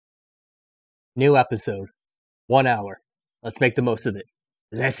New episode. 1 hour. Let's make the most of it.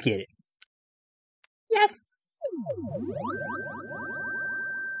 Let's get it. Yes!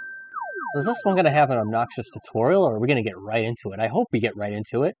 Is this one going to have an obnoxious tutorial, or are we going to get right into it? I hope we get right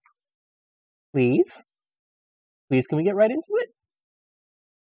into it. Please? Please, can we get right into it?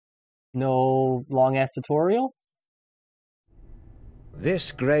 No long-ass tutorial?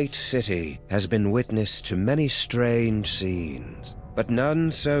 This great city has been witness to many strange scenes, but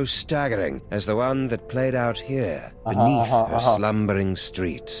none so staggering as the one that played out here beneath her slumbering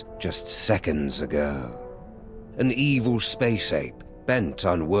streets just seconds ago. An evil space ape bent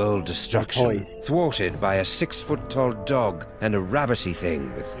on world destruction, thwarted by a 6-foot-tall dog and a rabbity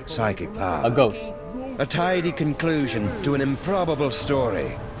thing with psychic power. A ghost. A tidy conclusion to an improbable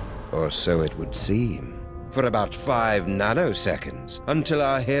story. Or so it would seem. For about 5 nanoseconds, until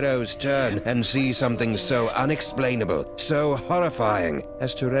our heroes turn and see something so unexplainable, so horrifying,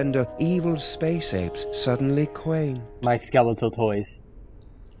 as to render evil space apes suddenly quaint. My skeletal toys.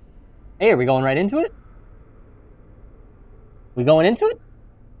 Hey, are we going right into it? We going into it?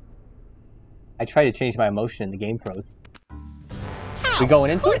 I tried to change my emotion and the game froze. How we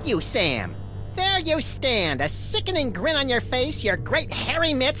going into could you, Sam? There you stand, a sickening grin on your face, your great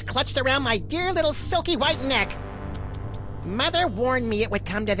hairy mitts clutched around my dear little silky white neck. Mother warned me it would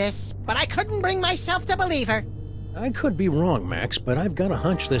come to this, but I couldn't bring myself to believe her. I could be wrong, Max, but I've got a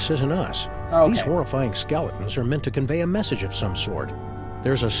hunch this isn't us. Okay. These horrifying skeletons are meant to convey a message of some sort.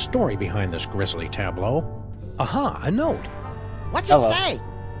 There's a story behind this grisly tableau. Aha, a note. What's it say?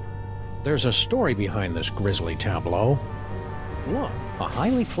 There's a story behind this grisly tableau. Look, a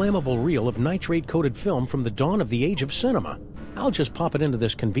highly flammable reel of nitrate-coated film from the dawn of the age of cinema. I'll just pop it into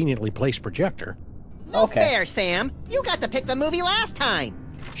this conveniently placed projector. No fair, Sam. You got to pick the movie last time.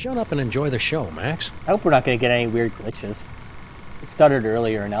 Shut up and enjoy the show, Max. I hope we're not going to get any weird glitches. It stuttered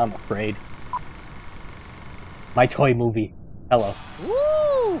earlier, and now I'm afraid. My toy movie. Hello.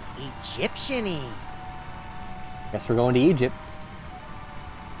 Ooh, Egyptian-y. Guess we're going to Egypt.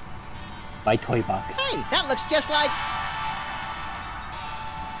 My toy box. Hey, that looks just like...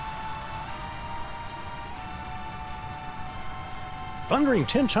 Thundering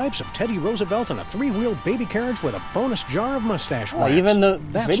 10 types of Teddy Roosevelt and a 3-wheel baby carriage with a bonus jar of mustache wax. Even the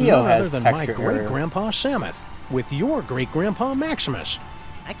That's video none has other than my texture error. great-grandpa Samuth, with your great-grandpa Maximus.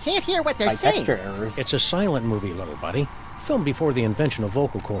 I can't hear what they're By saying. texture errors. It's a silent movie, little buddy. Filmed before the invention of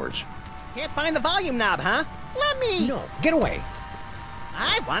vocal cords. Can't find the volume knob, huh? Let me... No, get away.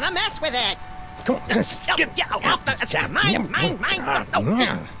 I want to mess with it. Come on.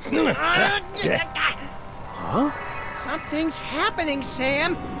 Huh? Something's happening,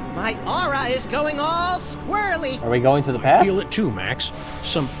 Sam. My aura is going all squirrely. Are we going to the past? I feel it too, Max.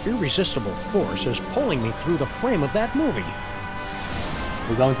 Some irresistible force is pulling me through the frame of that movie.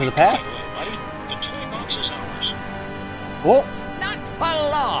 We're going to the past? Buddy, the toy box is ours. Whoa! Not for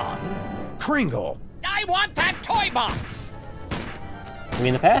long. Kringle. I want that toy box. Are we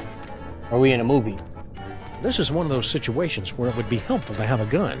in the past? Or are we in a movie? This is one of those situations where it would be helpful to have a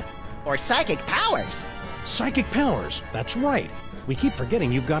gun. Or psychic powers. Psychic powers, that's right. We keep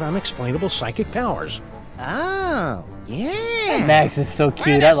forgetting you've got unexplainable psychic powers. Oh, yeah. Max is so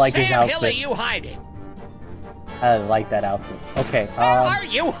cute. Where I like his Sam Hill are outfit. you hiding? I like that outfit. Okay, Where are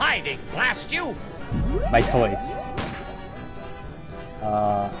you hiding, blast you? my toys.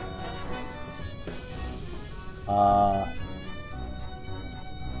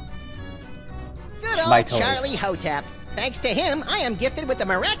 Good my old toys. Charlie Hotep. Thanks to him, I am gifted with the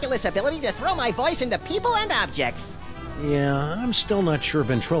miraculous ability to throw my voice into people and objects. Yeah, I'm still not sure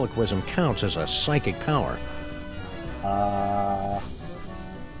ventriloquism counts as a psychic power.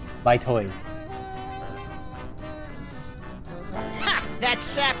 My toys. Ha! That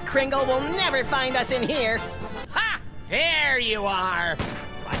sap Kringle will never find us in here. Ha! There you are.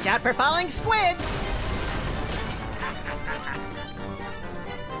 Watch out for falling squids.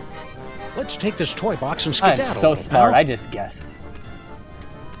 Let's take this toy box and I'm skedaddle. so little smart. pal. I just guessed.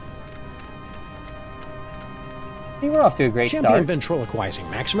 You were off to a great Champion start. ventriloquizing,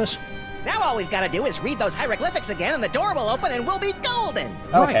 Maximus. Now all we've got to do is read those hieroglyphics again and the door will open and we'll be golden.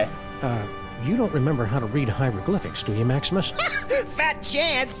 Okay. Right. You don't remember how to read hieroglyphics, do you, Maximus? Fat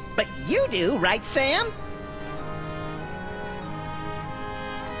chance. But you do, right, Sam?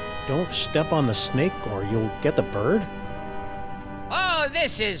 Don't step on the snake or you'll get the bird. Oh,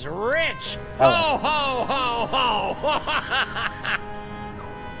 this is rich. Oh. Ho, ho, ho, ho.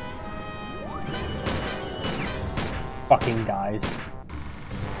 Fucking guys.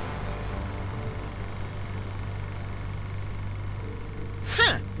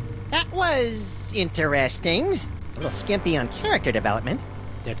 Huh. That was interesting. A little skimpy on character development.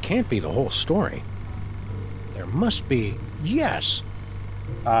 That can't be the whole story. There must be... Yes!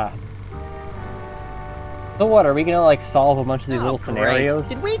 Ah. So what, are we gonna, like, solve a bunch of these little great. scenarios?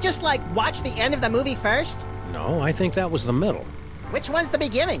 Did we just, like, watch the end of the movie first? No, I think that was the middle. Which one's the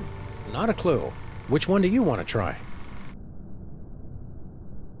beginning? Not a clue. Which one do you want to try?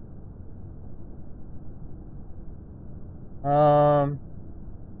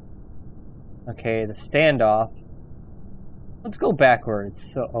 Okay, the standoff. Let's go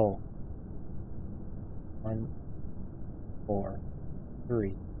backwards. So, 1, 4,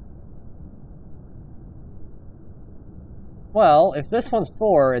 3. Well, if this one's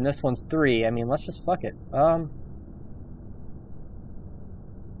 4 and this one's 3, I mean, let's just fuck it.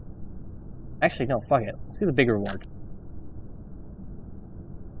 Actually, no, fuck it. Let's do the big reward.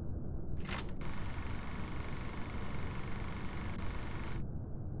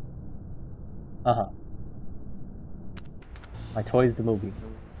 Uh-huh. My Toys the movie.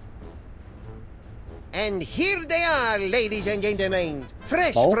 And here they are, ladies and gentlemen,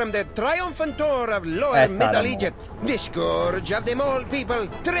 fresh Mole? from the triumphant tour of Lower That's not Middle a mole. Egypt, the scourge of the mole people,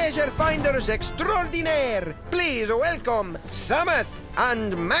 treasure finders extraordinaire. Please welcome Samuth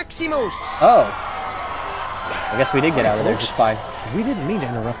and Maximus. Oh. I guess we did get out of there folks. just fine. We didn't mean to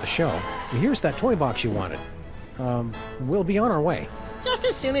interrupt the show. Here's that toy box you wanted. We'll be on our way. Just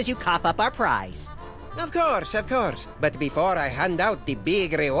as soon as you cough up our prize. Of course, of course. But before I hand out the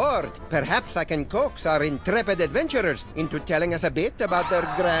big reward, perhaps I can coax our intrepid adventurers into telling us a bit about their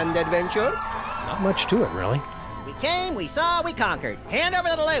grand adventure. Not much to it, really. We came, we saw, we conquered. Hand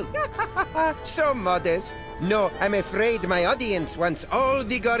over the loot. So modest. No, I'm afraid my audience wants all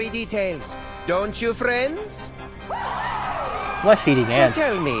the gory details. Don't you, friends? Flesh-eating So ants.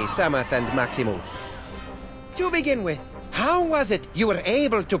 tell me, Samuth and Maximus, to begin with, how was it you were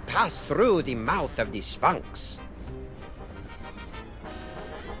able to pass through the mouth of the Sphinx?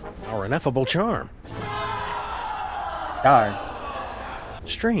 Our ineffable charm. Darn.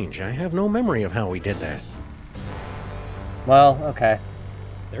 Strange, I have no memory of how we did that. Well, okay.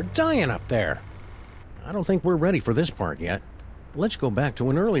 They're dying up there. I don't think we're ready for this part yet. Let's go back to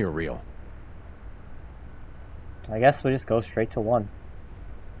an earlier reel. I guess we just go straight to 1.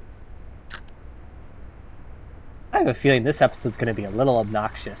 I have a feeling this episode's going to be a little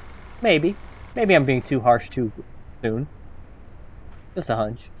obnoxious. Maybe. Maybe I'm being too harsh too soon. Just a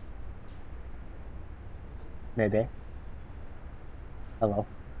hunch. Maybe. Hello.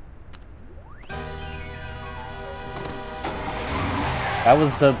 That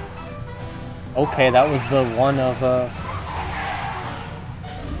was the... Okay, that was the one of,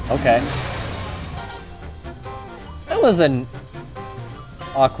 Okay. That was an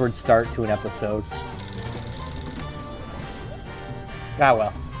awkward start to an episode. Ah,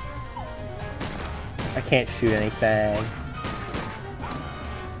 well. I can't shoot anything.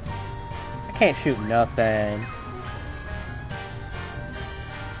 I can't shoot nothing.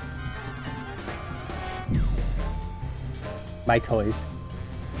 My toys.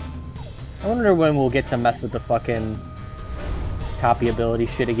 I wonder when we'll get to mess with the fucking copy ability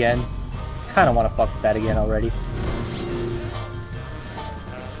shit again. Kinda wanna fuck with that again already.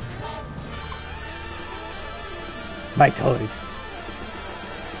 My toys.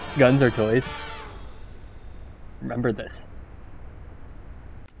 Guns are toys. Remember this.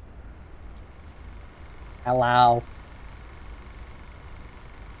 Hello.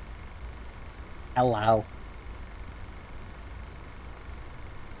 Hello.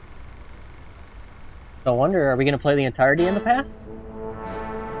 So I wonder, are we going to play the entirety in the past?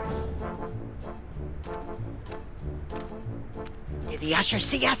 Did the usher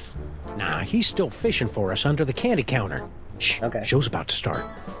see us? Nah, he's still fishing for us under the candy counter. Shh, Okay. Show's about to start.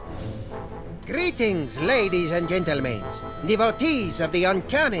 Greetings, ladies and gentlemen, devotees of the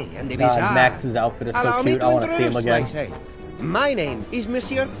uncanny and the God, bizarre. Max's outfit is so Allow me cute, to I want to see him introduce again. myself. My name is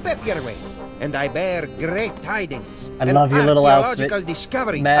Monsieur Pepperweight, and I bear great tidings. I love your little archaeological outfit,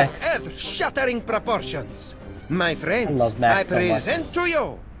 discovery Max. of earth-shattering proportions. My friends, I love Max so much. present to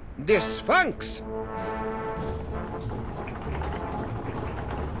you the Sphinx.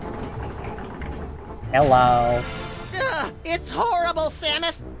 Hello. Ugh, it's horrible,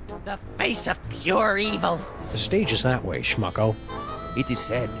 Samuth. The face of pure evil. The stage is that way, schmucko. It is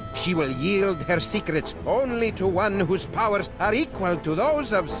said she will yield her secrets only to one whose powers are equal to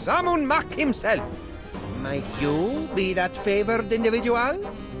those of Samun Mak himself. Might you be that favored individual?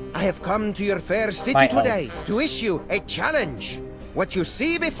 I have come to your fair city My today to issue a challenge. What you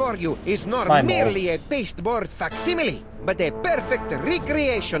see before you is not My merely a pasteboard facsimile, but a perfect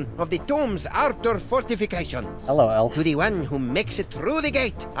recreation of the tomb's outer fortifications. Hello, elf. To the one who makes it through the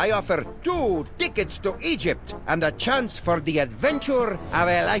gate, I offer 2 tickets to Egypt and a chance for the adventure of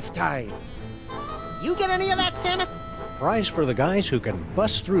a lifetime. You get any of that, Samus? Prize for the guys who can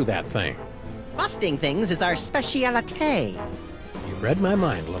bust through that thing. Busting things is our speciality. You read my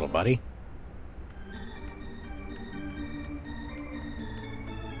mind, little buddy.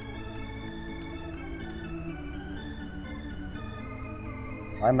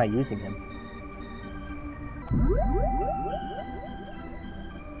 Why am I using him?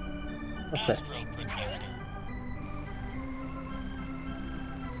 What's this?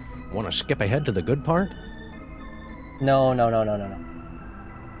 Want to skip ahead to the good part? No.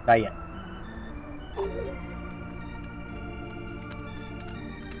 Not yet.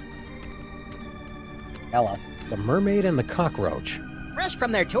 Hello. The Mermaid and the Cockroach. Fresh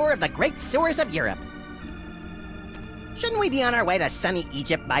from their tour of the great sewers of Europe. Shouldn't we be on our way to sunny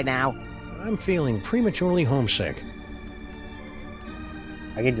Egypt by now? I'm feeling prematurely homesick.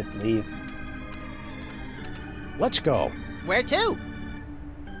 I can just leave. Let's go. Where to?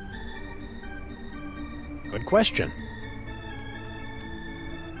 Good question.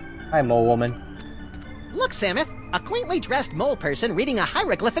 Hi, mole woman. Look, Samus, a quaintly dressed mole person reading a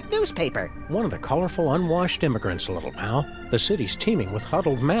hieroglyphic newspaper. One of the colorful, unwashed immigrants, little pal. The city's teeming with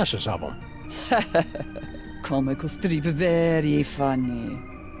huddled masses of them. Comical strip, very funny.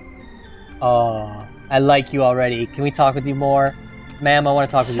 Oh, I like you already. Can we talk with you more? Ma'am, I want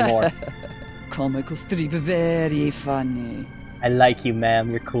to talk with you more. Comical strip, very funny. I like you, ma'am.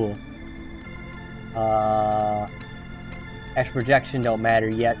 You're cool. Astral projection don't matter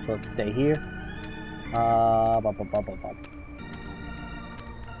yet, so let's stay here.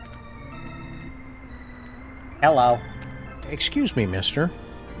 Hello. Excuse me, mister.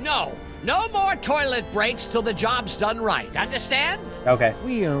 No more toilet breaks till the job's done right, understand? Okay.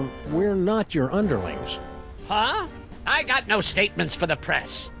 We're not your underlings. Huh? I got no statements for the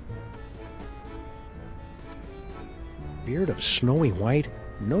press. Beard of snowy white,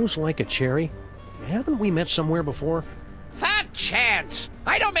 nose like a cherry. Haven't we met somewhere before? Fat chance!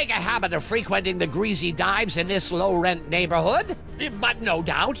 I don't make a habit of frequenting the greasy dives in this low-rent neighborhood. But no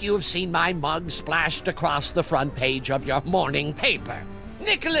doubt you've seen my mug splashed across the front page of your morning paper.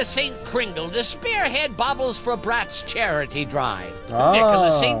 Nicholas St. Kringle to spearhead Bubbles for Brats charity drive. Ah.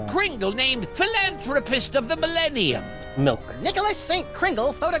 Nicholas St. Kringle named Philanthropist of the Millennium. Milk. Nicholas St.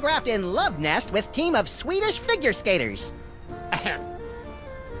 Kringle photographed in love nest with team of Swedish figure skaters.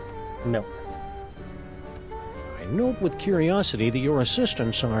 Milk. I note with curiosity that your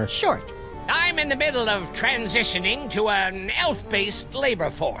assistants are... Short. I'm in the middle of transitioning to an elf-based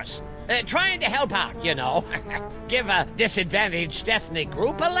labor force. Trying to help out, you know. Give a disadvantaged ethnic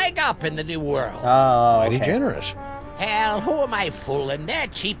group a leg up in the new world. Oh, mighty okay. generous. Hell, who am I fooling? They're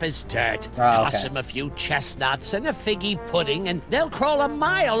cheap as dirt. Oh, Toss okay. them a few chestnuts and a figgy pudding, and they'll crawl a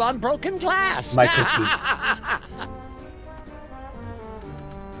mile on broken glass. My cookies.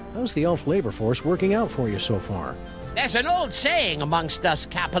 How's the elf labor force working out for you so far? There's an old saying amongst us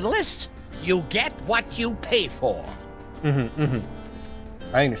capitalists. You get what you pay for.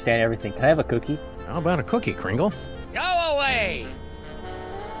 I understand everything. Can I have a cookie? How about a cookie, Kringle? Go away!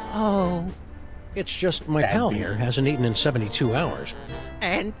 Oh, It's just my Bad pal beast. here hasn't eaten in 72 hours.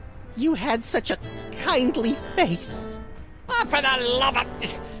 and you had such a kindly face. Oh, for the love of...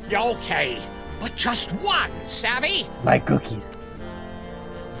 Okay, but just one, savvy? My cookies.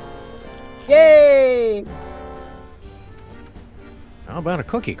 Yay! How about a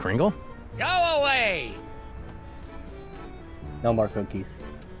cookie, Kringle? Go away! No more cookies.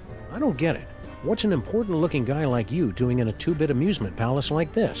 I don't get it. What's an important-looking guy like you doing in a two-bit amusement palace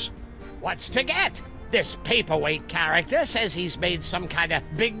like this? What's to get? This paperweight character says he's made some kind of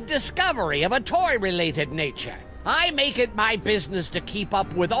big discovery of a toy-related nature. I make it my business to keep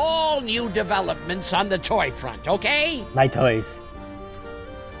up with all new developments on the toy front, okay? My toys.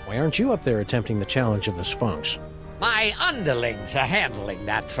 Why aren't you up there attempting the challenge of the Sphinx? My underlings are handling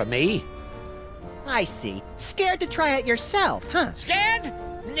that for me. I see. Scared to try it yourself, huh? Scared?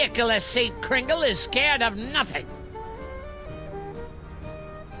 Nicholas St. Kringle is scared of nothing.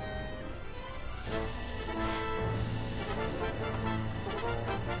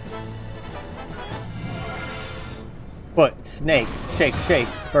 Foot, snake, shake, shake,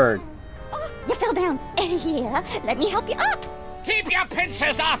 bird. Oh, you fell down. Here, let me help you up. Keep your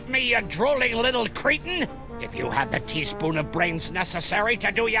pincers off me, you drooling little cretin! If you had the teaspoon of brains necessary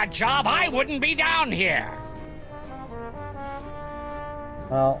to do your job, I wouldn't be down here.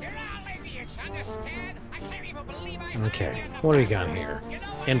 Well, You're all idiots, understand? I can't even believe I Okay, what do we got here?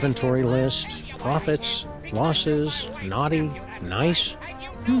 Inventory list, profits, losses, naughty, nice.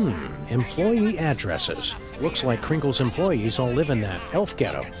 Employee addresses. Looks like Kringle's employees all live in that elf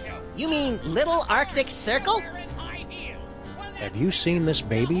ghetto. You mean Little Arctic Circle? Have you seen this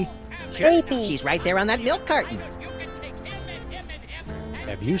baby? Sure. She's right there on that milk carton.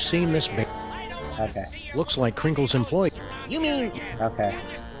 Have you seen this baby? Okay. Looks like Kringle's employee. You mean... Okay.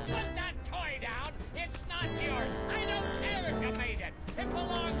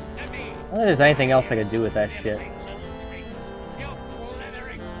 I don't think there's anything else I could do with that shit.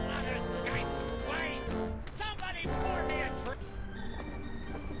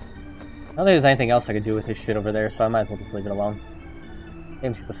 I don't think there's anything else I could do with his shit over there, so I might as well just leave it alone.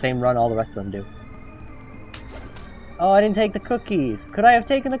 Game's got the same run all the rest of them do. Oh, I didn't take the cookies. Could I have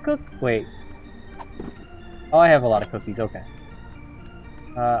taken the Wait. Oh, I have a lot of cookies, okay.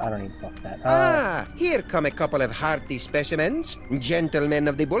 I don't need to fuck that. Here come a couple of hearty specimens. Gentlemen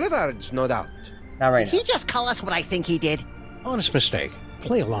of the boulevards, no doubt. Not right now. Did he just call us what I think he did? Honest mistake.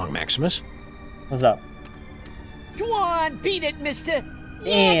 Play along, Maximus. What's up? Go on, beat it, mister.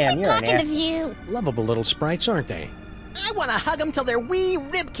 Damn, you're an ass. You. Lovable little sprites, aren't they? I want to hug them till their wee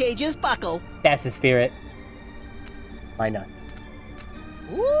rib cages buckle. That's the spirit. My nuts.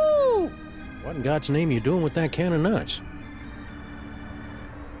 Woo! What in God's name you doing with that can of nuts?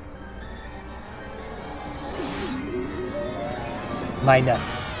 My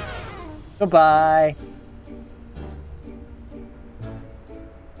nuts. Goodbye.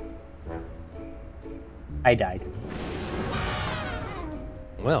 I died.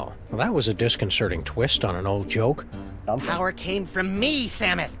 Well, that was a disconcerting twist on an old joke. Power came from me,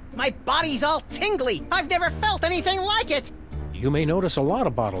 Samus. My body's all tingly. I've never felt anything like it. You may notice a lot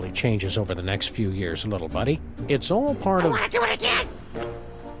of bodily changes over the next few years, little buddy. It's all part of... I want to do it again!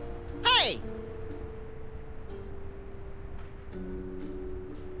 Hey!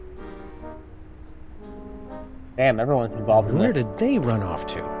 Damn, everyone's involved in Where this. did they run off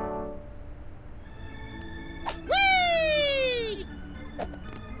to? Whee!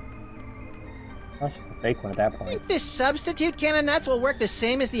 That's just a fake one at that point. Think this substitute can of nuts will work the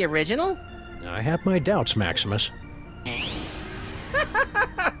same as the original? I have my doubts, Maximus.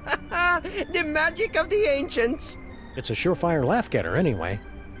 The magic of the ancients. It's a surefire laugh-getter anyway.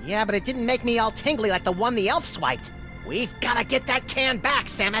 Yeah, but it didn't make me all tingly like the one the elf swiped. We've gotta get that can back,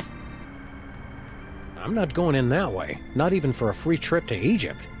 Samus. I'm not going in that way. Not even for a free trip to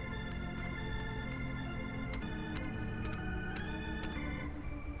Egypt.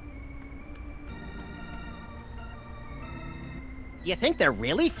 You think they're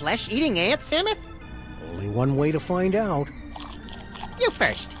really flesh-eating ants, Samus? Only one way to find out. You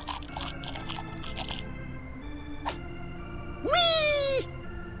first. Whee!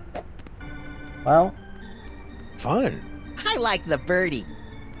 Well, fun. I like the birdie.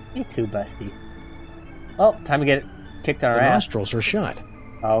 Me too, Busty. Oh, time to get kicked on our The ass. nostrils are shut.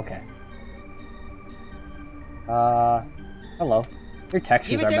 Oh, okay. Hello. Your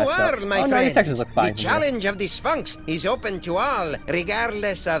textures Give are it a messed up. whirl, my oh, no, friend. your textures look fine. The challenge of the Sphinx is open to all,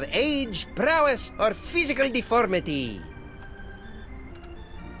 regardless of age, prowess, or physical deformity.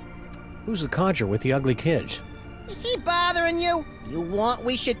 Who's the codger with the ugly kids? Is he bothering you? You want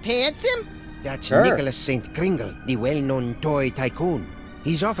we should pants him? That's Sure. Nicholas St. Kringle, the well-known toy tycoon.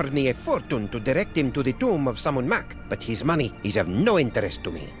 He's offered me a fortune to direct him to the tomb of Samun Mac, but his money is of no interest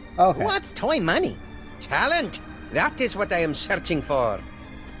to me. Okay. What's toy money? Talent! That is what I am searching for.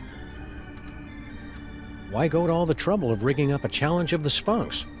 Why go to all the trouble of rigging up a challenge of the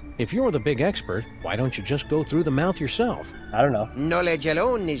Sphinx? If you're the big expert, why don't you just go through the mouth yourself? I don't know. Knowledge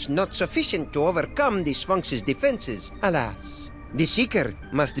alone is not sufficient to overcome the Sphinx's defenses, alas. The seeker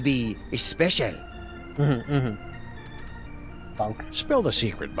must be special. Funks. Spill the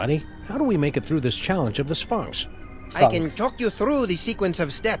secret, buddy. How do we make it through this challenge of the Sphinx? I can talk you through the sequence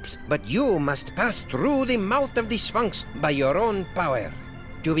of steps, but you must pass through the mouth of the Sphinx by your own power.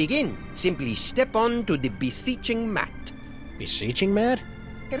 To begin, simply step on to the beseeching mat. Beseeching mat?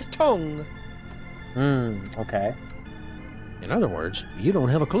 Her tongue. Okay. In other words, you don't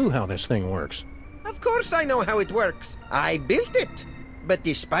have a clue how this thing works. Of course I know how it works. I built it. But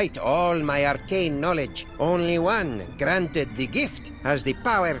despite all my arcane knowledge, only one, granted the gift, has the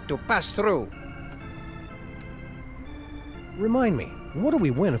power to pass through. Remind me, what do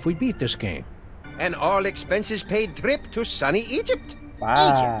we win if we beat this game? An all-expenses-paid trip to sunny Egypt. Wow.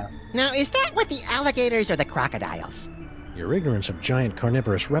 Egypt. Now, is that with the alligators or the crocodiles? Your ignorance of giant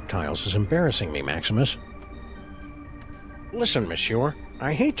carnivorous reptiles is embarrassing me, Maximus. Listen, monsieur,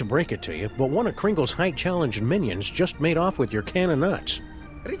 I hate to break it to you, but one of Kringle's height challenge minions just made off with your can of nuts.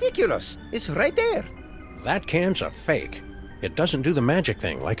 Ridiculous. It's right there. That can's a fake. It doesn't do the magic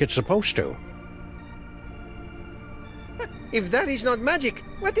thing like it's supposed to. If that is not magic,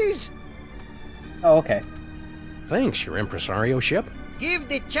 what is? Oh, okay. Thanks, your impresario ship. Give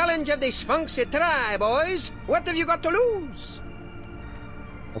the challenge of the Sphinx a try, boys. What have you got to lose?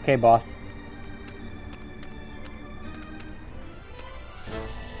 Okay, boss.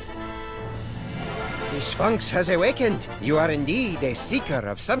 The Sphinx has awakened. You are indeed a seeker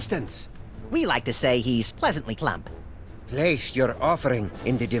of substance. We like to say he's pleasantly plump. Place your offering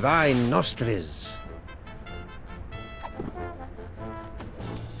in the divine nostrils.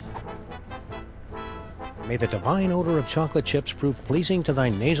 May the divine odor of chocolate chips prove pleasing to thy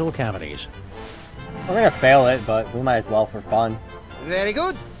nasal cavities. We're gonna fail it, but we might as well for fun. Very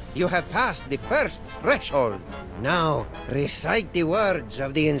good. You have passed the first threshold. Now, recite the words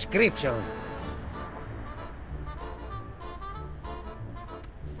of the inscription.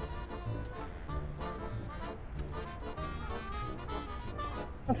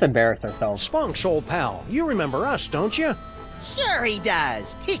 Let's embarrass ourselves. Sphinx, old pal, you remember us, don't you? Sure he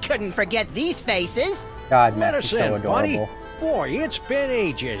does. He couldn't forget these faces. God, Let Max us is so in, buddy. adorable. Boy, it's been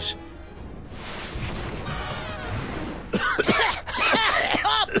ages.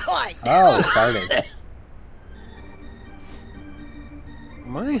 Oh, boy. Oh, it started.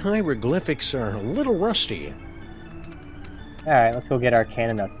 My hieroglyphics are a little rusty. Alright, let's go get our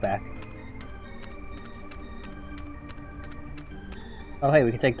cannon nuts back. Oh, hey,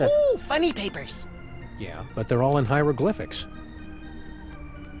 we can take this. Ooh, funny papers. Yeah, but they're all in hieroglyphics.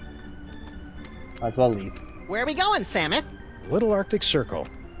 Might as well leave. Where are we going, Samus? Little Arctic Circle.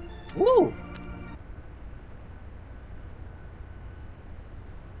 Woo!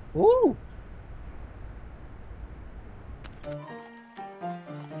 Woo!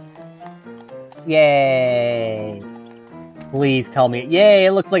 Yay! Please tell me. Yay,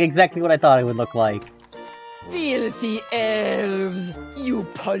 it looks like exactly what I thought it would look like. Filthy elves! You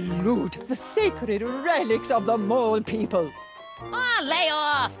pollute the sacred relics of the mole people! Oh, lay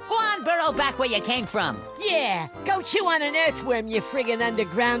off! Go on, burrow back where you came from. Yeah, go chew on an earthworm, you friggin'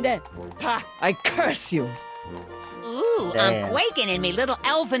 undergrounder. Pah! I curse you! Ooh, Damn. I'm quaking in me little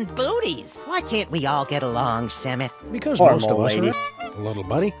elfin booties. Why can't we all get along, Samus? Because Poor most of mole us lady. are... Little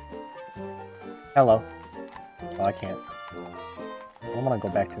buddy. Hello. Oh, I can't. I want to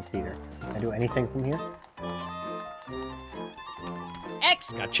go back to the theater. Can I do anything from here?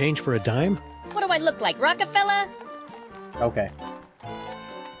 X, Got change for a dime? what do I look like, Rockefeller? Okay.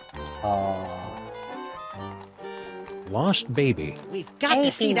 Lost baby. We've got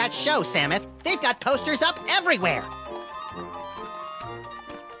to see that show, Samus. They've got posters up everywhere.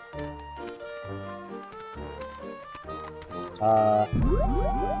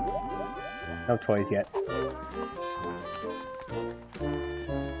 No toys yet.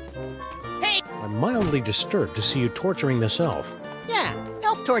 I'm mildly disturbed to see you torturing this elf. Yeah,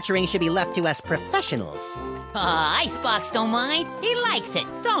 elf torturing should be left to us professionals. Icebox don't mind. He likes it,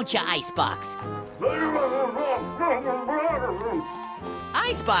 don't you, Icebox?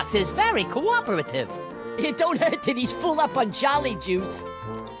 Icebox is very cooperative. It don't hurt that he's full up on Jolly Juice.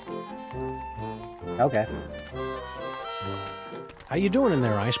 Okay. How you doing in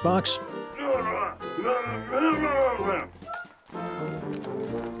there, Icebox?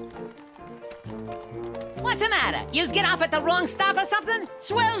 What's the matter? Yous get off at the wrong stop or something?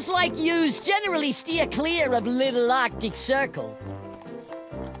 Swells like yous generally steer clear of Little Arctic Circle.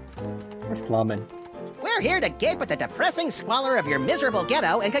 We're slumming. We're here to gape at the depressing squalor of your miserable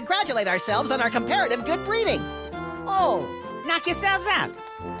ghetto and congratulate ourselves on our comparative good breeding. Oh, knock yourselves out.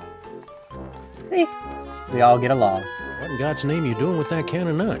 See? We all get along. What in God's name you doing with that can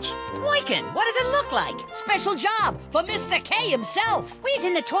of nuts? Boykin, what does it look like? Special job for Mr. K himself. We's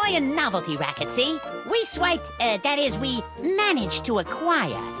in the toy and novelty racket, see? We swiped, that is, we managed to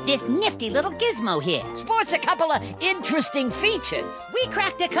acquire this nifty little gizmo here. Sports a couple of interesting features. We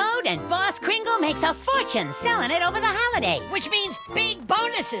cracked a code and Boss Kringle makes a fortune selling it over the holidays. Which means big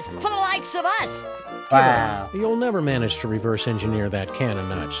bonuses for the likes of us. Wow. You'll never manage to reverse engineer that can of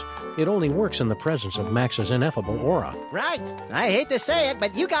nuts. It only works in the presence of Max's ineffable aura. Right. I hate to say it,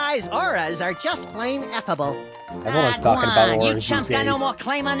 but you guys' auras are just plain effable. Everyone's Go talking about on, auras you these chumps got no days. more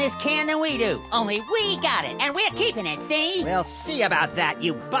claim on this can than we do. Only we got it, and we're keeping it, see? We'll see about that,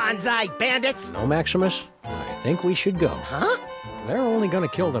 you bonsai bandits. No, Maximus? I think we should go. Huh? They're only gonna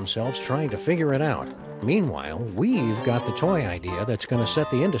kill themselves trying to figure it out. Meanwhile, we've got the toy idea that's gonna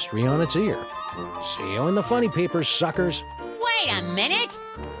set the industry on its ear. See you in the funny papers, suckers. Wait a minute!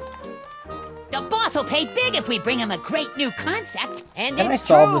 The boss will pay big if we bring him a great new concept. And Can I it's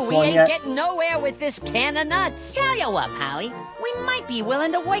solve true, this we one ain't yet? getting nowhere with this can of nuts. Tell you what, Polly, we might be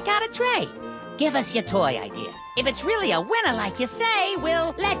willing to work out a trade. Give us your toy idea. If it's really a winner like you say,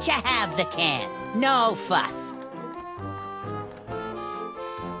 we'll let you have the can. No fuss.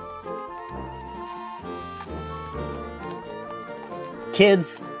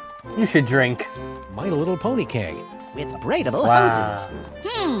 Kids, you should drink. My Little Pony keg. With braidable Wow.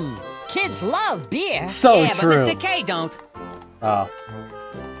 hoses. Kids love beer. So yeah, true. but Mr. K don't. Oh.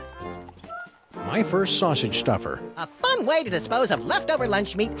 My first sausage stuffer. A fun way to dispose of leftover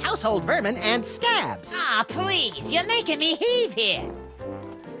lunch meat, household vermin, and scabs. Ah, please, you're making me heave here.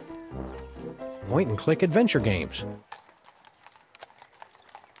 Point-and-click adventure games.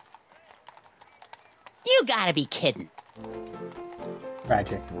 You gotta be kidding.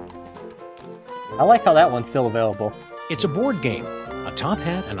 Tragic. I like how that one's still available. It's a board game. A top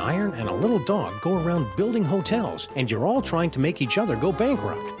hat, an iron, and a little dog go around building hotels, and you're all trying to make each other go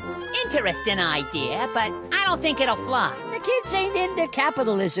bankrupt. Interesting idea, but I don't think it'll fly. The kids ain't into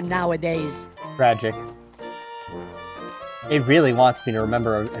capitalism nowadays. Tragic. It really wants me to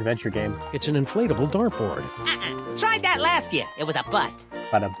remember an adventure game. It's an inflatable dartboard. Tried that last year. It was a bust.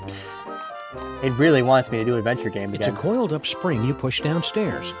 But it really wants me to do adventure game It's a again. coiled-up spring you push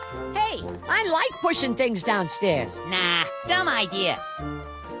downstairs. Hey, I like pushing things downstairs. Nah, dumb idea.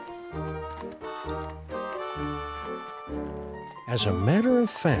 As a matter of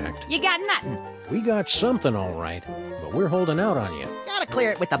fact, You got nothing. we got something all right, but we're holding out on you. Gotta clear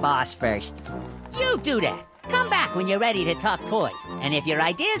it with the boss first. You do that. Come back when you're ready to talk toys. And if your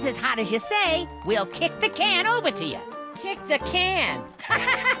idea's as hot as you say, we'll kick the can over to you. Kick the can.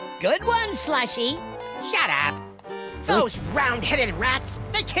 Good one, Slushy. Shut up. Those round-headed rats!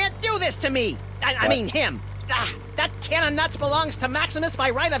 They can't do this to me! I mean him! That can of nuts belongs to Maximus by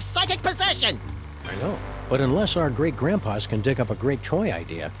right of psychic possession! I know. But unless our great-grandpas can dig up a great toy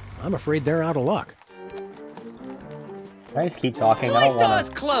idea, I'm afraid they're out of luck. Can I just keep talking? I Toy don't wanna...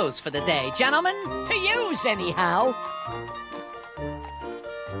 store's closed for the day, gentlemen. To use, anyhow.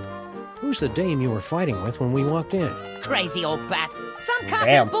 Who's the dame you were fighting with when we walked in? Crazy old bat. Some cock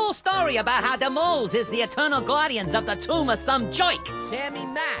Damn. and bull story about how the moles is the eternal guardians of the tomb of some joik. Sammy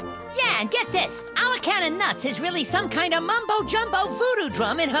Mack. Yeah, and get this. Our can of nuts is really some kind of mumbo-jumbo voodoo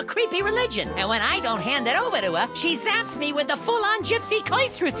drum in her creepy religion. And when I don't hand it over to her, she zaps me with the full-on gypsy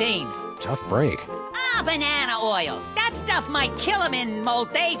Kleist routine. Tough break. Ah, banana oil. That stuff might kill him in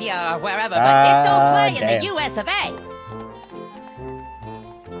Moldavia or wherever, but it don't play in damn. the US of A.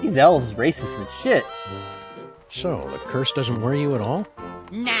 These elves racist as shit. So, the curse doesn't worry you at all?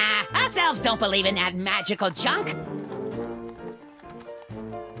 Nah, us elves don't believe in that magical junk.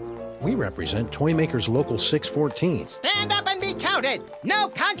 We represent Toymakers Local 614. Stand up and be counted! No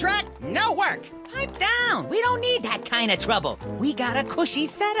contract, no work! Pipe down. We don't need that kind of trouble. We got a cushy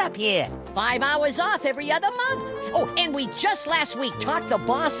setup here. 5 hours off every other month. Oh, and we just last week talked the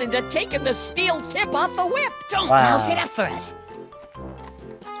boss into taking the steel tip off the whip. Don't Wow. mouse it up for us.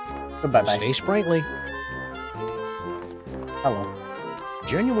 Goodbye, bye. Stay sprightly. Hello.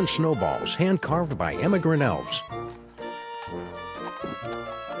 Genuine snowballs, hand-carved by immigrant elves.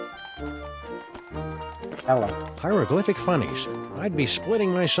 Hello. Hieroglyphic funnies. I'd be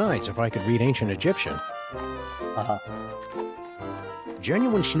splitting my sides if I could read ancient Egyptian. Uh-huh.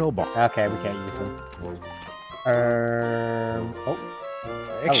 Genuine snowball. Okay, we can't use them. Oh.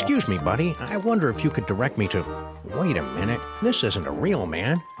 Excuse me, buddy. I wonder if you could direct me to... Wait a minute. This isn't a real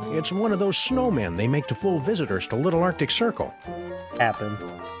man. It's one of those snowmen they make to fool visitors to Little Arctic Circle. Happens.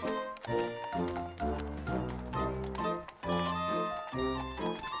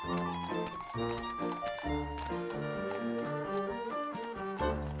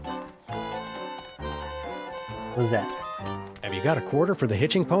 What's that? Have you got a quarter for the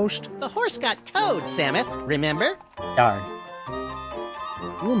hitching post? The horse got towed, Samuth, remember? Darn.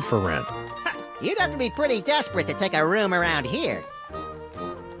 Room for rent. Ha, you'd have to be pretty desperate to take a room around here.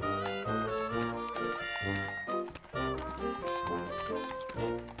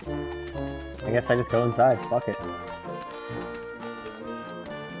 I guess I just go inside. Fuck it.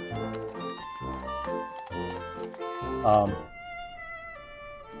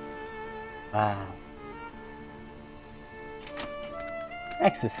 Wow.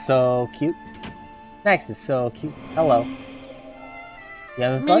 Max is so cute. Max is so cute. Hello. You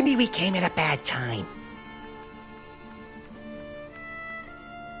having fun? Maybe we came at a bad time.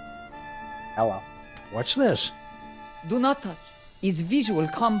 Hello. What's this? Do not touch. Is visual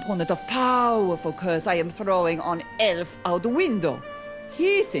component of powerful curse I am throwing on elf out the window.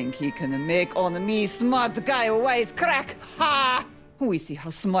 He think he can make on me smart guy wise crack. Ha! We see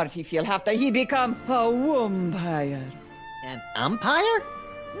how smart he feel after he become a vampire. An umpire?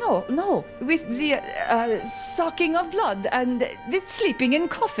 No, with the sucking of blood and the sleeping in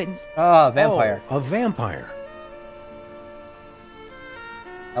coffins. Ah, vampire. Oh, a vampire.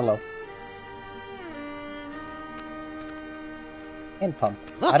 Hello. Hand pump.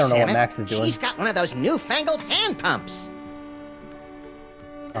 Look, I don't know Samus, what Max is doing. She's got one of those newfangled hand pumps.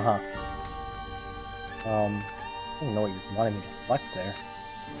 Uh-huh. I don't know what you wanted me to select there.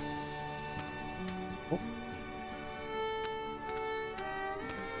 Oh.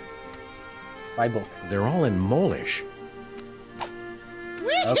 My books. They're all in Molish.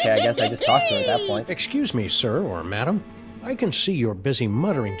 Okay, I guess I just talked to her at that point. Excuse me, sir or madam. I can see you're busy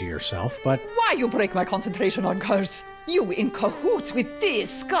muttering to yourself, but... Why you break my concentration on curse? You in cahoots with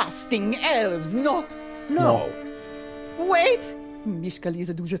disgusting elves, no? No. Wait! Mich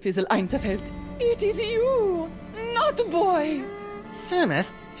Lise Duje Fizzle Einzerfeld. It is you, Nut Boy! Sumith,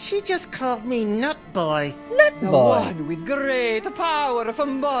 she just called me Nut Boy. The one with great power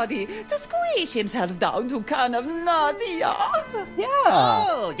from body to squish himself down to can of nuts, yeah? Yeah!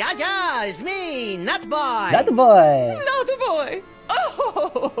 Oh, yeah, it's me, Nut Boy. Nut Boy! Nut Boy!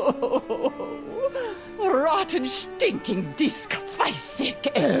 Oh! Rotten, stinking,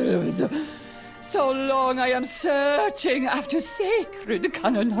 disc-sick elves! So long I am searching after sacred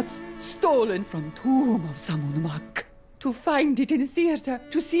cannon nuts stolen from tomb of Samunmak. To find it in theater,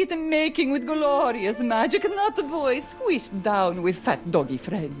 to see it making with glorious magic, Nut Boy squished down with fat doggy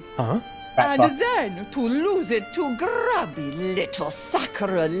friend. Huh? And then to lose it to grubby little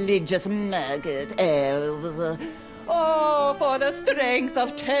sacrilegious maggot elves. Oh, for the strength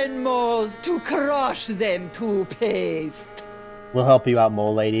of 10 moles to crush them to paste. We'll help you out,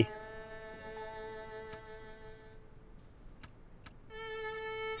 mole lady.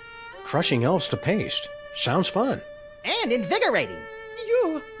 Crushing elves to paste. Sounds fun. And invigorating.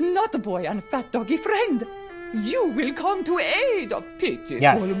 You, Nut Boy and fat doggy friend, you will come to aid of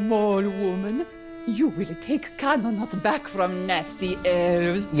pitiful mole woman. You will take cannon nuts back from nasty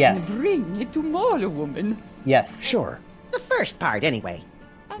elves and bring it to mole woman. Yes. Sure. The first part, anyway.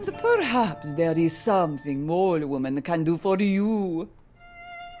 And perhaps there is something mole woman can do for you.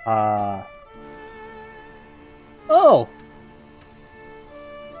 Oh!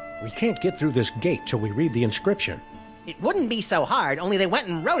 We can't get through this gate till we read the inscription. It wouldn't be so hard, only they went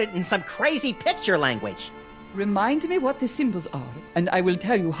and wrote it in some crazy picture language. Remind me what the symbols are, and I will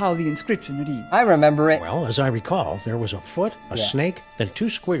tell you how the inscription reads. I remember it. Well, as I recall, there was a foot, a snake, then 2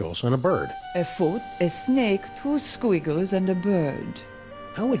 squiggles, and a bird. A foot, a snake, 2 squiggles, and a bird.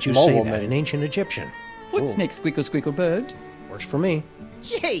 How would you say that in ancient Egyptian? Foot, snake, squiggle, squiggle, bird. Works for me.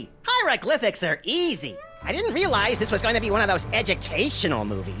 Gee, hieroglyphics are easy. I didn't realize this was going to be one of those educational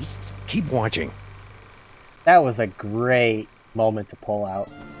movies. Keep watching. That was a great moment to pull out.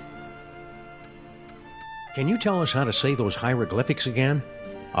 Can you tell us how to say those hieroglyphics again?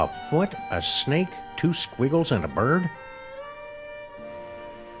 A foot, a snake, 2 squiggles, and a bird?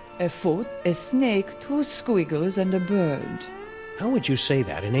 A foot, a snake, 2 squiggles, and a bird. How would you say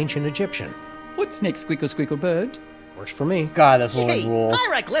that in ancient Egyptian? Foot, snake, squiggle, squiggle, bird. Works for me. God, that's one rule.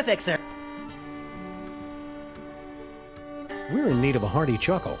 Hieroglyphics are... We're in need of a hearty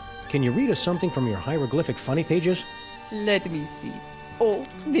chuckle. Can you read us something from your hieroglyphic funny pages? Let me see. Oh,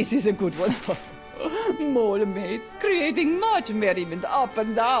 this is a good one. Mole mates creating much merriment up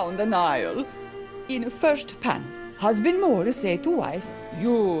and down the Nile. In first pan, husband mole say to wife,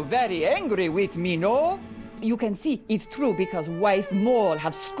 "You very angry with me, no?" You can see it's true because wife mole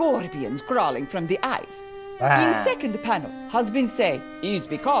have scorpions crawling from the eyes. In second panel, husband say, "It's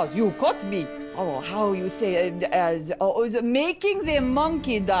because you caught me." Oh, how you say making the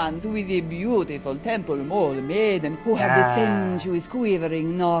monkey dance with the beautiful temple mole maiden who have the sensuous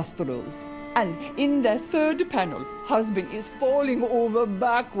quivering nostrils. And in the third panel, husband is falling over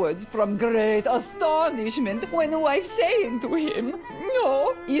backwards from great astonishment when the wife saying to him,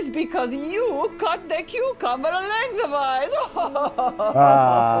 "No, it's because you cut the cucumber lengthwise."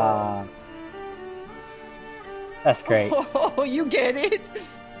 That's great. Oh, you get it?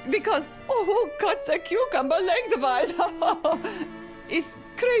 Because, who cuts a cucumber lengthwise? It's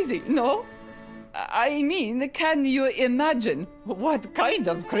crazy, no? I mean, can you imagine what kind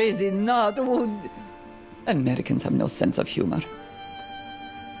of crazy nut would... Americans have no sense of humor.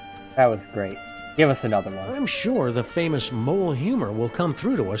 That was great. Give us another one. I'm sure the famous mole humor will come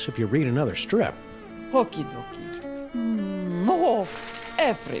through to us if you read another strip. Okie dokie. Oh,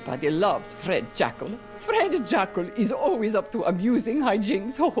 Everybody loves Fred Jackal. Fred Jackal is always up to amusing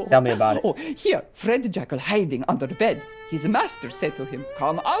hijinks. Oh. Tell me about it. Oh, here, Fred Jackal hiding under the bed. His master said to him,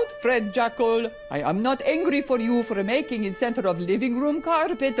 "Come out, Fred Jackal. I am not angry for you for making in center of living room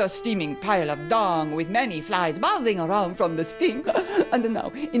carpet a steaming pile of dung with many flies buzzing around from the stink." And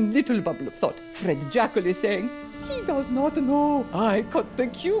now, in little bubble of thought, Fred Jackal is saying, "He does not know. I cut the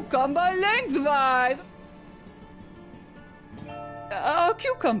cucumber lengthwise." A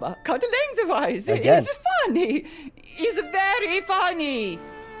cucumber cut lengthwise. Again. It's funny. It's very funny.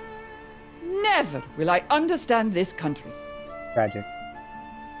 Never will I understand this country. Tragic.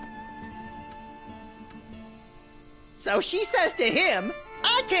 So she says to him,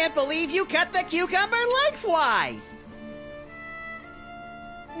 "I can't believe you cut the cucumber lengthwise."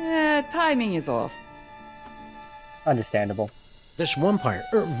 Timing is off. Understandable. This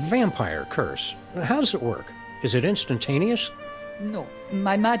vampire curse, how does it work? Is it instantaneous? No,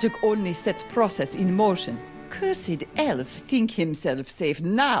 my magic only sets process in motion. Cursed elf think himself safe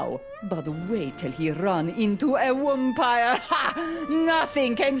now, but wait till he run into a vampire. Ha!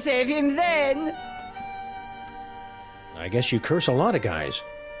 Nothing can save him then. I guess you curse a lot of guys.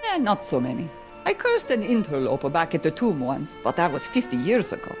 Not so many. I cursed an interloper back at the tomb once, but that was 50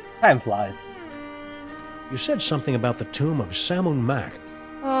 years ago. Time flies. You said something about the tomb of Samun Mac.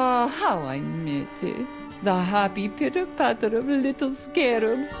 How I miss it. The happy pitter-patter of little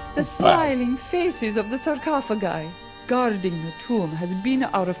scarabs, the smiling faces of the sarcophagi. Guarding the tomb has been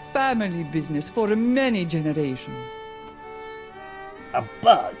our family business for many generations. A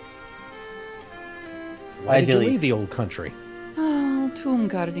bug. Why did you leave the old country? Tomb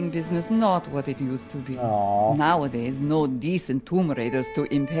guarding business not what it used to be. Aww. Nowadays, no decent tomb raiders to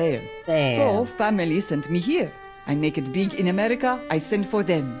impale. Damn. So, family sent me here. I make it big in America, I send for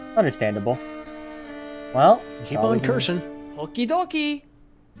them. Understandable. Well, keep on cursing. Okie dokie.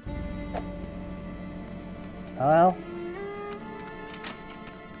 Well.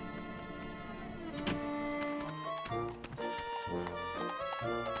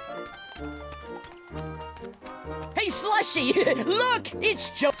 Hey, Slushy! Look! It's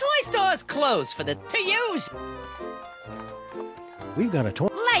Joe. Toy store's closed for to use. We've got a toy.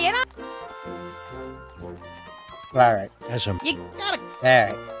 Lay it up. Alright. As a... You gotta...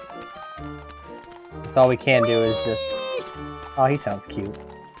 Alright. That's all we can do is just... Oh, he sounds cute.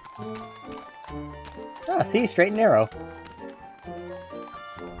 Ah, see? Straight and narrow.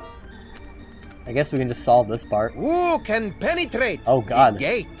 I guess we can just solve this part. Who can penetrate the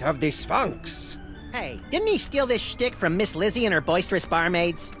gate of the Sphinx? Hey, didn't he steal this shtick from Miss Lizzie and her boisterous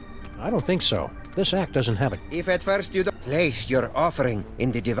barmaids? I don't think so. This act doesn't have it. If at first you don't place your offering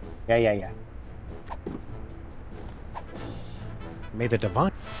in the divine... Yeah. May the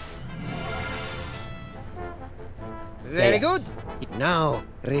divine... Very good. Now,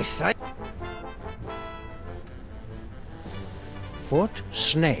 recite... Foot,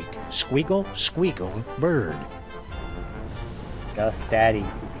 snake, squeagle, squeagle, bird. Just that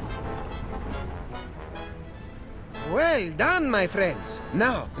easy. Well done, my friends.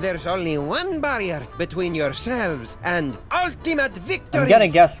 Now, there's only one barrier between yourselves and ultimate victory. I'm gonna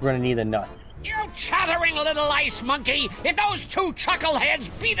guess we're gonna need the nuts. You chattering little ice monkey! If those two chuckleheads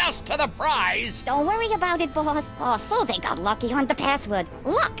beat us to the prize... Don't worry about it, boss. Oh, so they got lucky on the password.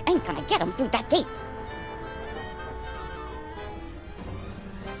 Luck ain't gonna get them through that gate.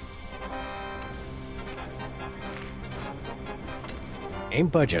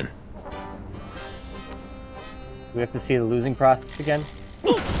 Ain't budging. We have to see the losing process again?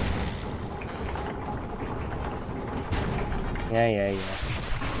 Yeah.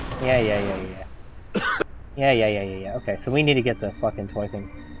 Yeah. Okay, so we need to get the fucking toy thing.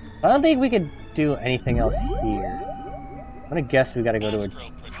 I don't think we could do anything else here. I'm gonna guess we gotta go to a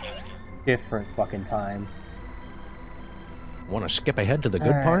different fucking time. Want to skip ahead to the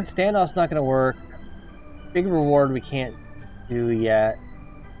good part? Standoff's not gonna work. Big reward we can't do yet.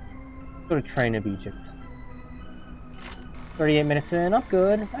 Go to Train of Egypt. 38 minutes in, I'm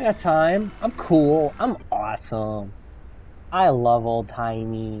good. I got time. I'm cool. I'm awesome. I love old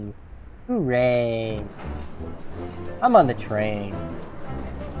timey. Hooray. I'm on the train.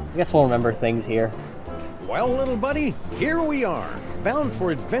 I guess we'll remember things here. Well, little buddy, here we are, bound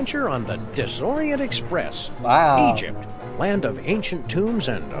for adventure on the Disorient Express. Wow. Egypt, land of ancient tombs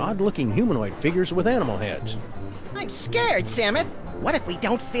and odd-looking humanoid figures with animal heads. I'm scared, Samuth. What if we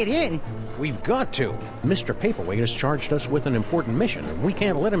don't fit in? We've got to. Mr. Paperweight has charged us with an important mission, and we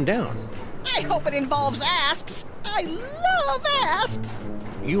can't let him down. I hope it involves asps. I love asps.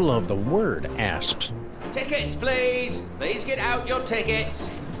 You love the word asps. Tickets, please. Please get out your tickets.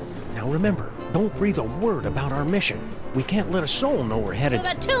 Now remember, Don't breathe a word about our mission. We can't let a soul know we're headed to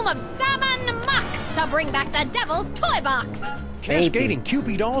the tomb of Salmon Muck to bring back the devil's toy box. Cascading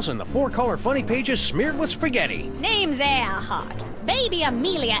Kewpie dolls and the 4-color funny pages smeared with spaghetti. Name's Earhart. Baby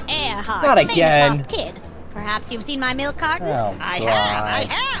Amelia Earhart. Not famous again. lost kid. Perhaps you've seen my milk carton? Oh, I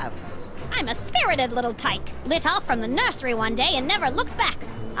have. I'm a spirited little tyke. Lit off from the nursery one day and never looked back.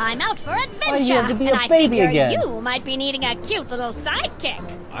 I'm out for adventure. Why do you have to be and a I baby figure again? you might be needing a cute little sidekick.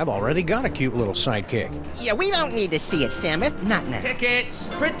 I've already got a cute little sidekick. Yeah, we don't need to see it, Samuth. Not now. Tickets!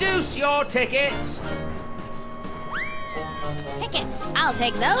 Produce your tickets! Tickets. I'll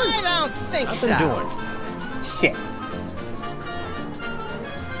take those. I don't think Nothing so. doing. shit.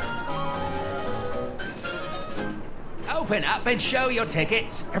 Open up and show your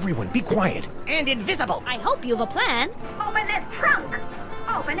tickets. Everyone, be quiet. And invisible. I hope you've a plan. Open this trunk!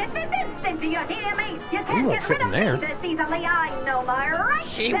 Open it this instant, do you hear me? You We can't won't get fit rid in of there. me this easily, I know my rights.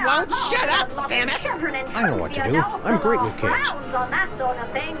 She There won't are shut up, lots of Samuth. children in I know what to truth, do. you know, I'm so great with kids. grounds on that sort of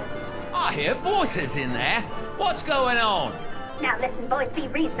thing. I hear voices in there. What's going on? Now listen, boys, be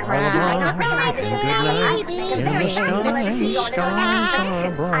reasonable. Right. I know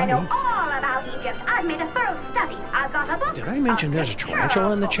bright. all about Egypt. I've made a thorough study. I've got a book. Did I mention of there's a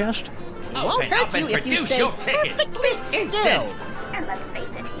tarantula in the chest? It won't Open up hurt you and if you produce stay your tickets. perfectly still. Instant. And let's face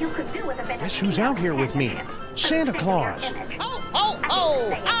it, you could do with a bit Guess of who's out here with me? Santa Claus.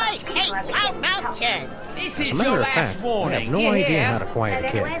 Oh, I hate loudmouth kids. This As is a matter your of last fact, I warning. have no You idea hear? how to quiet a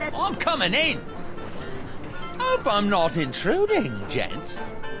kid. I'm coming in. Hope I'm not intruding, gents.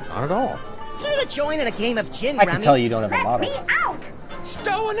 Not at all. Here to join in a game of gin I can rummy. tell you don't have a Let model. me out!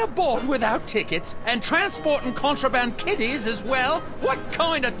 Stowing aboard without tickets and transporting contraband kiddies as well? What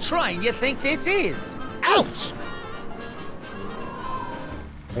kind of train you think this is? Ouch!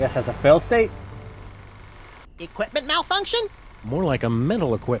 I guess that's a fail state. Equipment malfunction? More like a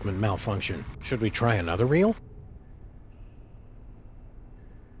mental equipment malfunction. Should we try another reel?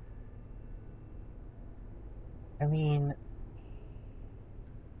 I mean,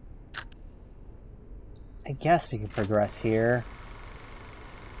 I guess we can progress here.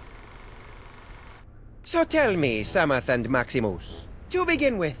 So tell me, Samuth and Maximus, to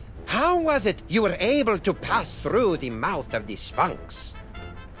begin with, how was it you were able to pass through the mouth of the Sphinx?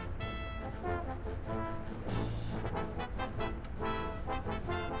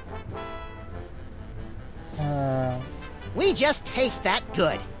 We just taste that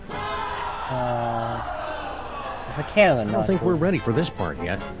good. There's a cannon. I don't think we're ready for this part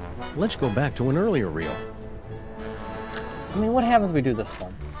yet. Let's go back to an earlier reel. I mean, what happens if we do this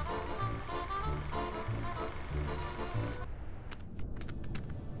one?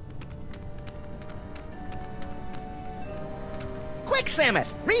 Quick,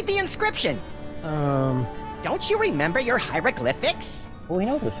 Samuth, read the inscription. Don't you remember your hieroglyphics? Well, we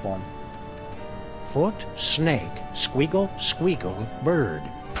know this one. Foot, snake, squeagle, squeakle, bird.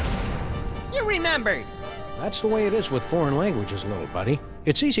 You remembered. That's the way it is with foreign languages, little buddy.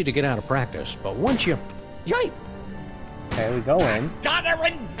 It's easy to get out of practice, but once you... Yipe! Okay, we go in.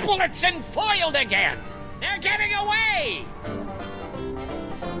 Doddering bullets and foiled again! They're getting away!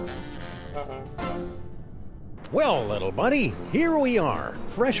 Well, little buddy, here we are,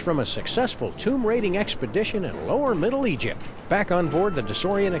 fresh from a successful tomb raiding expedition in lower Middle Egypt. Back on board the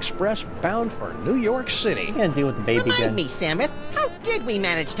Desorient Express, bound for New York City. We're gonna deal with the baby Remind again. me, Samuth, how did we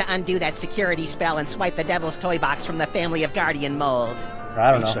manage to undo that security spell and swipe the Devil's Toy Box from the family of guardian moles?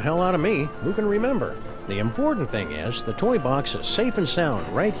 I don't Beats know. the hell out of me. Who can remember? The important thing is, the toy box is safe and sound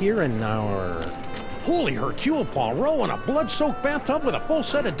right here in our... Holy Hercule Poirot in a blood-soaked bathtub with a full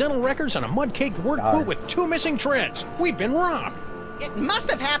set of dental records and a mud-caked work boot with 2 missing treads. We've been robbed. It must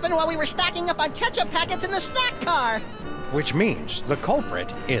have happened while we were stocking up on ketchup packets in the snack car. Which means the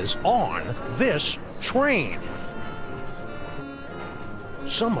culprit is on this train.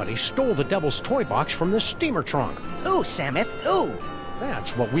 Somebody stole the Devil's Toy Box from this steamer trunk. Ooh, Samuth, ooh.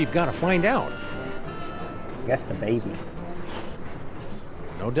 That's what we've got to find out. I guess the baby.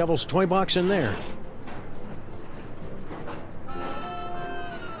 No Devil's Toy Box in there.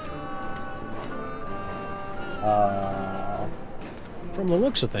 From the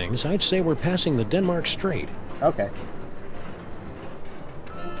looks of things, I'd say we're passing the Denmark Strait. Okay.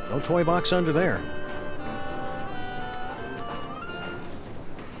 No toy box under there.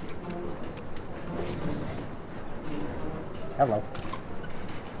 Hello.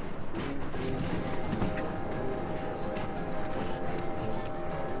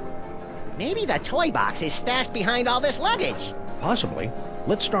 Maybe the toy box is stashed behind all this luggage. Possibly.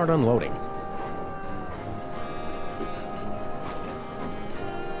 Let's start unloading.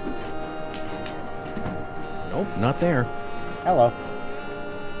 Nope, not there. Hello.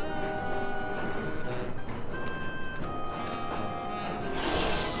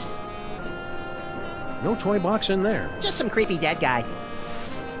 No toy box in there. Just some creepy dead guy.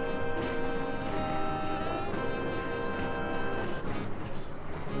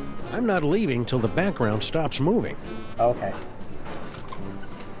 I'm not leaving till the background stops moving. Okay.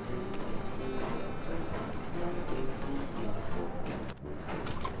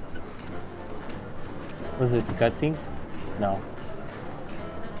 Was this a cutscene? No.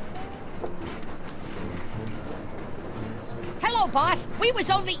 Hello, boss. We was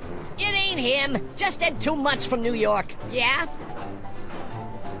only... It ain't him. Just had 2 months from New York. Yeah?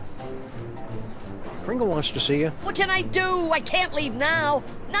 Pringle wants to see you. What can I do? I can't leave now.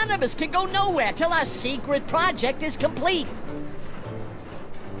 None of us can go nowhere till our secret project is complete.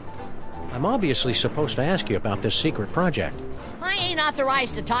 I'm obviously supposed to ask you about this secret project. I ain't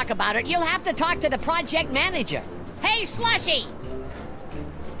authorized to talk about it. You'll have to talk to the project manager. Hey, Slushy!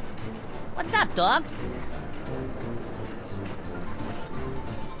 What's up, dog?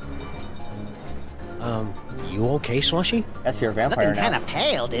 You okay, Slushy? That's your vampire Looking now. kind of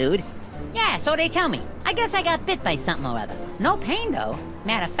pale, dude. Yeah, so they tell me. I guess I got bit by something or other. No pain, though.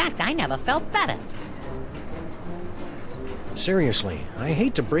 Matter of fact, I never felt better. Seriously, I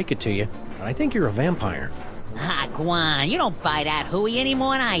hate to break it to you, but I think you're a vampire. Ah, Guan, you don't buy that hooey any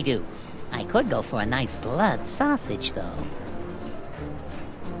more than I do. I could go for a nice blood sausage, though.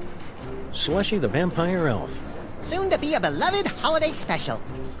 Slushy the Vampire Elf. Soon to be a beloved holiday special.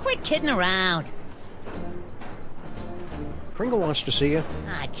 Quit kidding around. Pringle wants to see you.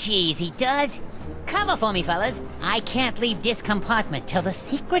 Ah, jeez, he does? Cover for me, fellas. I can't leave this compartment till the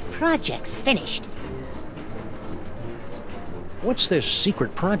secret project's finished. What's this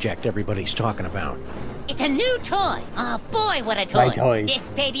secret project everybody's talking about? It's a new toy. Oh boy, what a toy. My toys. This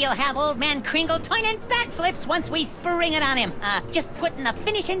baby'll have old man Kringle turning backflips once we spring it on him. Just putting the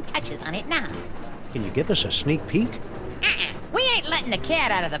finishing touches on it now. Can you give us a sneak peek? We ain't letting the cat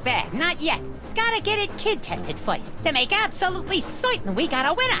out of the bag, not yet. Gotta get it kid tested first to make absolutely certain we got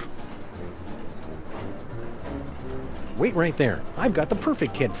a winner. Wait right there. I've got the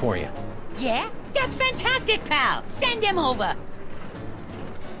perfect kid for you. Yeah? That's fantastic, pal. Send him over.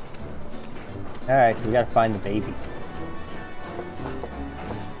 Alright, so we gotta find the baby.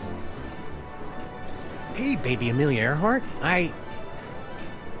 Hey, baby Amelia Earhart.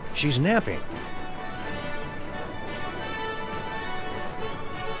 She's napping.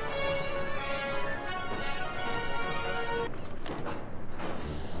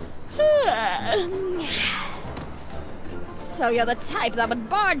 So you're the type that would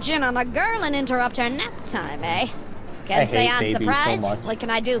barge in on a girl and interrupt her nap time, eh? Can't say I'm babies surprised. so much. What can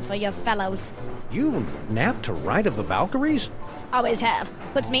I do for you fellows? You nap to Ride of the Valkyries? Always have.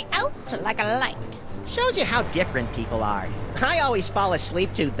 Puts me out like a light. Shows you how different people are. I always fall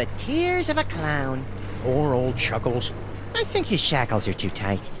asleep to The Tears of a Clown. Poor old Chuckles. I think his shackles are too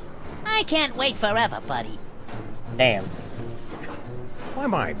tight. I can't wait forever, buddy. Damn.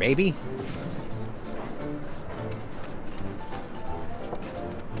 Bye-bye, baby.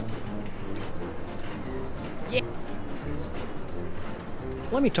 Yeah.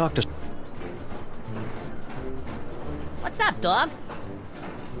 Let me talk to... What's up, dog?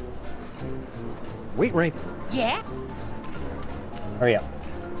 Wait right... Yeah? Hurry up.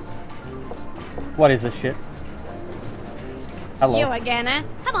 What is this shit? Hello. You again, eh?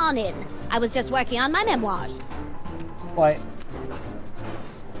 Come on in. I was just working on my memoirs. What?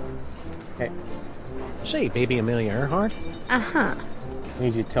 Okay. Say, baby Amelia Earhart. Uh-huh. I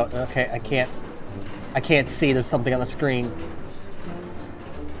need you to... Okay, I can't see. There's something on the screen.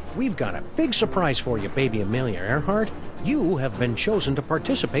 We've got a big surprise for you, baby Amelia Earhart. You have been chosen to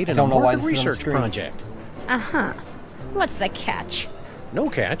participate in a market research project. Uh-huh. What's the catch? No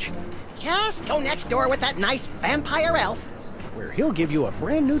catch. Just go next door with that nice vampire elf. Where he'll give you a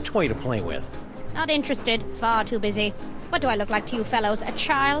brand new toy to play with. Not interested. Far too busy. What do I look like to you fellows? A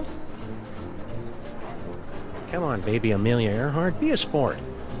child? Come on, baby Amelia Earhart, be a sport.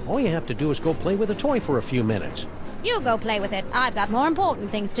 All you have to do is go play with a toy for a few minutes. You go play with it. I've got more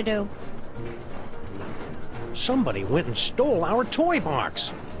important things to do. Somebody went and stole our toy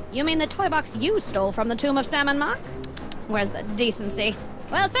box. You mean the toy box you stole from the tomb of Sam and Mark? Where's the decency?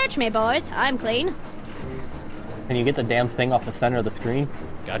 Well, search me, boys. I'm clean. Can you get the damn thing off the center of the screen?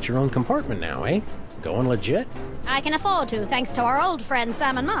 Got your own compartment now, eh? Going legit? I can afford to, thanks to our old friend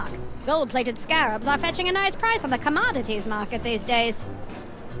Sam and Mark. Gold-plated scarabs are fetching a nice price on the commodities market these days.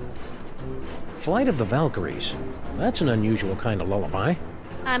 Flight of the Valkyries. That's an unusual kind of lullaby.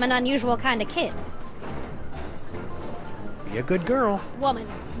 I'm an unusual kind of kid. Be a good girl. Woman.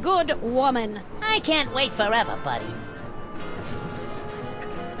 Good woman. I can't wait forever, buddy.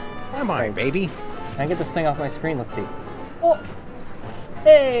 Bye-bye, baby. Can I get this thing off my screen? Let's see. Oh!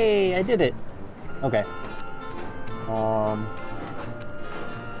 Hey! I did it! Okay.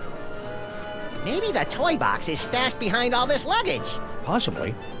 Maybe the toy box is stashed behind all this luggage.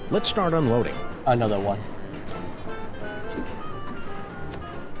 Possibly. Let's start unloading. Another one.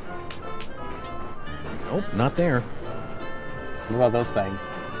 Nope, not there. What about those things?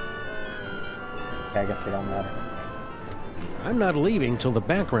 Okay, I guess they don't matter. I'm not leaving till the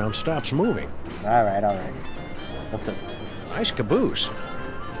background stops moving. Alright, alright. What's this? Nice caboose.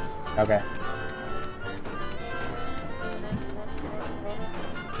 Okay.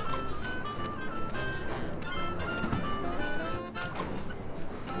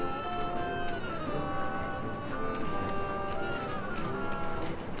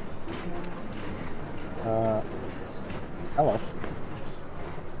 Hello.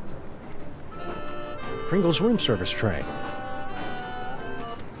 Kringle's room service tray.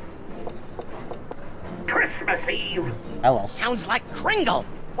 Christmas Eve. Hello. Sounds like Kringle.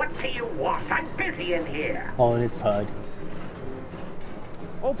 What do you want? I'm busy in here. All in his pud.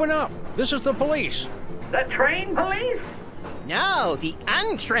 Open up! This is the police! The trained police? No, the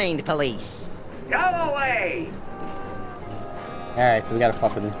untrained police. Go away! Alright, so we gotta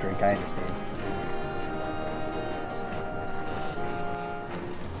fuck with this drink, I understand.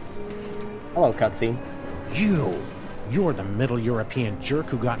 Hello, cutscene. You're the Middle European jerk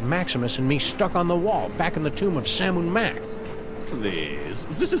who got Maximus and me stuck on the wall back in the tomb of Samun Mac. Please,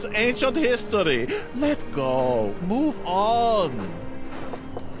 this is ancient history. Let go. Move on.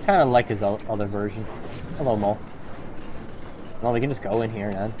 Kinda like his other version. Hello, Mo. Well, we can just go in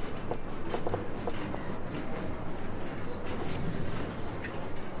here, then.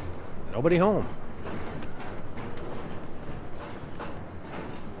 Nobody home.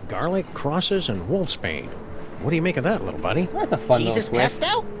 Garlic, crosses, and wolfsbane. What do you make of that, little buddy? That's a fun Jesus little twist.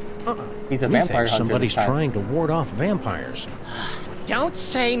 Pesto? He's a Me vampire thinks hunter. somebody's this time. trying to ward off vampires. Don't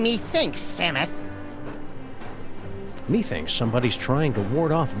say methinks, Samuth. Methinks somebody's trying to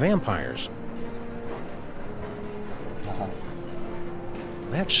ward off vampires.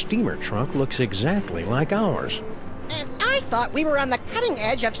 That steamer trunk looks exactly like ours. And I thought we were on the cutting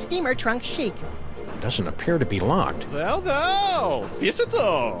edge of steamer trunk chic. Doesn't appear to be locked. Well, visitors.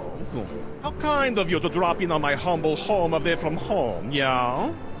 How kind of you to drop in on my humble home away from home,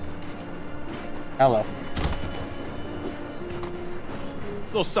 yeah? Hello.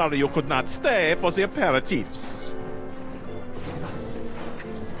 So sorry you could not stay for the aperitifs.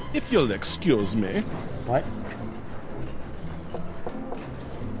 If you'll excuse me. What?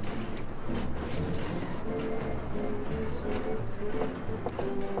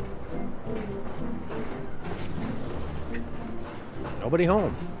 Nobody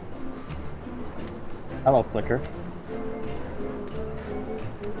home. Hello, Flicker.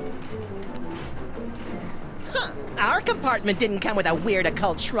 Huh. Our compartment didn't come with a weird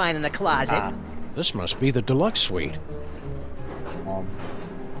occult shrine in the closet. This must be the deluxe suite.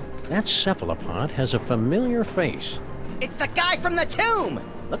 That cephalopod has a familiar face. It's the guy from the tomb!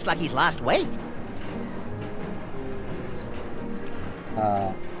 Looks like he's lost weight.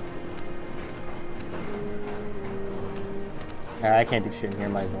 I can't do shit in here,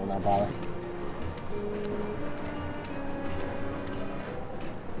 might as well not bother.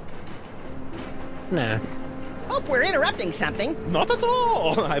 Nah. Hope we're interrupting something. Not at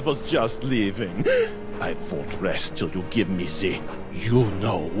all. I was just leaving. I won't rest till you give me the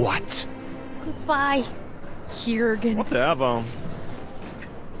you-know-what. Goodbye, Jurgen. Whatever.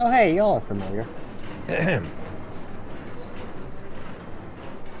 Oh, hey, y'all are familiar.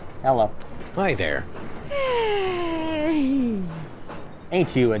 Hello. Hi there.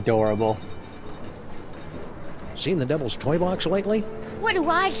 Ain't you adorable? Seen the Devil's Toy Box lately? What do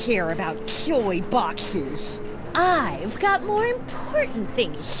I care about toy boxes? I've got more important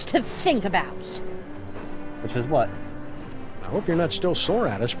things to think about. Which is what? I hope you're not still sore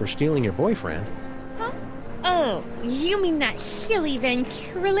at us for stealing your boyfriend. Huh? Oh, you mean that silly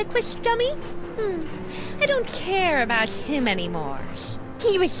ventriloquist dummy? I don't care about him anymore.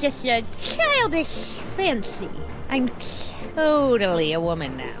 He was just a childish fancy. I'm totally a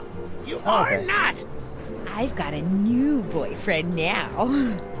woman now. You are not! I've got a new boyfriend now.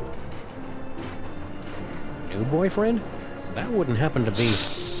 New boyfriend? That wouldn't happen to be...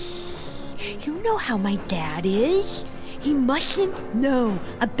 You know how my dad is? He mustn't know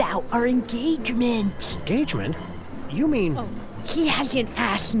about our engagement. Engagement? You mean... Oh, he hasn't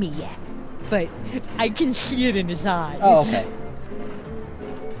asked me yet, but I can see it in his eyes. Oh, okay.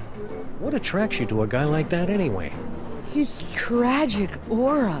 What attracts you to a guy like that anyway? His tragic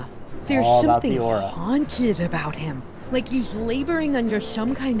aura. There's All about something the aura. haunted about him. Like he's laboring under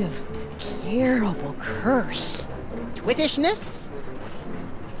some kind of terrible curse. Twittishness?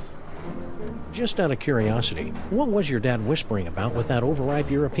 Just out of curiosity, what was your dad whispering about with that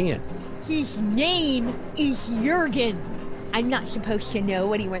overripe European? His name is Jurgen. I'm not supposed to know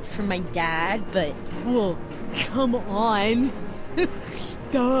what he wants from my dad, but, well, come on.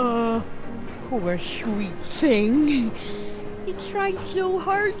 Duh. Poor sweet thing. He tried so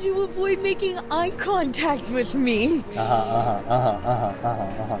hard to avoid making eye contact with me.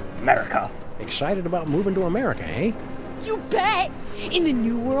 America. Excited about moving to America, eh? You bet! In the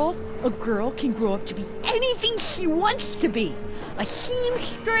new world, a girl can grow up to be anything she wants to be. A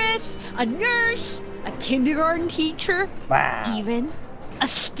seamstress, a nurse, a kindergarten teacher, wow. Even a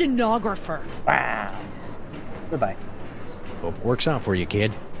stenographer. Wow. Goodbye. Hope it works out for you,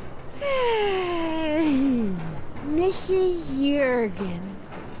 kid. Mrs. Jurgen.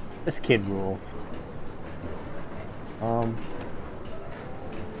 This kid rules. I'll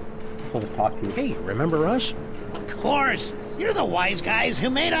just talk to you. Hey, remember us? Of course! You're the wise guys who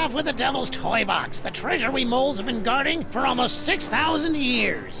made off with the Devil's Toy Box, the treasure we moles have been guarding for almost 6,000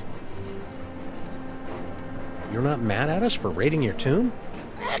 years. You're not mad at us for raiding your tomb?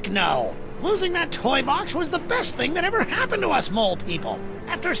 Heck no! Losing that toy box was the best thing that ever happened to us mole people.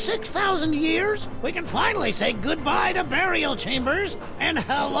 After 6,000 years, we can finally say goodbye to burial chambers and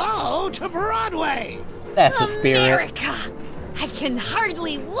hello to Broadway. That's the spirit. America! I can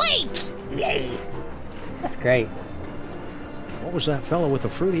hardly wait! Yay. That's great. What was that fellow with the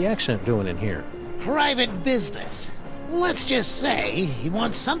fruity accent doing in here? Private business. Let's just say he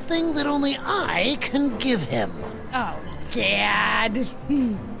wants something that only I can give him. Oh, Dad.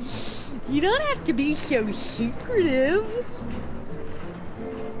 You don't have to be so secretive.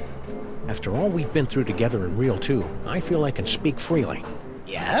 After all we've been through together in Real 2, I feel I can speak freely.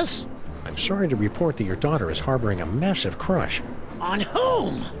 Yes? I'm sorry to report that your daughter is harboring a massive crush. On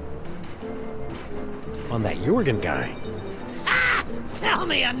whom? On that Jurgen guy. Ah! Tell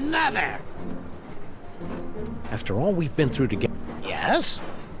me another! After all we've been through together... Yes?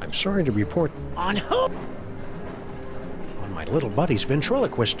 I'm sorry to report... On who? On my little buddy's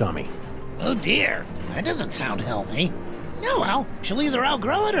ventriloquist dummy. Oh dear, that doesn't sound healthy. Oh well, she'll either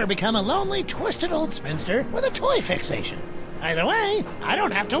outgrow it or become a lonely, twisted old spinster with a toy fixation. Either way, I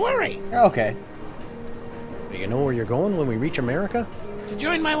don't have to worry. Okay. Do you know where you're going when we reach America? To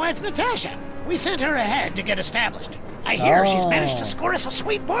join my wife, Natasha. We sent her ahead to get established. I hear she's managed to score us a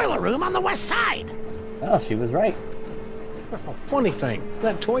sweet boiler room on the west side. Oh, she was right. Oh, funny thing,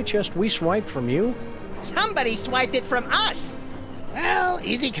 that toy chest we swiped from you? Somebody swiped it from us. Well,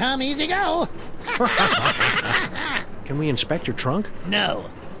 easy come, easy go. Can we inspect your trunk? No.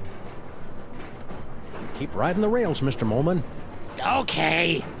 Keep riding the rails, Mr. Molman.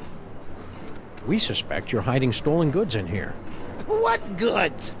 Okay. We suspect you're hiding stolen goods in here. What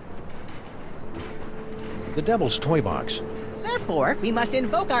goods? The Devil's Toy Box. Therefore, we must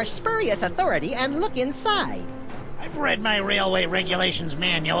invoke our spurious authority and look inside. I've read my railway regulations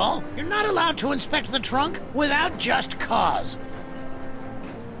manual. You're not allowed to inspect the trunk without just cause.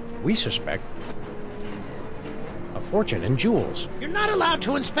 We suspect a fortune in jewels. You're not allowed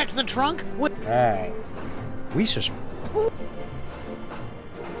to inspect the trunk with... Alright. We suspect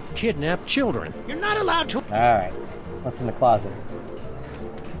kidnapped children. You're not allowed to... Alright. What's in the closet?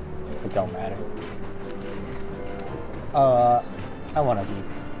 It don't matter. I want to leave.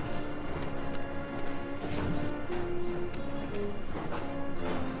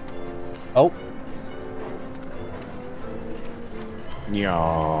 Oh.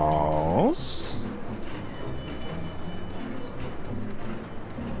 Yes.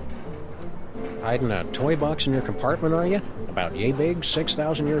 Hiding a toy box in your compartment, are you? About yay big,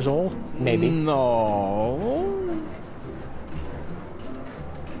 6,000 years old? Maybe. No.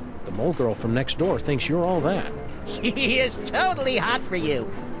 The mole girl from next door thinks you're all that. He is totally hot for you.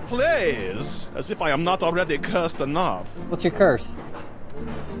 Please, as if I am not already cursed enough. What's your curse?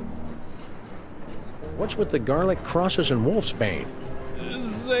 What's with the garlic crosses and wolfsbane?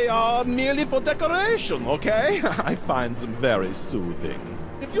 They are merely for decoration, okay? I find them very soothing.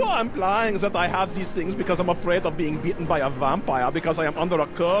 If you are implying that I have these things because I'm afraid of being beaten by a vampire because I am under a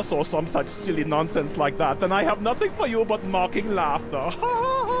curse or some such silly nonsense like that, then I have nothing for you but mocking laughter.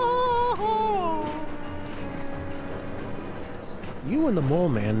 You and the mole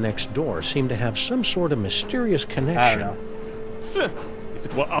man next door seem to have some sort of mysterious connection. I don't know. If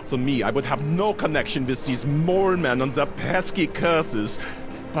it were up to me, I would have no connection with these mole men and their pesky curses.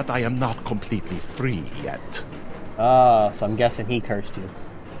 But I am not completely free yet. Oh, so I'm guessing he cursed you.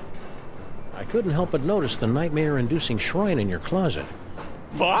 I couldn't help but notice the nightmare-inducing shrine in your closet.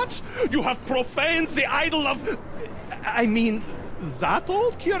 What? You have profaned the idol of... I mean, That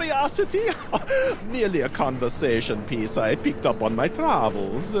old curiosity? Merely a conversation piece I picked up on my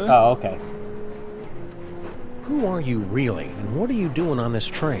travels. Oh, okay. Who are you really, and what are you doing on this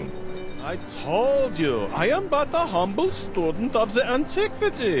train? I told you, I am but a humble student of the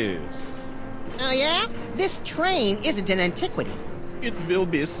antiquities. Oh yeah? This train isn't an antiquity. It will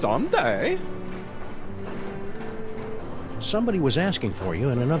be someday. Somebody was asking for you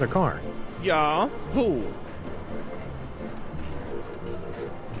in another car. Yeah? Who?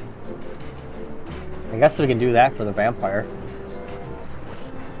 I guess we can do that for the vampire.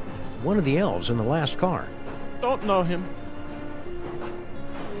 One of the elves in the last car. Don't know him.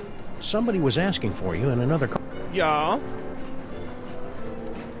 Somebody was asking for you in another car. Yeah?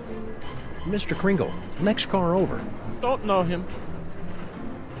 Mr. Kringle, next car over. Don't know him.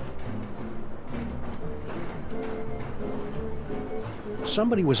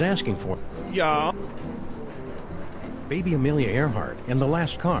 Somebody was asking for... Yeah? Baby Amelia Earhart in the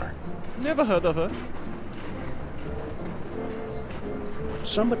last car. Never heard of her.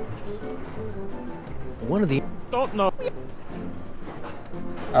 Somebody... One of the... Don't know.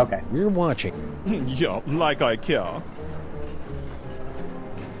 Okay. We're watching. Yeah, like I care.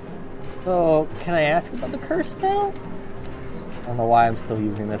 So, can I ask about the curse now? I don't know why I'm still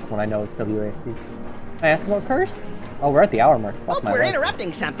using this when I know it's WASD. Can I ask about curse? Oh, we're at the hour mark. Fuck my we're life.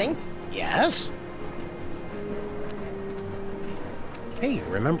 interrupting something. Yes? Hey,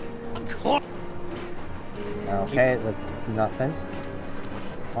 remember? Of course. Okay, that's nothing.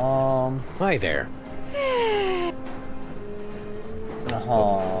 Hi there.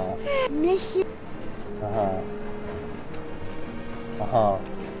 Miss you. Oh,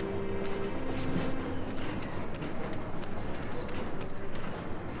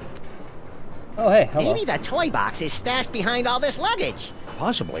 hey, hello. Maybe the toy box is stashed behind all this luggage.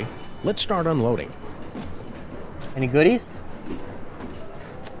 Possibly. Let's start unloading. Any goodies?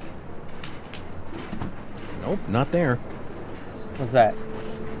 Nope, not there. What's that?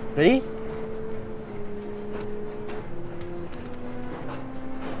 Goodie?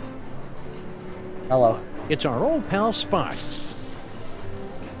 Hello. It's our old pal Spot.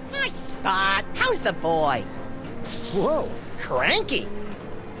 Nice Spot. How's the boy? Whoa, cranky.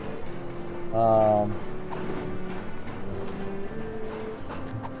 Want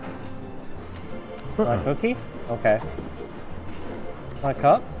a cookie? Okay. Want a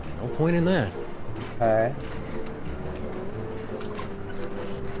cup? No point in that. Okay.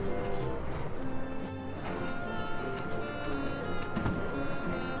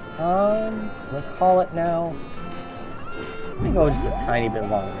 Let's call it now. Let me go just a tiny bit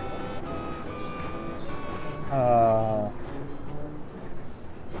longer.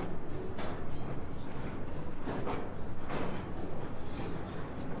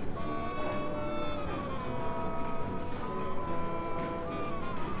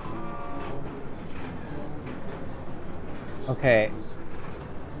 Okay.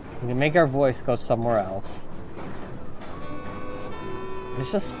 We can make our voice go somewhere else.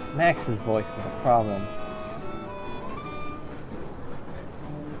 It's just Max's voice is a problem.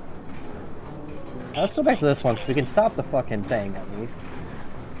 Now let's go back to this one so we can stop the fucking thing at least.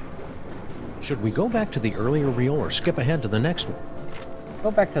 Should we go back to the earlier reel or skip ahead to the next one?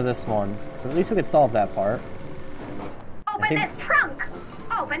 Go back to this one, so at least we can solve that part. Open this trunk!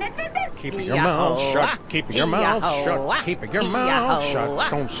 Open it, Keep your mouth shut. Keep your mouth shut. Keep your mouth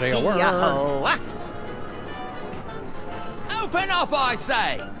shut. Don't say a word. Open up, I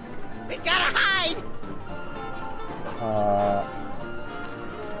say! We gotta hide!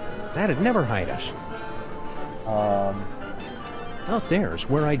 That'd never hide us. Out there's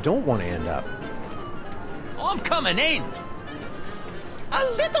where I don't want to end up. I'm coming in! A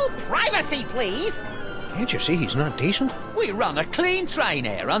little privacy, please! Can't you see he's not decent? We run a clean train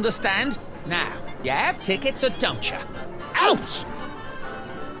here, understand? Now, you have tickets or don't you? Ouch!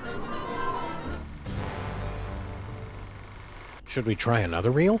 Should we try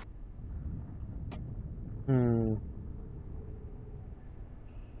another reel?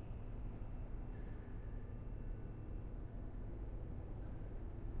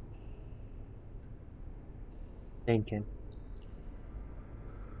 Thinking.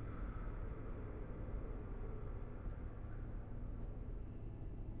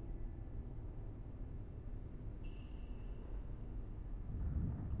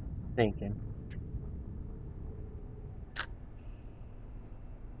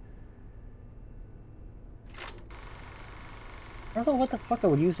 I don't know what the fuck I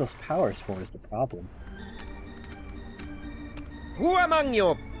would use those powers for is the problem. Who among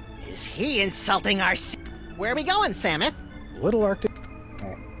you is he insulting our... Where are we going, Samus? Little Arctic.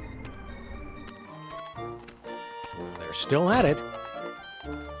 There's Still at it.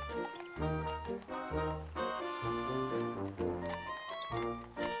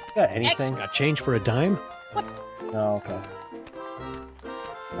 Got anything? Got change for a dime? What? Oh, okay.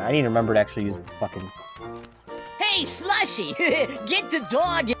 I need to remember to actually use fucking... Hey, Slushy! Get the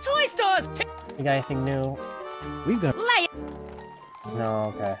dog! Toy stores! You got anything new? We've got... Lay it!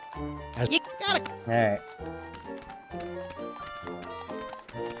 No, okay. You got it! Alright.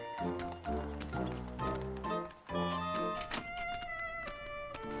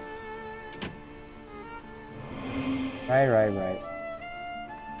 Right.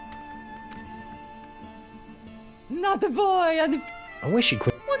 Not a boy, and I wish he'd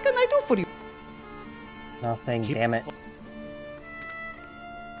quit. what can I do for you? Nothing, damn it.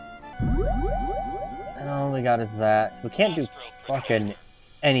 And all we got is that, so we can't do fucking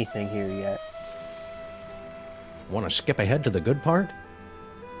anything here yet. Want to skip ahead to the good part?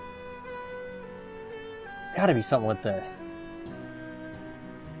 Gotta be something with this.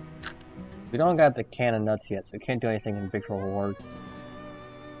 We don't got the can of nuts yet, so we can't do anything in Big Reward.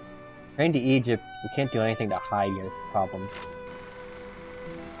 Train to Egypt, we can't do anything to hide yet, is a problem.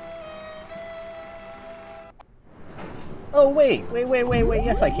 Oh wait,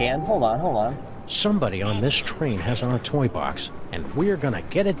 yes I can. Hold on. Somebody on this train has our toy box, and we're gonna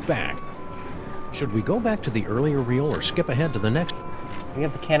get it back. Should we go back to the earlier reel or skip ahead to the next? We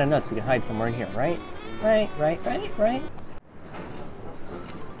have the can of nuts, we can hide somewhere in here, right? Right.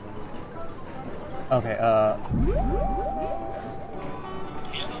 Okay,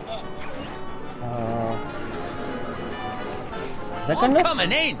 is that good I'm enough?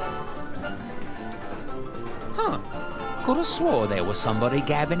 coming in! Huh. Could have swore there was somebody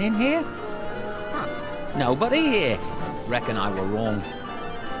gabbing in here. Huh. Nobody here. Reckon I were wrong.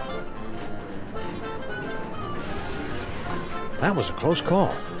 That was a close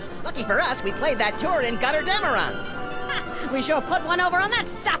call. Lucky for us, we played that tour in Gutter Demeron. We sure put one over on that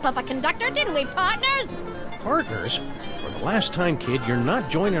sap of a conductor, didn't we, partners? Partners? For the last time, kid, you're not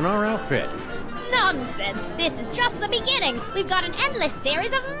joining our outfit. Nonsense! This is just the beginning. We've got an endless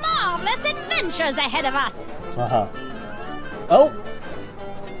series of marvelous adventures ahead of us. Uh-huh. Oh!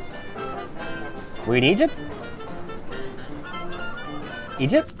 We in Egypt?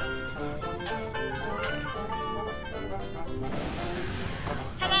 Egypt?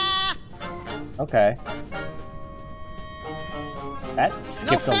 Ta-da! Okay. That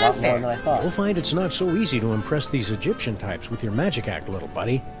skipped a lot more than I thought. You'll find it's not so easy to impress these Egyptian types with your magic act, little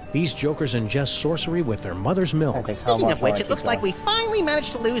buddy. These jokers ingest sorcery with their mother's milk. Speaking of which, it looks like we finally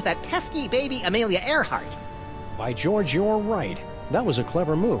managed to lose that pesky baby Amelia Earhart. By George, you're right. That was a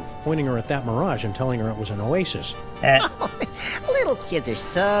clever move, pointing her at that mirage and telling her it was an oasis. Little kids are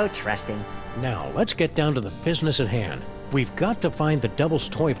so trusting. Now, let's get down to the business at hand. We've got to find the Devil's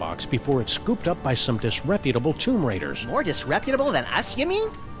Toy Box before it's scooped up by some disreputable tomb raiders. More disreputable than us, you mean?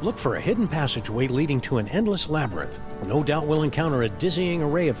 Look for a hidden passageway leading to an endless labyrinth. No doubt we'll encounter a dizzying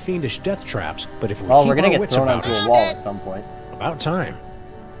array of fiendish death traps, but if we keep we're gonna our get wits thrown about onto us, a wall at some point. About time.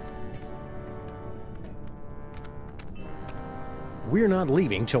 We're not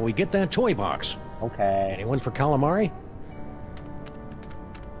leaving till we get that toy box. Okay. Anyone for calamari?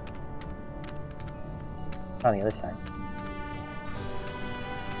 On the other side.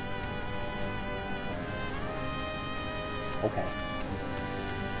 Okay.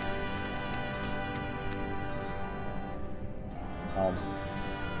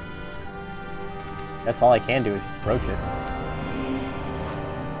 That's all I can do is just approach it.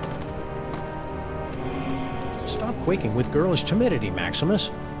 Stop quaking with girlish timidity,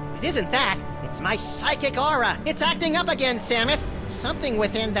 Maximus. It isn't that. It's my psychic aura. It's acting up again, Samus. Something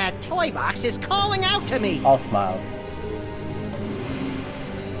within that toy box is calling out to me. All smiles.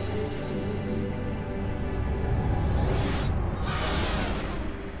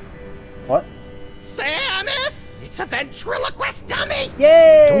 What? Samus! It's a ventriloquist dummy!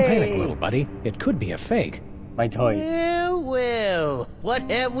 Yay! Don't panic, little buddy. It could be a fake. My toy. Well, what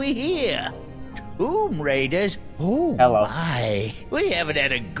have we here? Tomb Raiders? Oh, hello. My. We haven't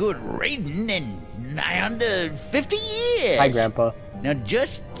had a good raiding in nigh under 50 years. Hi, Grandpa. Now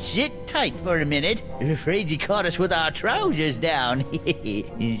just sit tight for a minute. Afraid you caught us with our trousers down,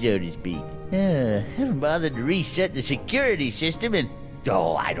 so to speak. Haven't bothered to reset the security system in,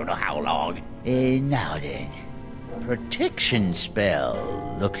 I don't know how long. Now then, protection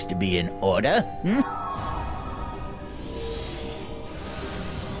spell looks to be in order.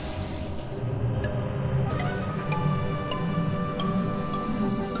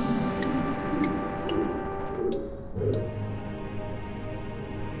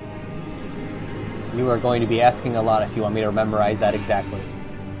 You are going to be asking a lot if you want me to memorize that exactly.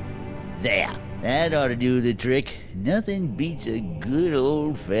 There. That ought to do the trick. Nothing beats a good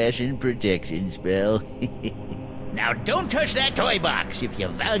old-fashioned protection spell. Now don't touch that toy box if you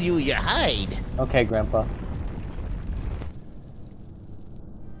value your hide. Okay, Grandpa.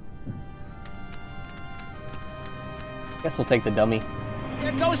 Guess we'll take the dummy.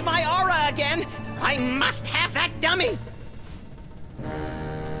 There goes my aura again. I must have that dummy.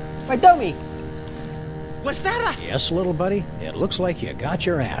 My dummy! Was that a... Yes, little buddy. It looks like you got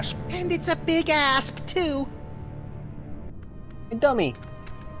your asp. And it's a big asp, too. My dummy!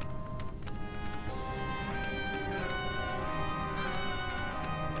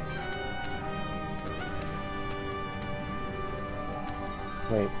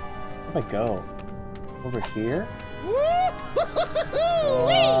 Wait, where'd I go? Over here?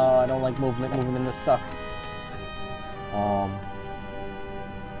 Oh, I don't like movement. Moving in this sucks.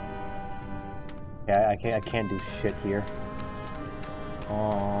 Yeah, I can't do shit here.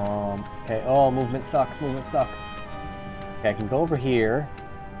 Okay. Oh, movement sucks. Movement sucks. Okay, I can go over here.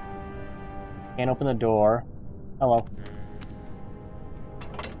 Can't open the door. Hello.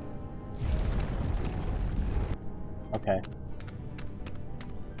 Okay.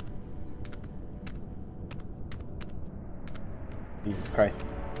 Jesus Christ.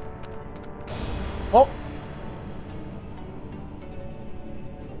 Oh!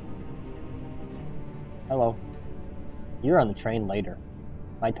 Hello. You're on the train later.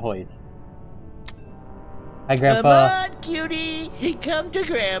 My toys. Hi, Grandpa. Come on, cutie. Come to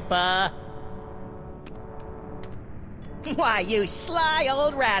Grandpa. Why, you sly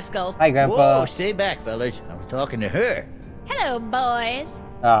old rascal. Hi, Grandpa. Whoa, stay back, fellas. I was talking to her. Hello, boys.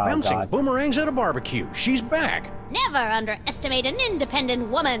 Oh, Bouncing God. boomerangs at a barbecue. She's back. Never underestimate an independent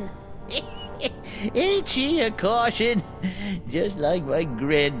woman. Ain't she a caution? Just like my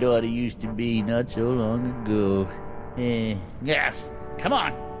granddaughter used to be not so long ago. Yeah, come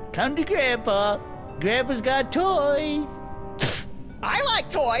on. Come to Grandpa. Grandpa's got toys. I like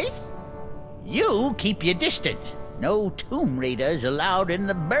toys. You keep your distance. No tomb raiders allowed in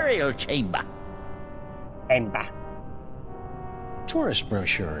the burial chamber. Tourist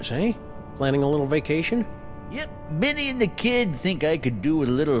brochures, eh? Planning a little vacation? Yep, Benny and the kid think I could do with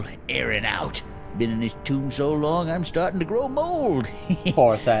a little airing out. Been in this tomb so long, I'm starting to grow mold.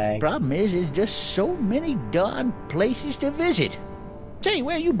 Poor thing. Problem is, there's just so many darn places to visit. Say,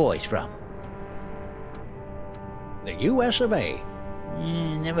 where you boys from? The U.S. of A.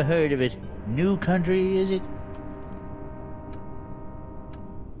 Never heard of it. New country, is it?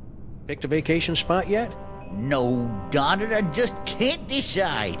 Picked a vacation spot yet? No, darn it, I just can't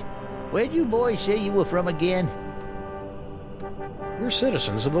decide. Where'd you boys say you were from again? We're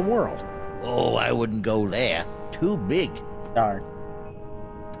citizens of the world. Oh, I wouldn't go there. Too big. Darn.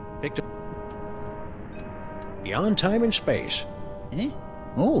 Picked a... Beyond time and space. Eh?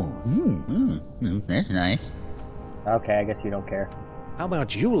 Oh, that's nice. Okay, I guess you don't care. How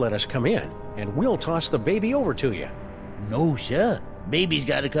about you let us come in, and we'll toss the baby over to you? No, sir. Baby's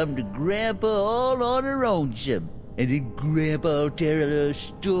got to come to Grandpa all on her own, some. And then Grandpa will tell her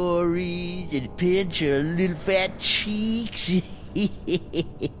stories and pinch her little fat cheeks.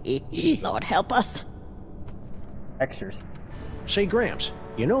 Lord help us. Extras. Say, Gramps,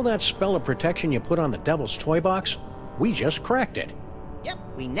 you know that spell of protection you put on the devil's toy box? We just cracked it. Yep,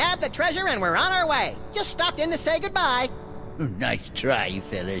 we nabbed the treasure and we're on our way. Just stopped in to say goodbye. Nice try, you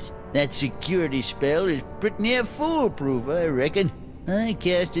fellas. That security spell is pretty near foolproof, I reckon. I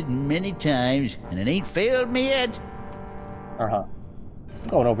cast it many times, and it ain't failed me yet. I'm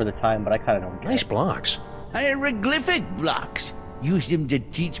going over the time, but I kind of don't care. Nice blocks. Hieroglyphic blocks. Used them to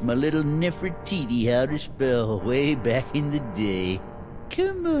teach my little Nefertiti how to spell way back in the day.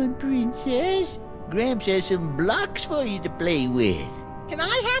 Come on, princess. Gramps has some blocks for you to play with. Can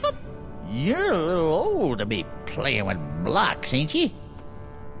I have them? You're a little old to be playing with blocks, ain't you?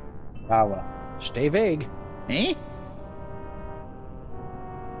 Ah, well. Stay vague. Eh?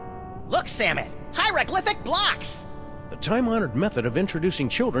 Look, Samus. Hieroglyphic blocks. The time-honored method of introducing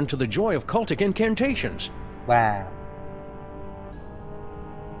children to the joy of cultic incantations. Wow.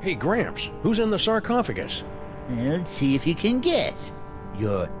 Hey, Gramps, who's in the sarcophagus? Well, let's see if you can guess.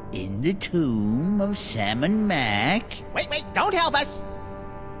 You're in the tomb of Sam and Mac. Wait, don't help us.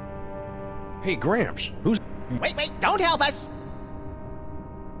 Hey, Gramps, who's... Wait, don't help us.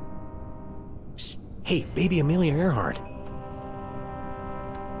 Psst. Hey, baby Amelia Earhart.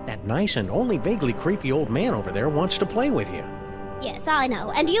 That nice and only vaguely creepy old man over there wants to play with you. Yes, I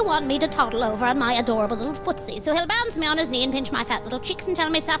know. And you want me to toddle over on my adorable little footsie, so he'll bounce me on his knee and pinch my fat little cheeks and tell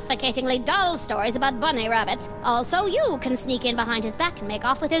me suffocatingly dull stories about bunny rabbits. Also, you can sneak in behind his back and make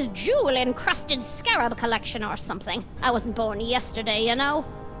off with his jewel-encrusted scarab collection or something. I wasn't born yesterday, you know.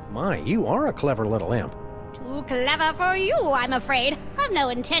 My, you are a clever little imp. Too clever for you, I'm afraid. I've no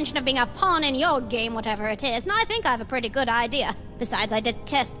intention of being a pawn in your game, whatever it is, and I think I have a pretty good idea. Besides, I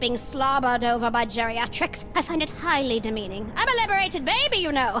detest being slobbered over by geriatrics. I find it highly demeaning. I'm a liberated baby,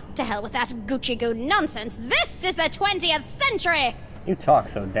 you know. To hell with that Gucci-goo nonsense. This is the 20th century! You talk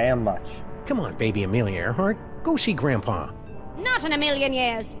so damn much. Come on, baby Amelia Earhart. Go see Grandpa. Not in a million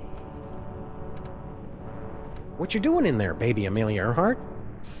years. What you doing in there, baby Amelia Earhart?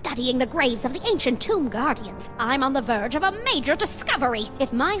 Studying the graves of the ancient tomb guardians. I'm on the verge of a major discovery.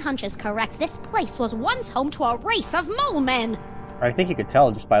 If my hunch is correct, this place was once home to a race of mole men. I think you could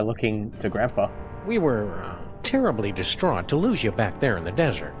tell just by looking to Grandpa. We were terribly distraught to lose you back there in the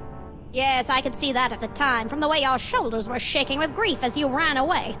desert. Yes, I could see that at the time, from the way your shoulders were shaking with grief as you ran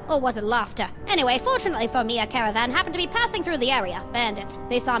away. Or was it laughter? Anyway, fortunately for me, a caravan happened to be passing through the area. Bandits.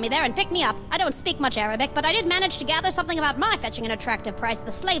 They saw me there and picked me up. I don't speak much Arabic, but I did manage to gather something about my fetching an attractive price at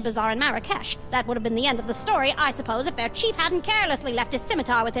the slave bazaar in Marrakesh. That would have been the end of the story, I suppose, if their chief hadn't carelessly left his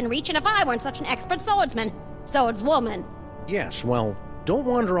scimitar within reach and if I weren't such an expert swordsman. Swordswoman. Yes, well, don't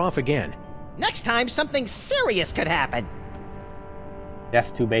wander off again. Next time, something serious could happen.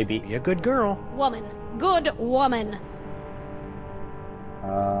 F2 baby. Be a good girl. Woman. Good woman.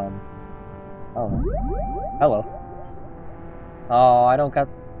 Oh. Hello. Oh, I don't got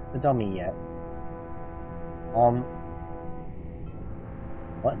the dummy yet.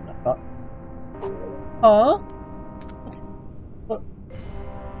 What in the fuck? Huh? What?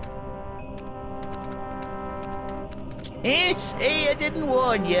 Can't say I didn't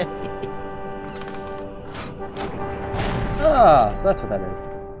warn you. Ah, so that's what that is.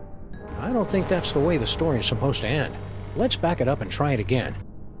 I don't think that's the way the story is supposed to end. Let's back it up and try it again.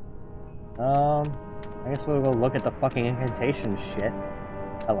 I guess we'll go look at the fucking incantation shit.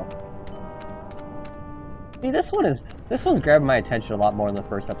 Hello. See, this one's grabbing my attention a lot more than the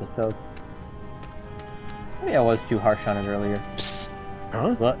first episode. Maybe I was too harsh on it earlier. Psst.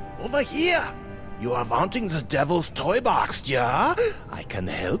 Huh? What? Over here! You are wanting the devil's toy box, yeah? I can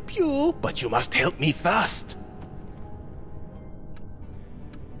help you, but you must help me first.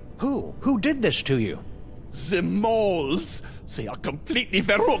 Who? Who did this to you? The moles. They are completely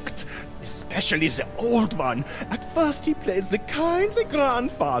verrückt. Especially the old one. At first he played the kindly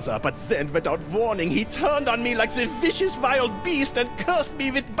grandfather, but then without warning he turned on me like the vicious wild beast and cursed me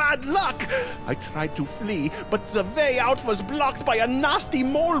with bad luck. I tried to flee, but the way out was blocked by a nasty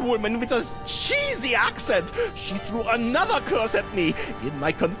mole woman with a cheesy accent. She threw another curse at me. In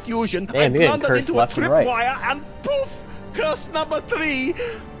my confusion, I blundered into a tripwire and poof! Curse number 3.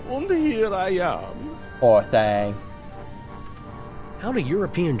 And here I am. Poor thing. How do a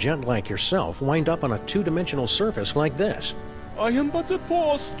European gent like yourself wind up on a two-dimensional surface like this? I am but a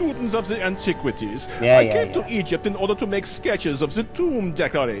poor student of the antiquities. I came to Egypt in order to make sketches of the tomb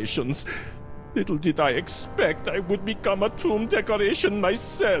decorations. Little did I expect I would become a tomb decoration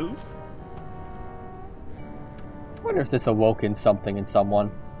myself. I wonder if this awoken something in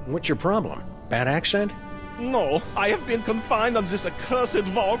someone. What's your problem? Bad accent? No, I have been confined on this accursed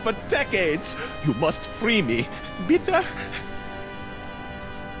wall for decades. You must free me. Bitte?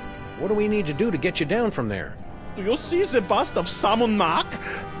 What do we need to do to get you down from there? Do you see the bust of Samun Mark?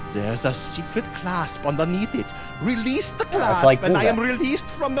 There's a secret clasp underneath it. Release the clasp and I am released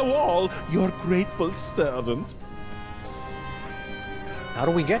from the wall. Your grateful servant. How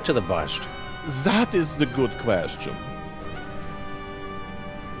do we get to the bust? That is the good question.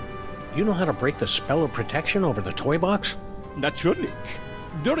 You know how to break the spell of protection over the toy box? Natürlich.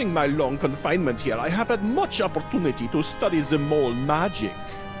 During my long confinement here, I have had much opportunity to study the mole magic.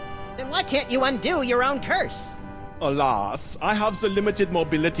 Then why can't you undo your own curse? Alas, I have the limited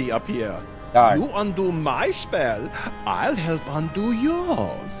mobility up here. Darn. You undo my spell, I'll help undo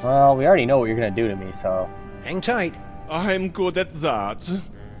yours. Well, we already know what you're gonna do to me, so... Hang tight. I'm good at that.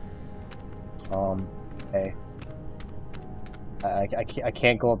 Okay. I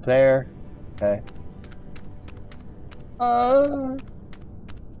can't go up there. Okay.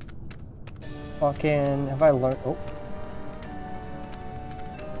 Fucking... Have I learned... Oh.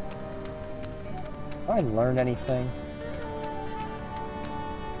 Have I learned anything?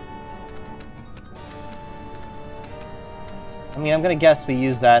 I mean, I'm gonna guess we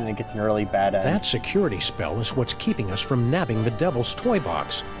use that and it gets an early bad end. That security spell is what's keeping us from nabbing the devil's toy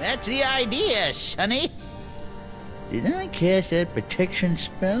box. That's the idea, Sonny. Did I cast that protection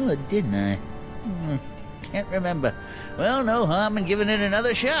spell or didn't I? Can't remember. Well, no harm in giving it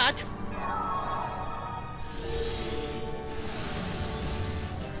another shot.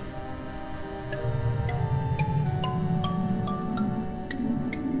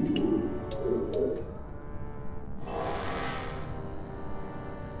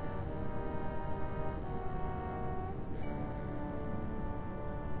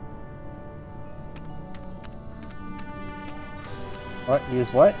 What?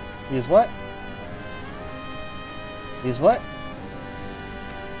 Use what? Use what? Use what?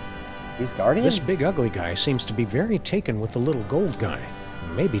 Use Guardian? This big ugly guy seems to be very taken with the little gold guy.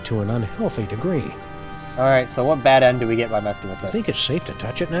 Maybe to an unhealthy degree. Alright, so what bad end do we get by messing with I this? think it's safe to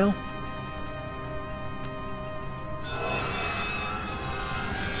touch it now?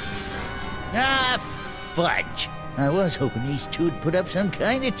 Ah, fudge. I was hoping these two would put up some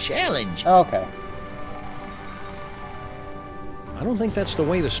kind of challenge. Okay. I don't think that's the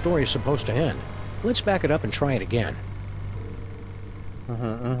way the story is supposed to end. Let's back it up and try it again.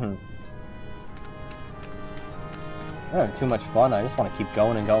 I'm having too much fun. I just want to keep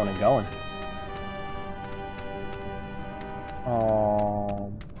going and going and going.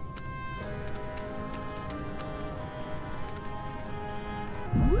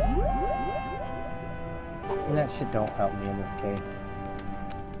 And that shit don't help me in this case.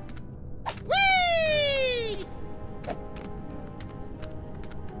 Whee!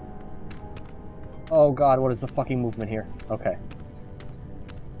 Oh god, what is the fucking movement here? Okay.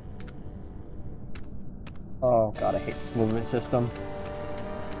 Oh god, I hate this movement system.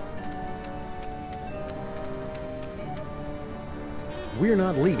 We're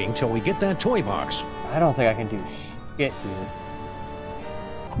not leaving till we get that toy box. I don't think I can do shit here.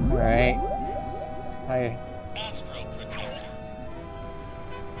 Alright.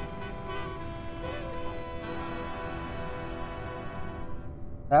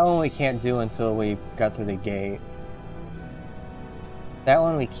 That one we can't do until we got through the gate. That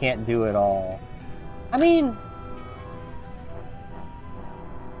one we can't do at all. I mean...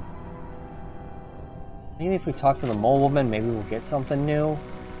 maybe if we talk to the mole woman, maybe we'll get something new.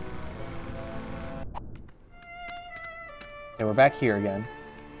 Okay, we're back here again.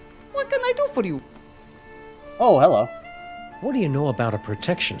 What can I do for you? Oh, hello. What do you know about a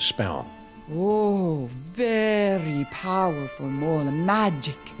protection spell? Oh, very powerful mole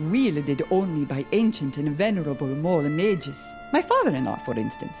magic, wielded only by ancient and venerable mole mages. My father-in-law, for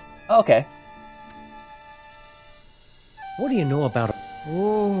instance. Okay. What do you know about...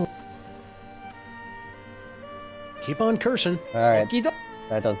 Oh. Keep on cursing. Alright.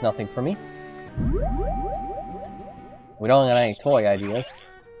 That does nothing for me. We don't got any toy ideas.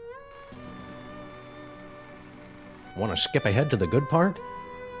 Want to skip ahead to the good part?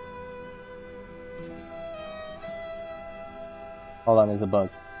 Hold on, there's a bug.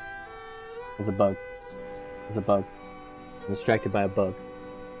 There's a bug. There's a bug. I'm distracted by a bug.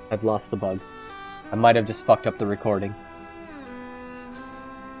 I've lost the bug. I might have just fucked up the recording.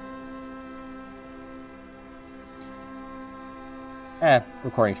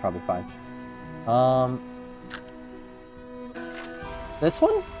 Recording's probably fine. This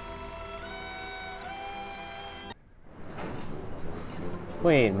one?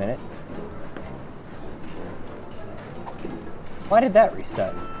 Wait a minute. Why did that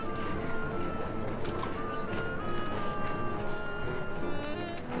reset?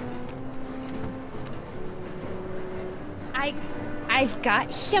 I've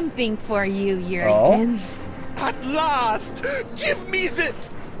got something for you, Yuriken. Oh? At last! Give me the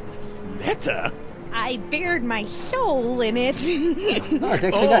letter! I bared my soul in it.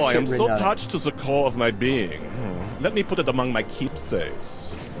 Oh, I am so touched to the core of my being. Let me put it among my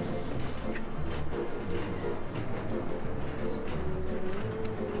keepsakes.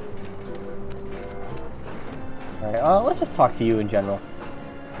 Alright, let's just talk to you in general.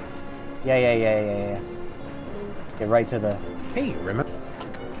 Yeah. Get right to the... Hey, remember?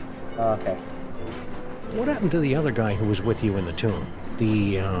 Okay. What happened to the other guy who was with you in the tomb?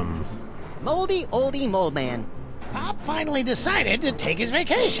 The, Moldy oldie mole man. Pop finally decided to take his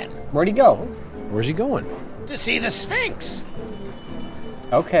vacation. Where'd he go? Where's he going? To see the Sphinx.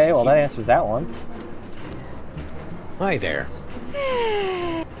 Okay, well that answers that one. Hi there.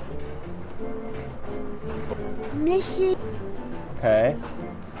 Missy. Okay.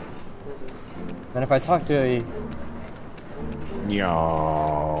 Then if I talk to...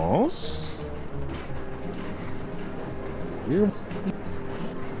 Yes? Alright,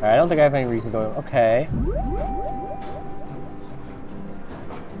 I don't think I have any reason to go... Okay.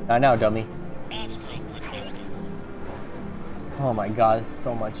 Not now, dummy. Oh my god, this is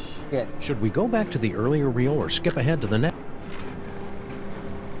so much shit. Should we go back to the earlier reel or skip ahead to the next?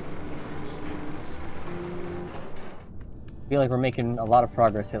 I feel like we're making a lot of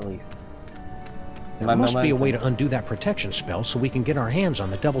progress at least. There must be a way to undo that protection spell so we can get our hands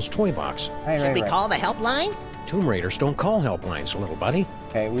on the Devil's Toy Box. Should we call the helpline? Tomb Raiders don't call helplines, little buddy.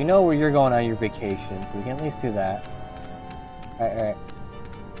 Okay, we know where you're going on your vacation, so we can at least do that. Alright.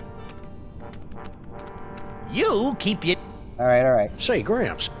 You keep it. Alright. Say,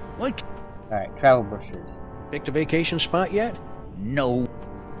 Gramps. What? Alright, travel brochures. Picked a vacation spot yet? No.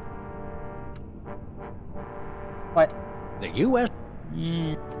 What? The U.S.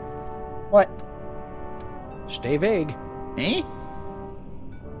 What? Stay vague. Eh?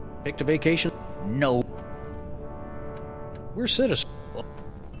 Picked a vacation? No. We're citizens.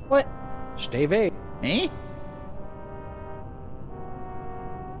 What? Stay vague. Eh?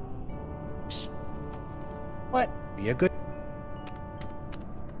 What? Be a good...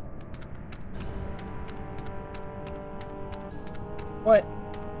 What?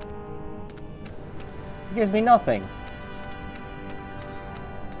 He gives me nothing.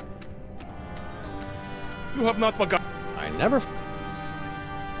 You have not forgotten. I never...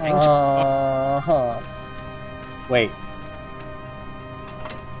 Wait.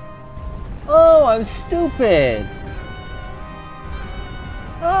 Oh, I'm stupid!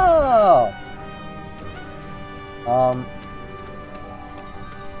 Oh!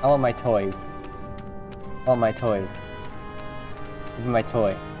 I want my toys. I want my toys. Give me my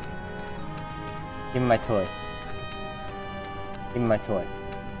toy. Give me my toy. Give me my toy.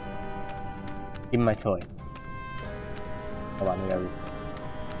 Give me my toy. Hold on, I gotta read.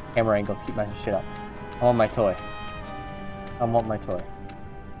 Camera angles, keep my shit up. I want my toy. I want my toy.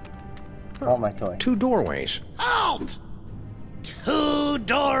 I want my toy. 2 doorways. Halt! 2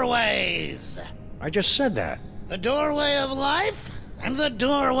 doorways. I just said that. The doorway of life and the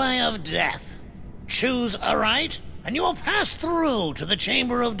doorway of death. Choose aright, and you will pass through to the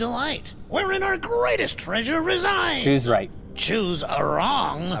Chamber of Delight, wherein our greatest treasure resides. Choose right. Choose a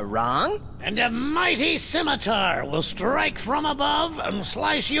wrong. A wrong? And a mighty scimitar will strike from above and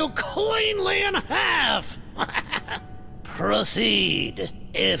slice you cleanly in half. Proceed,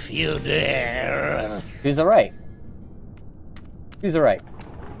 if you dare. Choose a right. Choose a right.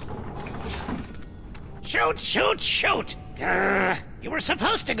 Shoot, shoot, shoot! Grr. You were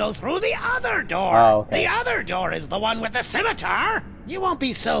supposed to go through the other door. Oh, okay. The other door is the one with the scimitar. You won't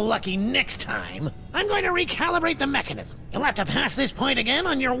be so lucky next time. I'm going to recalibrate the mechanism. You'll have to pass this point again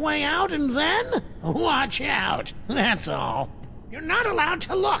on your way out, and then watch out. That's all. You're not allowed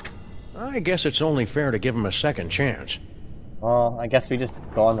to look. I guess it's only fair to give him a second chance. Well, I guess we just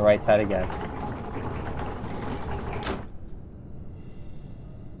go on the right side again.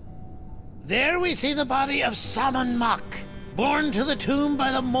 There we see the body of Saman Mok, borne to the tomb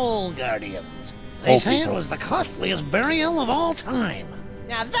by the Mole Guardians. They say it was the costliest burial of all time.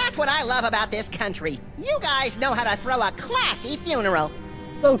 Now that's what I love about this country. You guys know how to throw a classy funeral.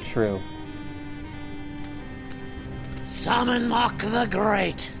 So true. Saman Mok the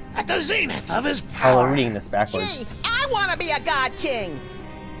Great, at the zenith of his Oh, power. we're reading this backwards. Gee, I want to be a god king.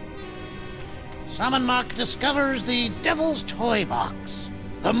 Saman Mok discovers the Devil's Toy Box,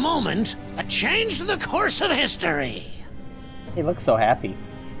 the moment that changed the course of history. He looks so happy.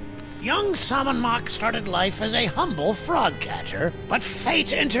 Young Saman Mok started life as a humble frog catcher, but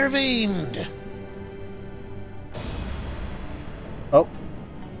fate intervened. Oh.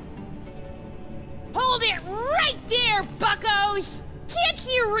 Hold it right there, buckos! Can't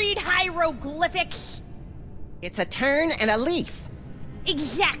you read hieroglyphics? It's a turn and a leaf.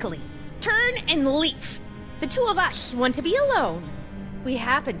 Exactly. Turn and leaf. The two of us want to be alone. We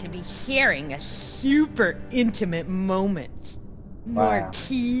happen to be sharing a super intimate moment. Wow.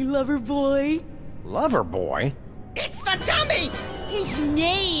 Marquis, lover boy. Lover boy? It's the dummy! His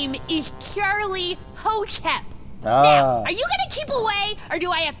name is Charlie Hotep. Ah. Now, are you gonna keep away, or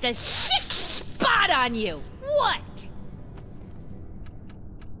do I have to sick spot on you? What?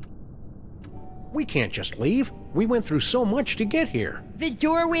 We can't just leave. We went through so much to get here. The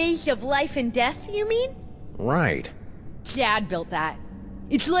doorways of life and death, you mean? Right. Dad built that.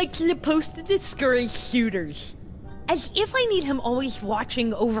 It's like supposed to discourage shooters. As if I need him always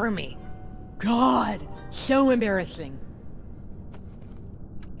watching over me. God, so embarrassing.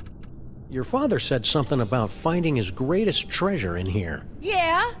 Your father said something about finding his greatest treasure in here.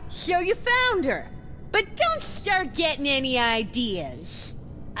 Yeah, so you found her. But don't start getting any ideas.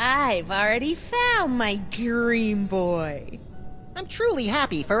 I've already found my dream boy. I'm truly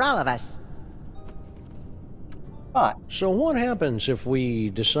happy for all of us. So what happens if we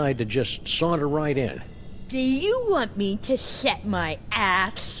decide to just saunter right in? Do you want me to set my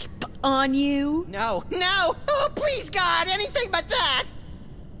asp on you? No, no! Oh, please, God, anything but that!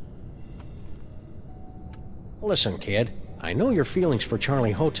 Listen, kid. I know your feelings for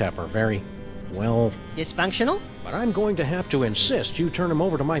Charlie Hotep are very, well... Dysfunctional? But I'm going to have to insist you turn him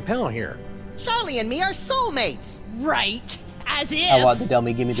over to my pal here. Charlie and me are soulmates! Right. As if I want the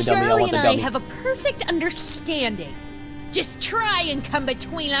dummy, give me the dummy, I want the dummy. Charlie and I have a perfect understanding. Just try and come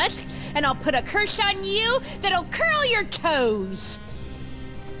between us, and I'll put a curse on you that'll curl your toes.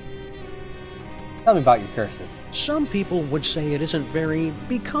 Tell me about your curses. Some people would say it isn't very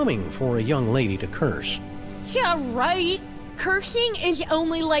becoming for a young lady to curse. Yeah, right. Cursing is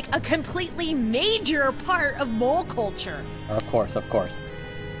only like a completely major part of mole culture. Of course, of course.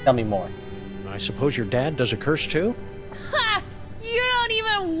 Tell me more. I suppose your dad does a curse too? Ha! You don't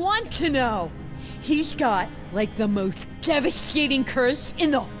even want to know. He's got like the most devastating curse in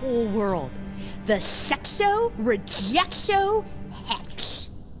the whole world. The Sexo Rejexo Hex.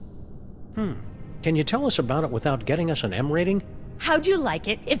 Can you tell us about it without getting us an M rating? How'd you like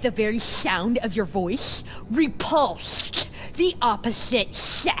it if the very sound of your voice repulsed the opposite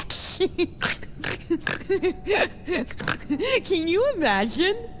sex? Can you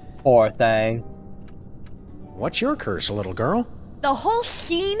imagine? Poor thing. What's your curse, little girl? The whole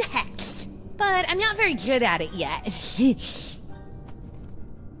scene hex. But I'm not very good at it yet.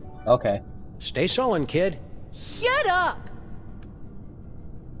 Okay. Stay sullen, kid. Shut up!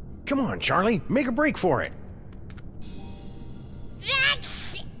 Come on, Charlie. Make a break for it.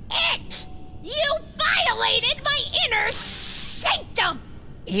 That's it! You violated my inner sanctum!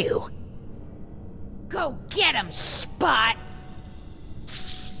 Ew. Go get him, Spot!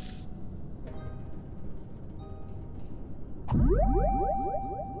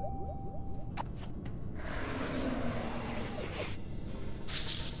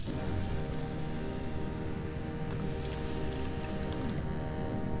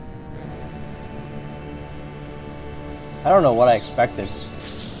 I don't know what I expected.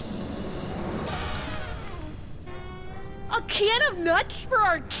 A can of nuts for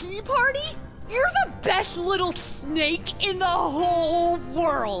our tea party? You're the best little snake in the whole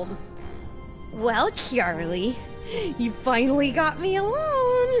world. Well, Charlie, you finally got me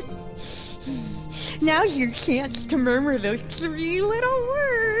alone. Now's your chance to murmur those 3 little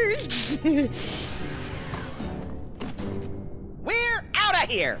words. We're out of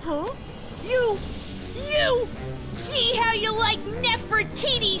here! Huh? You! See how you like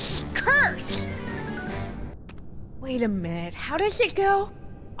Nefertiti's curse! Wait a minute, how does it go?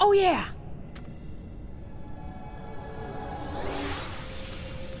 Oh yeah!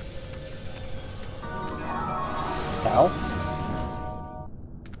 Cow?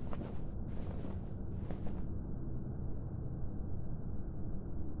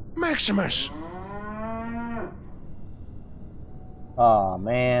 Maximus! Aw,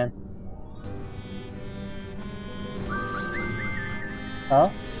 man. Huh?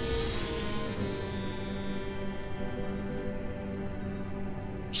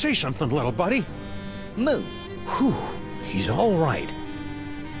 Say something, little buddy. Moo. Whew, he's all right.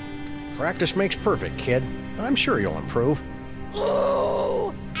 Practice makes perfect, kid. I'm sure you'll improve.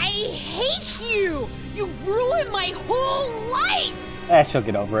 Oh, I hate you! You ruined my whole life! She'll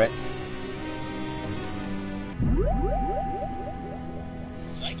get over it.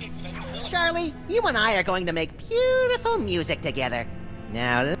 Charlie, you and I are going to make beautiful music together.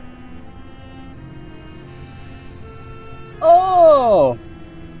 Now... Oh!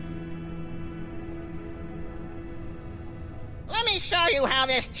 Let me show you how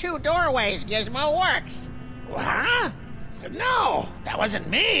this 2 doorways gizmo works. Huh? No, that wasn't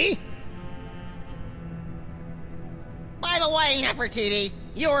me. By the way, Nefertiti,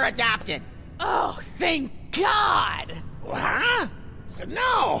 you were adopted. Oh, thank God! Huh?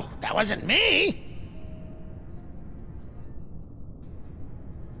 No, that wasn't me.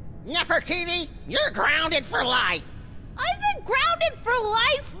 Nefertiti, you're grounded for life. I've been grounded for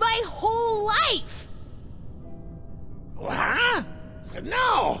life my whole life! Huh?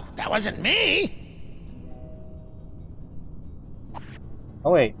 No, that wasn't me.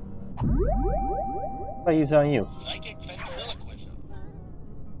 Oh wait. I use it on you. Psychic ventriloquism.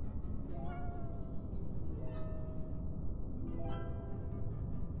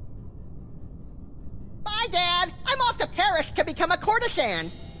 Bye, Dad. I'm off to Paris to become a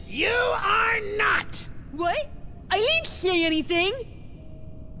courtesan. You are not. What? I didn't say anything!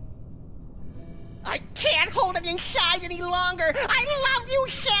 I can't hold it inside any longer. I love you,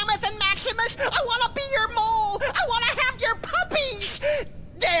 Samus and Maximus. I want to be your mole. I want to have your puppies.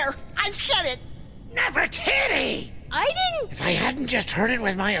 There, I've said it. Nefertiti! I didn't... If I hadn't just heard it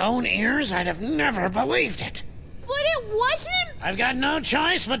with my own ears, I'd have never believed it. But it wasn't... I've got no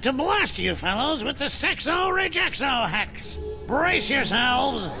choice but to blast you fellows with the Sexo Rejexo Hex. Brace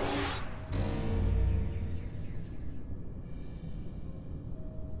yourselves.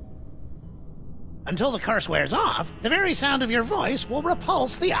 Until the curse wears off, the very sound of your voice will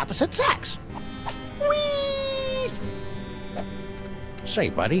repulse the opposite sex. Whee! Say,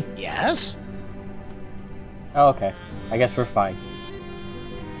 buddy. Yes? Oh, okay. I guess we're fine.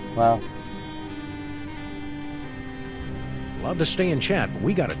 Well. Love to stay and chat, but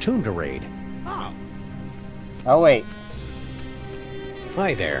we got a tomb to raid. Oh, Oh, wait.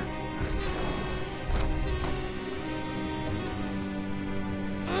 Hi there.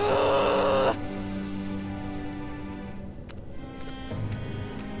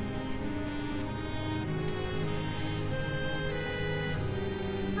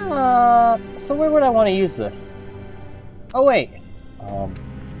 So where would I want to use this? Oh, wait. Do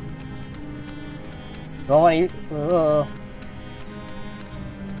I want to use... do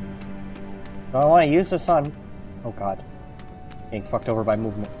I want to use this on... Oh, God. Getting fucked over by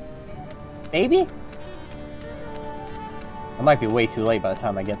movement. Baby? I might be way too late by the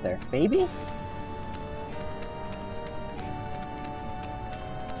time I get there. Baby?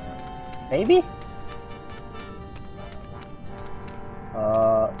 Baby?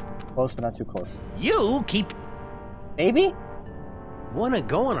 Close but not too close. You keep... Baby? Wanna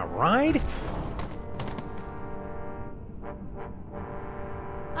go on a ride?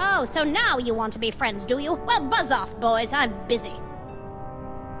 Oh, so now you want to be friends, do you? Well, buzz off, boys. I'm busy.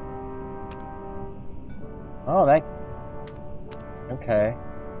 Oh, that... Okay.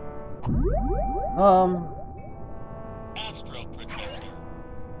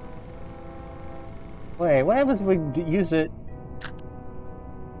 Wait, what happens if we use it...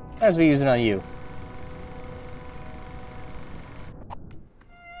 What happens if we use it on you?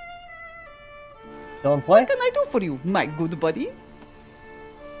 Still in play? What can I do for you, my good buddy?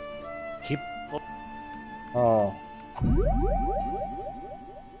 Keep... Oh.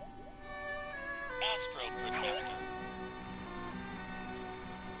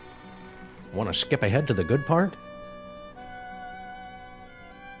 Wanna skip ahead to the good part?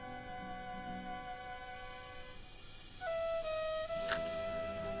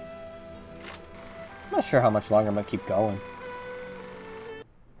 I'm not sure how much longer I'm gonna keep going.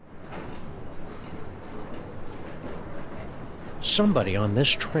 Somebody on this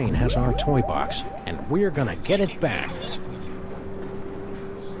train has our toy box, and we're gonna get it back.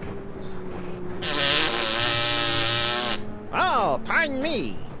 Oh, pardon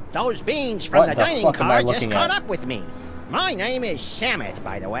me. Those beans from the dining car just caught up with me. My name is Samet,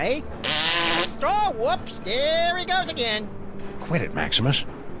 by the way. Oh, whoops, there he goes again. Quit it, Maximus.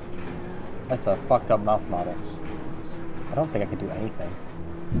 That's a fucked up mouth model. I don't think I could do anything.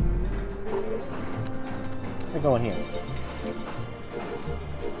 Let me go in here.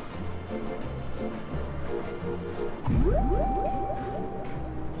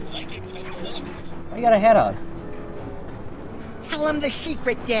 Why you got a hat on? Tell him the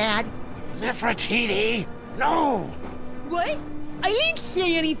secret, Dad. Nefertiti, no! What? I ain't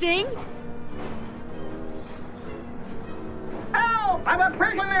say anything. Help! I'm a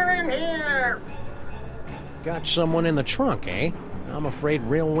prisoner in here! Got someone in the trunk, eh? I'm afraid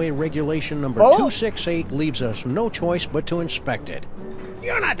Railway Regulation number 268 leaves us no choice but to inspect it.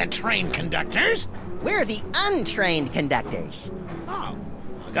 You're not the train conductors. We're the untrained conductors. Oh,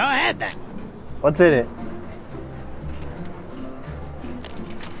 well, go ahead then. What's in it?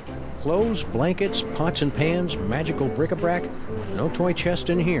 Clothes, blankets, pots and pans, magical bric-a-brac. No toy chest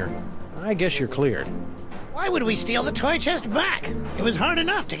in here. I guess you're cleared. Why would we steal the toy chest back? It was hard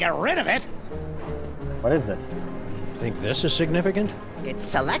enough to get rid of it. What is this? Think this is significant? It's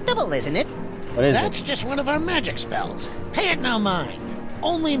selectable, isn't it? What is That's it? just one of our magic spells. Pay it no mind.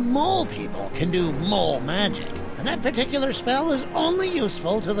 Only mole people can do mole magic. And that particular spell is only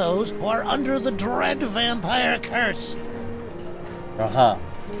useful to those who are under the dread vampire curse. Uh-huh.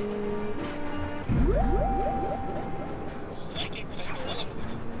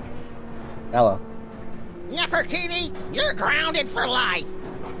 Hello. Nefertiti, you're grounded for life.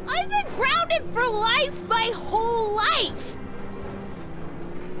 I've been grounded for life my whole life!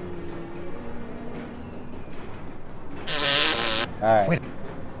 Alright.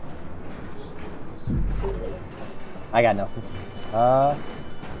 I got nothing. Right.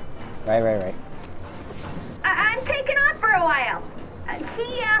 I'm taking off for a while.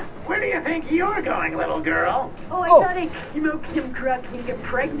 See ya. Where do you think you're going, little girl? Oh, I thought I'd smoke some crack and get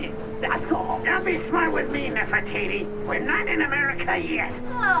pregnant. That's all. Don't be smart with me, Nefertiti. We're not in America yet.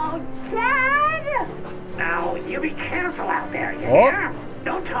 Oh, Dad! Now, you be careful out there, you hear?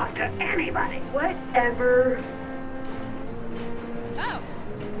 Don't talk to anybody. Whatever. Oh.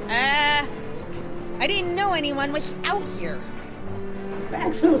 I didn't know anyone was out here.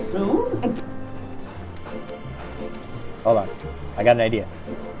 Back so soon? Hold on. I got an idea.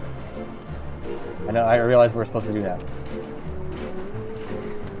 I realize what we're supposed to do now.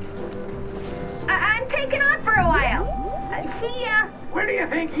 I'm taking off for a while. See ya. Where do you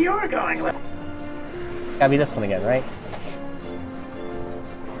think you're going, little... Gotta be this one again, right?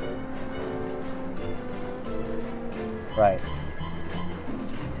 Right.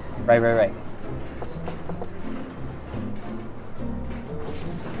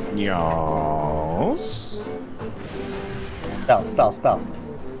 Yes? Spell.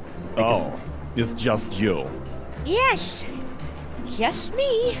 Oh, it's just you. Yes, just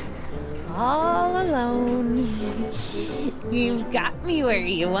me. All alone. You've got me where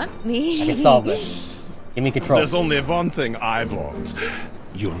you want me. I can solve this. Give me control. There's only one thing I want.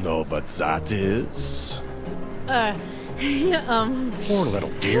 You know what that is? Poor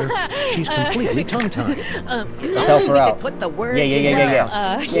little dear. She's completely tongue-tied. Help her out. Put the words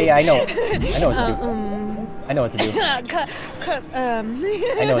Yeah, I know. I know what to do. I know what to do. I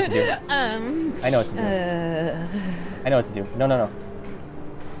know what to do. I know what to do. I know what to do. No.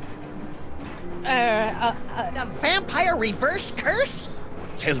 The vampire reverse curse?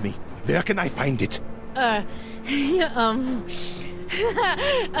 Tell me, where can I find it?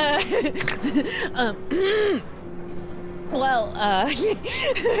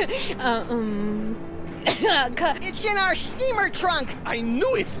 It's in our steamer trunk. I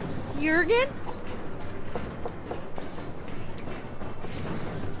knew it. Jurgen?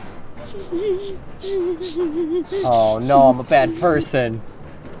 Oh no, I'm a bad person.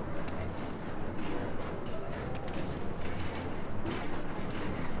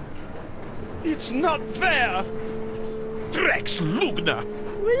 It's not there. Drex Lugna.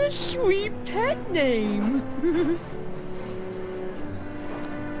 What a sweet pet name.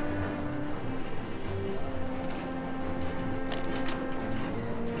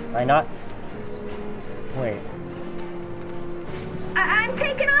 Why not? Wait. I'm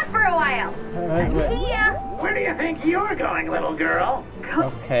taking off for a while. See ya. Where do you think you're going, little girl?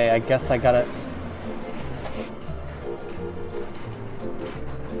 Okay, I guess I gotta...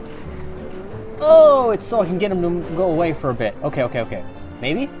 Oh, it's so I can get him to go away for a bit. Okay.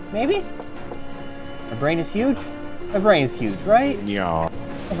 Maybe? My brain is huge? My brain is huge, right? Yeah.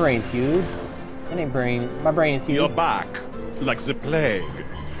 My brain's huge. My brain is huge. You're back, like the plague.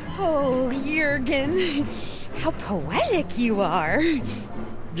 Oh, Jurgen. How poetic you are.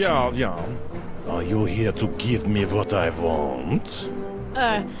 Yeah. Are you here to give me what I want?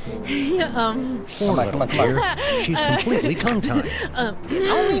 Poor little dear. She's completely tongue-tied.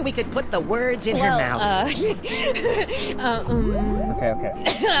 Only we could put the words in her mouth. Okay.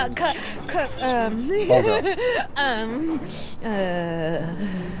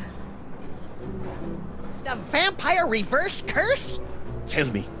 The vampire reverse curse? Tell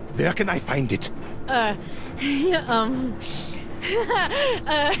me, where can I find it? The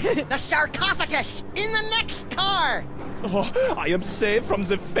sarcophagus in the next car. Oh, I am saved from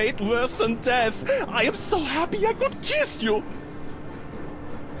the fate worse than death. I am so happy I could kiss you.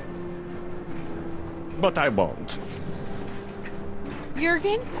 But I won't.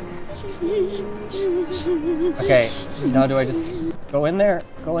 Jurgen? Okay, now do I just go in there?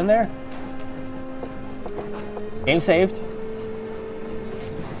 Game saved.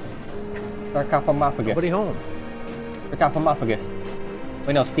 Sarcophagus. Nobody home. Sarcophagus.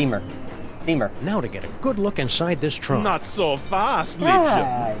 Wait, no, steamer. Now to get a good look inside this trunk. Not so fast, Legion.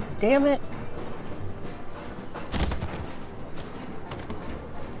 God damn it.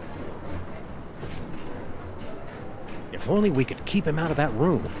 If only we could keep him out of that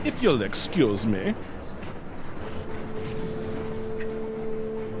room. If you'll excuse me.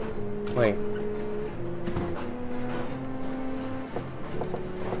 Wait.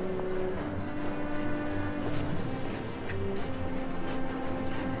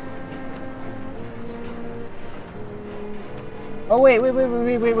 Oh, wait.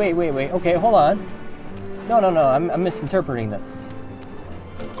 Okay, hold on. No. I'm misinterpreting this.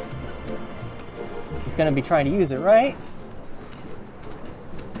 He's gonna be trying to use it, right?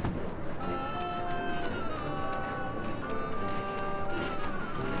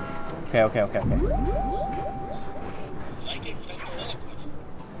 Okay.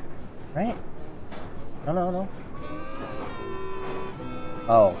 Right? No.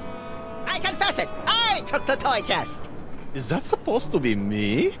 Oh. I confess it! I took the toy chest! Is that supposed to be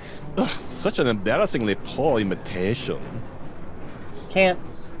me? Ugh, such an embarrassingly poor imitation. Can't.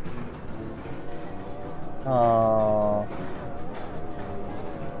 Oh.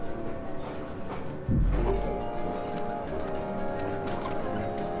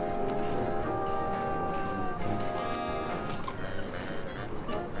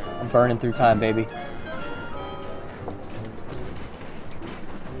 I'm burning through time, baby.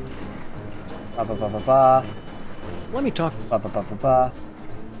 Ba. Let me talk. Ba.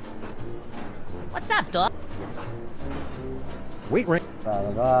 What's up, dog? Wait, right.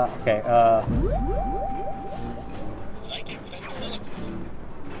 Okay,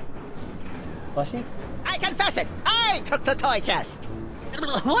 Slushy? I confess it! I took the toy chest!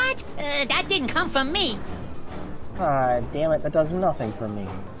 What? That didn't come from me. Ah, damn it, that does nothing for me.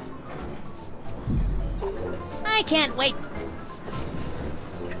 I can't wait.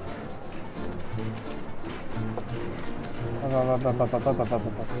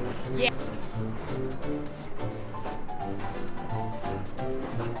 Yeah.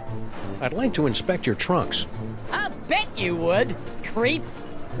 I'd like to inspect your trunks. I bet you would, creep.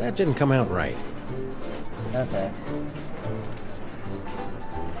 That didn't come out right. Okay.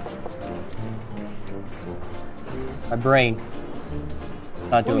 My brain.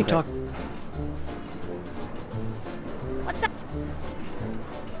 Not doing talk. What's up?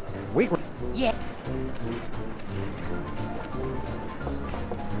 Wait. Yeah.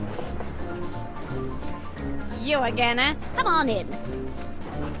 You again, eh? Come on in.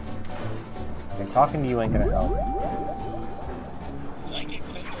 Okay, talking to you ain't gonna help.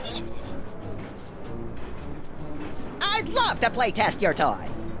 I'd love to play test your toy.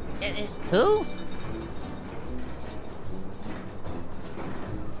 Who?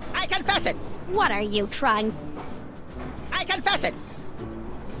 I confess it. What are you trying? I confess it.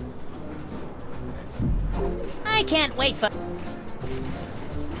 I can't wait for.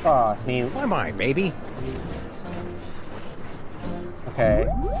 Aw, me. Why am I, baby? Okay.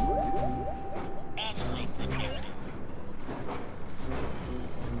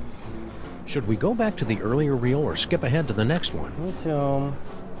 Should we go back to the earlier reel or skip ahead to the next one? Me too.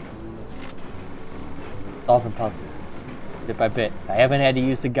 Solving puzzles. Bit by bit. I haven't had to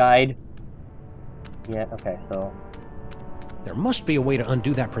use the guide yet. Okay, so... There must be a way to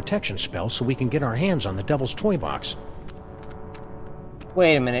undo that protection spell so we can get our hands on the Devil's Toy Box.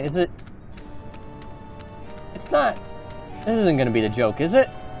 Wait a minute, is it... It's not... This isn't gonna be the joke, is it?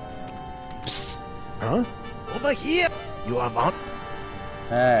 Psst. Huh? Over here! You have on...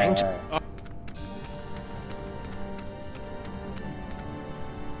 Alright.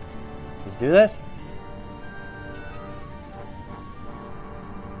 Let's do this.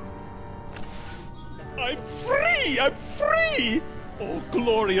 I'm free! I'm free! Oh,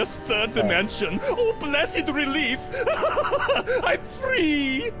 glorious third dimension! Oh, blessed relief! I'm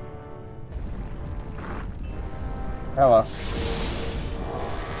free! Hello.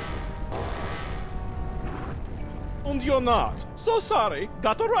 And you're not. So sorry.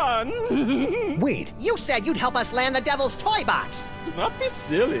 Gotta run. Wait. You said you'd help us land the Devil's Toy Box. Do not be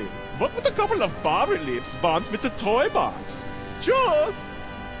silly. What would a couple of bas-reliefs want with a toy box? Choose!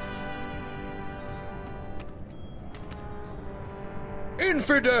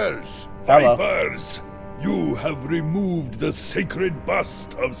 Infidels! Hello. Vipers! You have removed the sacred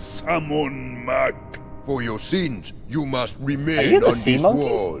bust of Samon Mak. For your sins, you must remain on this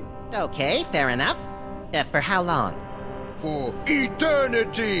wall. Okay, fair enough. For how long? For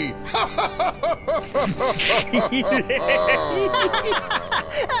eternity!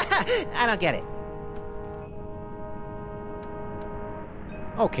 I don't get it.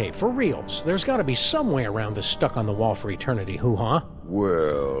 Okay, for reals. There's gotta be some way around this stuck on the wall for eternity hoo-ha.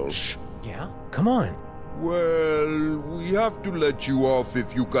 Well... Shh. Yeah? Come on. Well, we have to let you off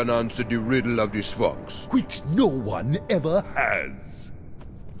if you can answer the riddle of the Sphinx, which no one ever has.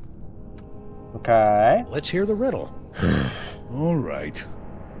 Okay. Let's hear the riddle. All right.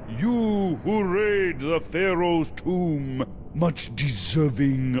 You who raid the Pharaoh's tomb, much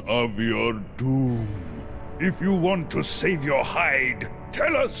deserving of your doom. If you want to save your hide,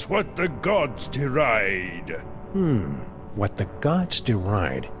 tell us what the gods deride. What the gods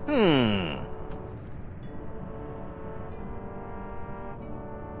deride.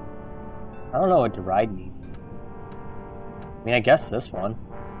 I don't know what deride means. I mean, I guess this one.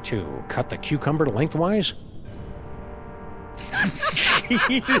 To cut the cucumber lengthwise?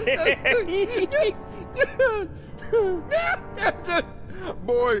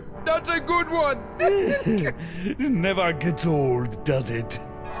 Boy, that's a good one. Never gets old, does it?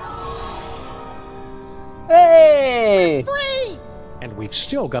 Hey! Free! And we've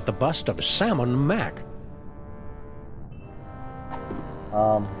still got the bust of Samon Mak.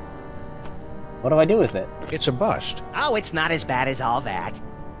 What do I do with it? It's a bust. Oh, it's not as bad as all that.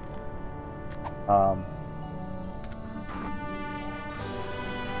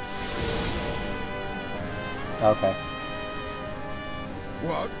 Okay.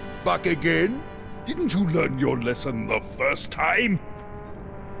 What? Back again? Didn't you learn your lesson the first time?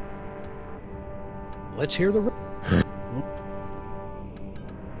 Let's hear the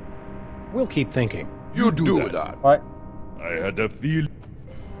We'll keep thinking. You do that. What? I had a feel.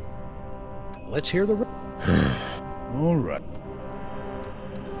 Let's hear the All right.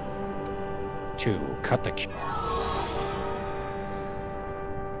 To cut the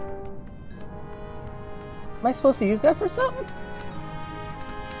Am I supposed to use that for something?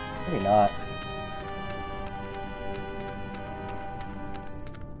 Maybe not.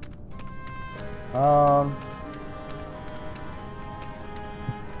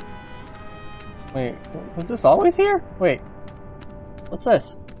 Wait, was this always here? Wait. What's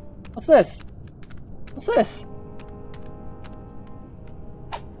this? What's this? What's this?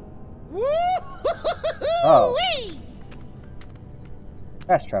 Oh.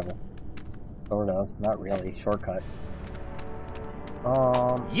 Fast travel. Sort of. Not really. Shortcut.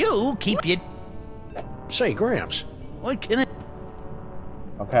 You keep your... Say, Gramps. What can I...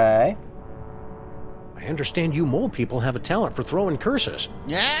 Okay. I understand you mole people have a talent for throwing curses.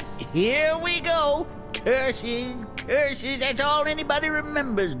 Ah, here we go. Curses, curses, that's all anybody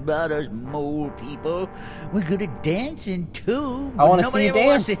remembers about us mole people. We're good at dancing, too, but nobody ever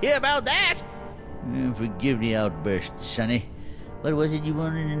wants to hear about that. Forgive the outburst, Sonny. What was it you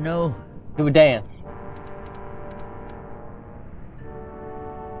wanted to know? Do a dance.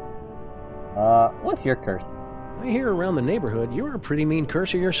 What's your curse? I hear around the neighborhood you're a pretty mean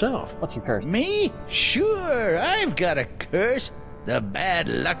curser yourself. What's your curse? Me? Sure, I've got a curse. The bad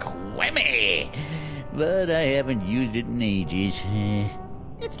luck whammy. But I haven't used it in ages.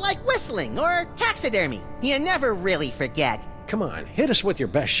 It's like whistling or taxidermy. You never really forget. Come on, hit us with your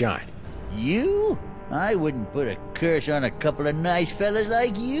best shot. You? I wouldn't put a curse on a couple of nice fellas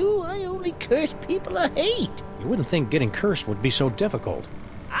like you. I only curse people I hate. You wouldn't think getting cursed would be so difficult.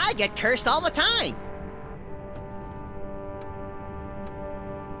 I get cursed all the time.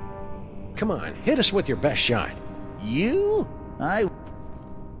 Come on, hit us with your best shot. You?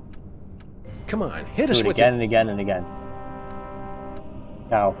 Come on, hit us with again and again and again.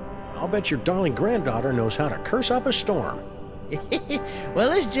 Now. I'll bet your darling granddaughter knows how to curse up a storm. Well,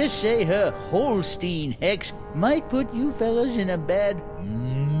 let's just say her Holstein hex might put you fellas in a bad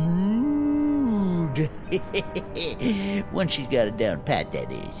mood. Once she's got it down pat,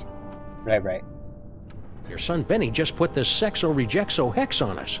 that is. Right. Your son Benny just put this Sexo Rejexo hex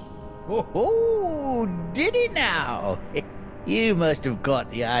on us. Oh, did he now? You must have caught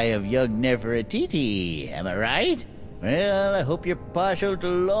the eye of young Nefertiti, am I right? Well, I hope you're partial to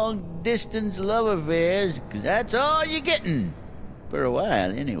long-distance love affairs, 'cause that's all you're getting. For a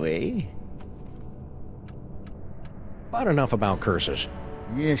while, anyway. About enough about curses.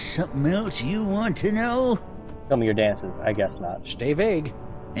 There's something else you want to know? Tell me your dances. I guess not. Stay vague.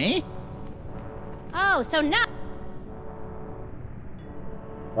 Eh? Oh, so now...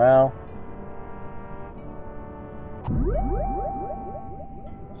 Well...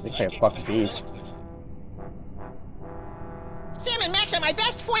 At least I have fucking bees. Sam and Max are my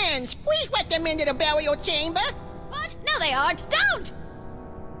best friends. Please let them into the burial chamber. What? No, they aren't. Don't!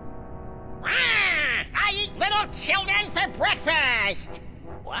 I eat little children for breakfast.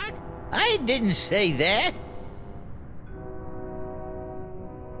 What? I didn't say that.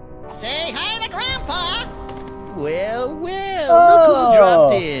 Say hi to Grandpa. Well, look who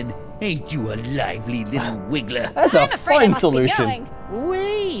dropped in. Ain't you a lively little wiggler? That's a fun solution.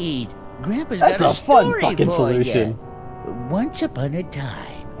 Wait, Grandpa's That's got a fun story fucking for solution. ya. Once upon a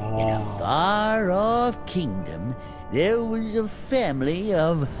time, in a far-off kingdom, there was a family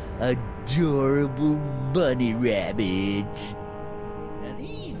of adorable bunny rabbits. Now,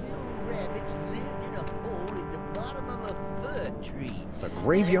 these little rabbits lived in a hole at the bottom of a fir tree. The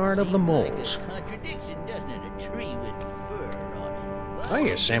graveyard of the moles. Like a contradiction, doesn't it? A tree with fur on it.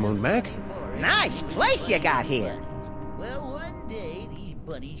 Hiya, Samoon Mac. Nice place you got here. Well, one day, these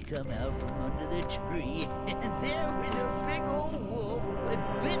bunnies come out from under the tree, and there was a big old wolf that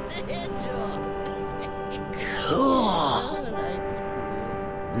bit the heads off. Cool.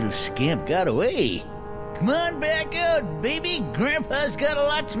 Little scamp got away. Come on back out, baby. Grandpa's got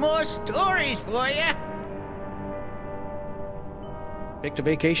lots more stories for you. Picked a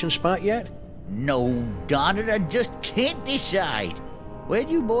vacation spot yet? No, darn it, I just can't decide. Where'd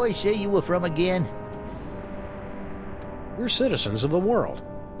you boys say you were from again? We're citizens of the world.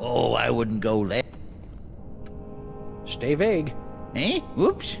 Oh, I wouldn't go there. Stay vague. Eh?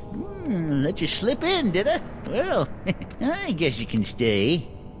 Whoops. Let you slip in, did I? Well, I guess you can stay.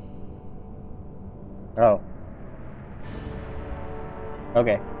 Oh.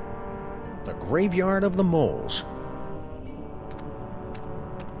 Okay. The graveyard of the moles.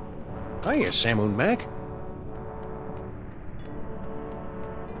 Hiya, Samoon Mac.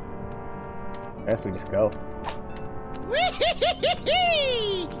 I guess we just go.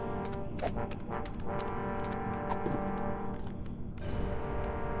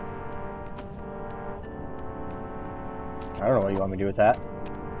 I don't know what you want me to do with that.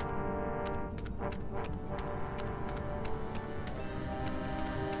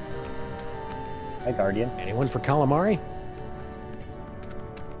 Hi, Guardian. Anyone for calamari?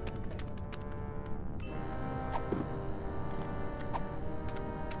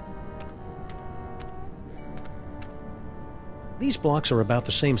 These blocks are about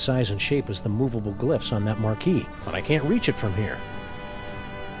the same size and shape as the movable glyphs on that marquee, but I can't reach it from here.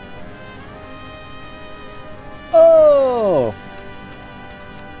 Oh!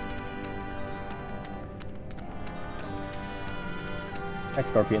 Hi,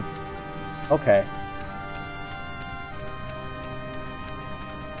 Scorpion. Okay.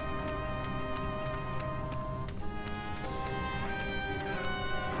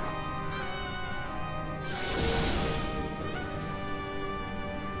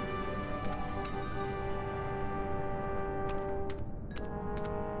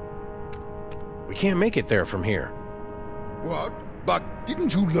 We can't make it there from here. What? But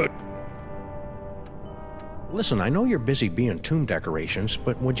didn't you learn? Listen, I know you're busy being tomb decorations,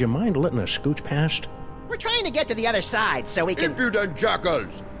 but would you mind letting us scooch past? We're trying to get to the other side so we can... Impudent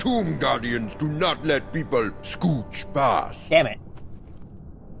jackals! Tomb guardians do not let people scooch past. Damn it.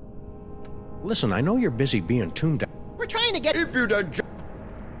 Listen, I know you're busy being tomb We're trying to get... Impudent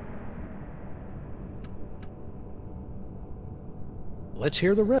Let's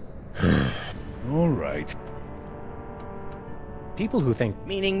hear the rest. All right. People who think...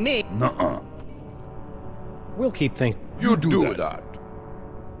 Meaning me. Nuh-uh. We'll keep thinking. You do that.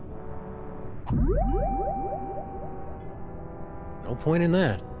 No point in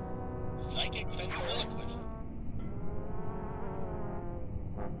that. Psychic ventriloquism.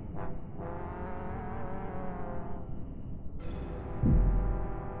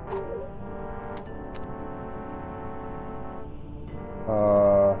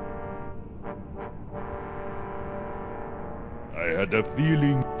 I had a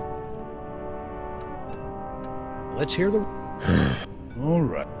feeling. Let's hear the... All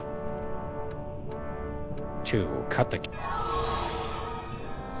right. To cut the...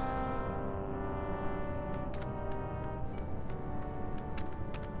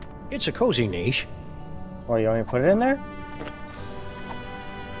 It's a cozy niche. Well, you want me to put it in there?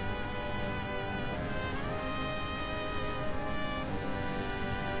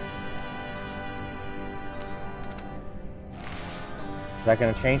 Is that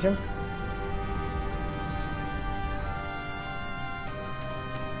gonna change him?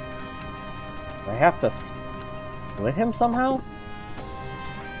 I have to split him somehow?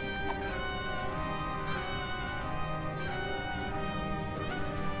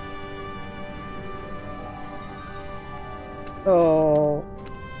 Oh.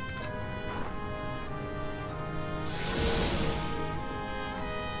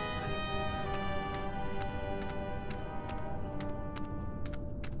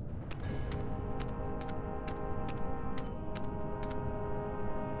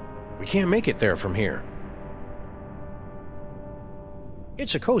 We can't make it there from here.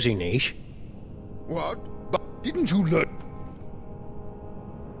 It's a cozy niche. What? But didn't you learn?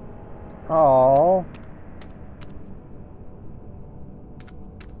 Oh.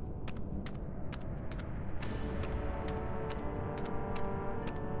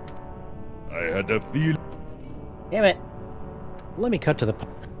 I had a feel. Damn it. Let me cut to the...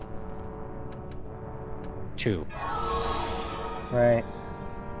 Two. Right.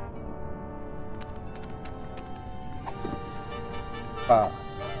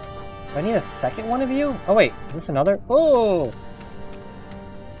 Do I need a second one of you? Oh wait, is this another? Oh!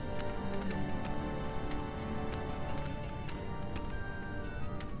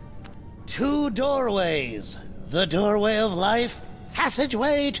 Two doorways. The doorway of life,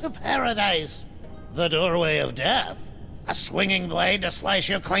 passageway to paradise. The doorway of death, a swinging blade to slice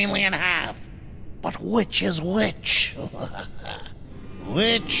you cleanly in half. But which is which?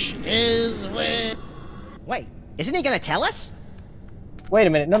 Which is which? Wait, isn't he gonna tell us? Wait a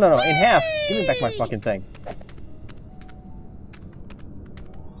minute, no, in half. Give me back my fucking thing.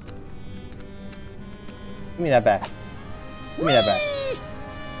 Give me that back. Give me that back.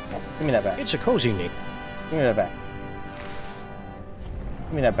 Give me that back. It's a cozy niche. Give me that back.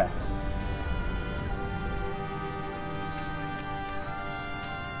 Give me that back.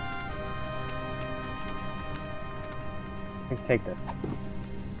 Take this.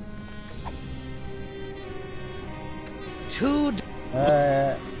 Two.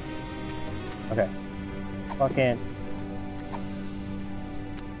 Okay. Fucking.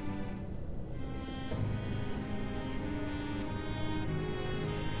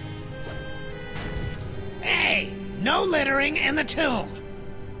 Hey, no littering in the tomb.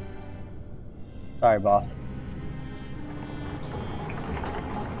 Sorry, boss.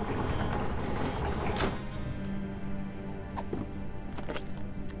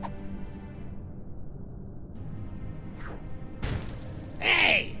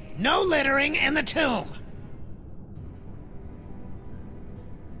 No littering in the tomb.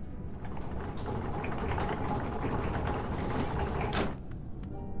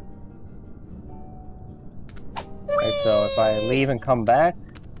 I leave and come back?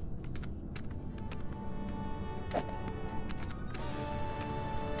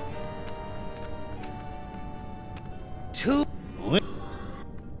 Two.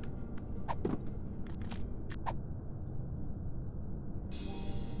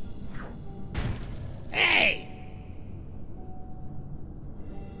 Hey!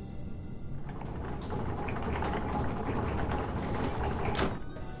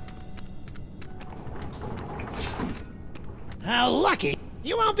 How lucky!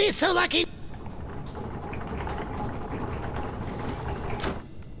 You won't be so lucky!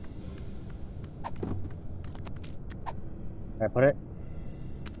 Can I put it?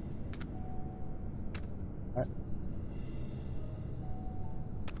 What?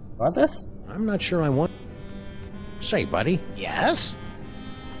 Want this? I'm not sure I want... Say, buddy. Yes?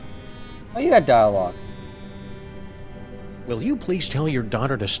 Oh, you got dialogue. Will you please tell your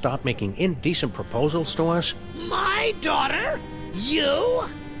daughter to stop making indecent proposals to us? My daughter? You?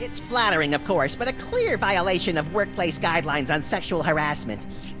 It's flattering, of course, but a clear violation of workplace guidelines on sexual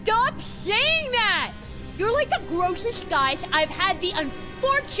harassment. Stop saying that! You're like the grossest guys I've had the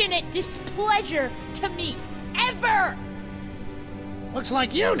unfortunate displeasure to meet, ever! Looks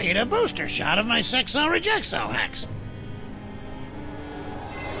like you need a booster shot of my Sexo Rejexo Hex.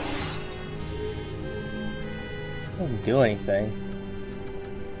 Didn't do anything.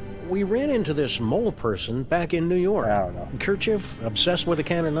 We ran into this mole person back in New York. I don't know. Kerchief, obsessed with a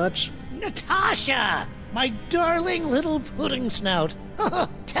can of nuts. Natasha! My darling little pudding snout.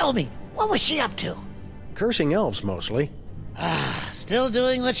 Tell me, what was she up to? Cursing elves, mostly. Still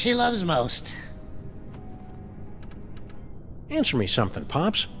doing what she loves most. Answer me something,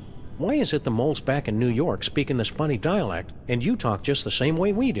 Pops. Why is it the moles back in New York speaking this funny dialect, and you talk just the same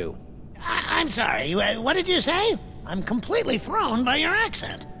way we do? I'm sorry, what did you say? I'm completely thrown by your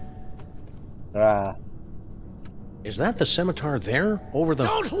accent. Is that the scimitar there, over the...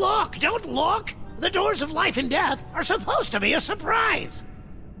 Don't look! Don't look! The doors of life and death are supposed to be a surprise!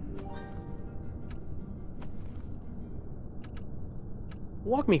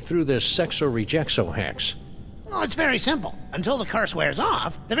 Walk me through this Sexo Rejexo Hex. Well, it's very simple. Until the curse wears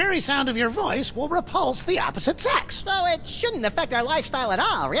off, the very sound of your voice will repulse the opposite sex. So it shouldn't affect our lifestyle at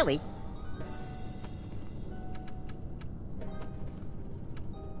all, really.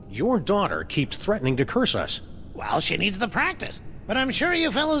 Your daughter keeps threatening to curse us. Well, she needs the practice. But I'm sure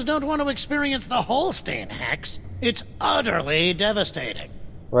you fellows don't want to experience the Holstein Hex. It's utterly devastating.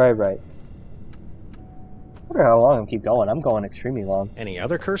 Right. I wonder how long I'm keep going. I'm going extremely long. Any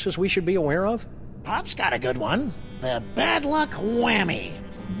other curses we should be aware of? Pop's got a good one. The bad luck whammy.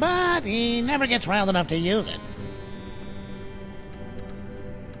 But he never gets riled enough to use it.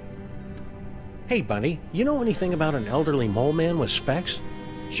 Hey, buddy, you know anything about an elderly mole man with specs?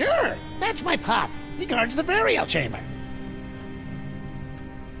 Sure, that's my Pop. He guards the burial chamber.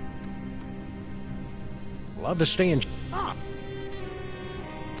 Love to stay in... Oh.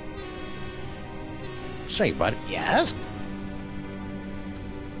 Say, bud. Yes?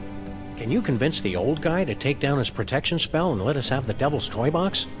 Can you convince the old guy to take down his protection spell and let us have the Devil's Toy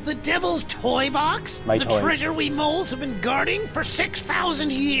Box? The Devil's Toy Box? My the toys. treasure we moles have been guarding for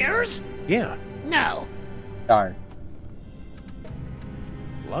 6,000 years? Yeah. No. Darn.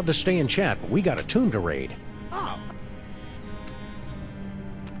 Love to stay and chat, but we got a tomb to raid. Oh.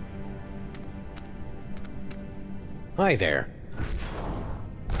 Hi there.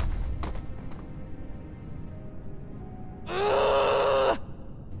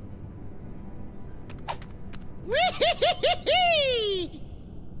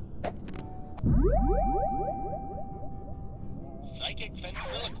 Psychic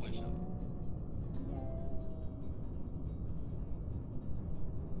ventriloquism.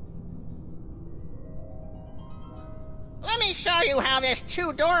 Let me show you how this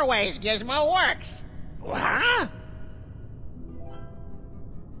two doorways gizmo works. Huh?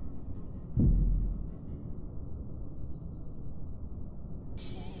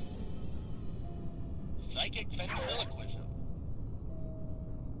 Psychic ventriloquism.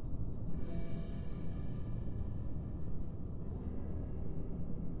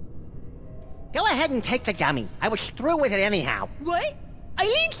 Go ahead and take the gummy. I was through with it anyhow. What? I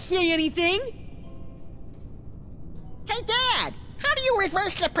didn't say anything. Hey, Dad! How do you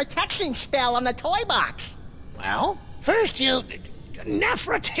reverse the protection spell on the toy box? Well, first you...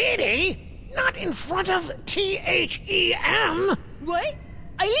 Nefertiti? Not in front of T-H-E-M. What?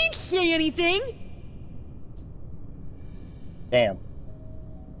 I didn't say anything. Damn.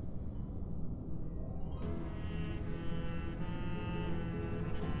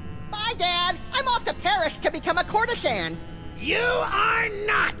 Bye, Dad! I'm off to Paris to become a courtesan. You are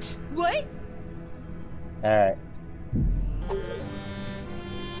not. What? Alright.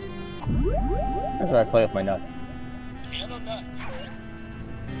 That's where I play with my nuts. Piano nuts.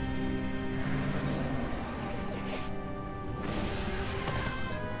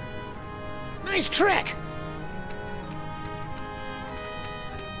 Nice trick!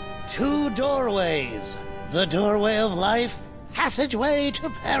 2 doorways. The doorway of life, passageway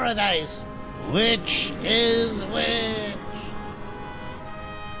to paradise. Which is which?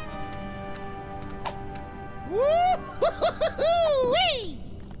 Woo-hoo-hoo-hoo-wee!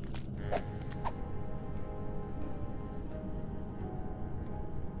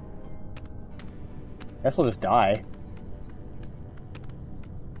 Guess we'll just die.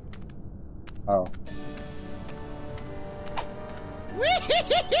 Oh.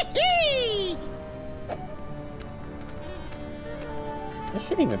 Wee-hee-hee-hee-hee! This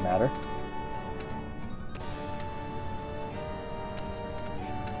shouldn't even matter.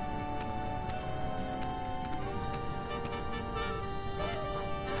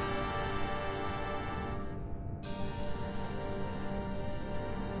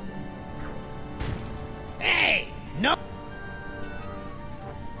 Hey! No!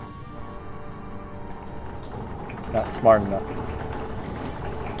 Not smart enough.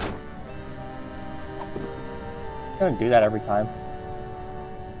 I'm gonna do that every time.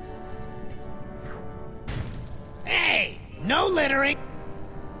 Hey! No littering!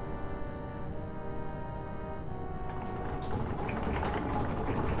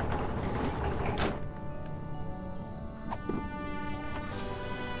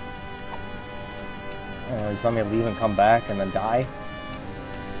 Just let me leave and come back and then die?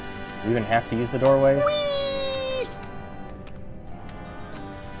 Do you even have to use the doorways?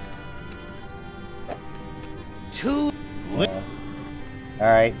 Two.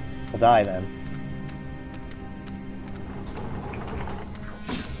 Alright, we'll die then.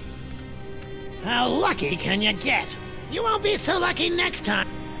 How lucky can you get? You won't be so lucky next time.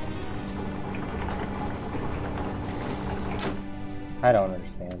 I don't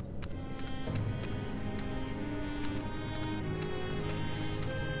understand.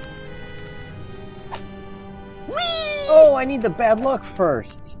 Oh, I need the bad luck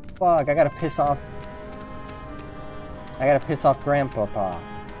first. Fuck, I gotta piss off Grandpapa.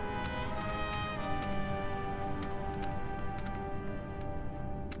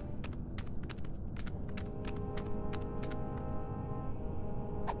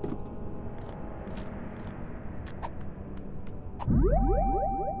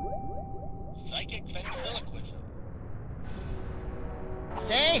 Psychic ventriloquism.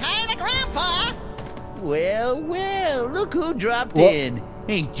 Say hi to Grandpa! Well, well, look who dropped in.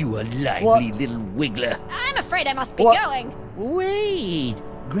 Ain't you a lively little wiggler? I'm afraid I must be going. Wait,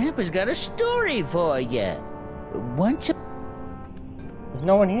 Grandpa's got a story for you. Once a... There's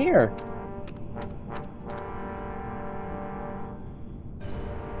no one here.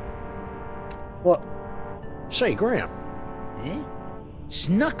 What? Say, Graham. Eh?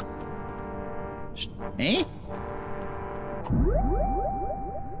 Snuck. Eh?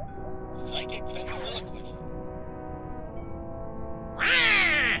 Psychic ventriloquism.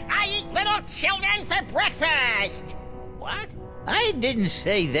 I eat little children for breakfast! What? I didn't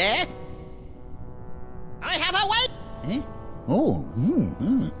say that. I have a wait! Eh? Oh,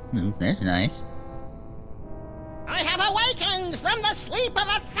 that's nice. I have awakened from the sleep of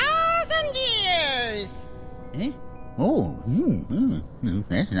 1,000 years! Eh? Oh,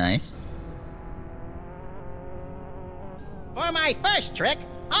 that's nice. For my first trick,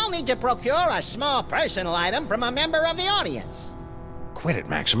 I'll need to procure a small personal item from a member of the audience. Quit it,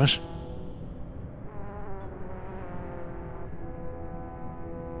 Maximus.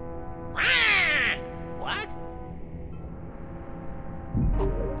 What?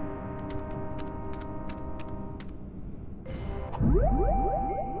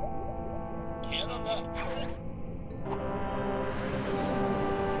 Piano nuts.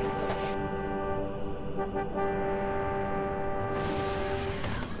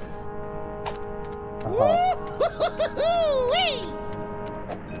 Woo-hoo-hoo-hoo-wee!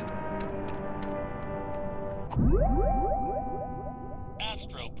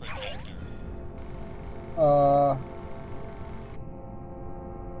 Astro projector.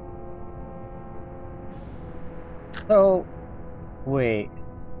 So, wait.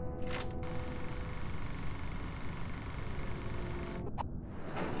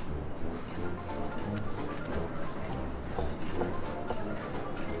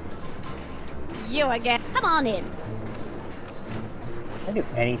 You again. Come on in. Can I do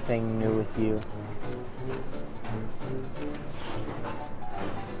anything new with you?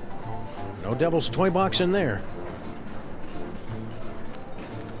 No devil's toy box in there.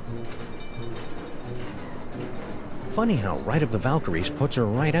 Funny how Rite of the Valkyries puts her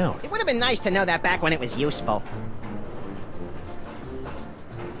right out. It would have been nice to know that back when it was useful.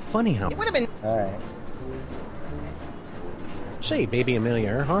 Funny how... It would have been... Alright. Say, baby Amelia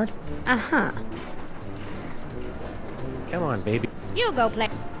Earhart. Uh-huh. Come on, baby. You go play.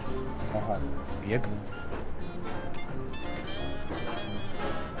 Uh-huh. You...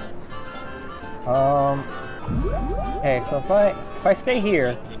 Okay, so if I stay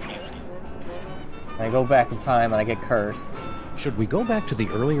here, and I go back in time and I get cursed. Should we go back to the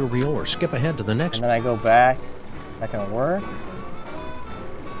earlier reel or skip ahead to the next? And then I go back. That gonna work?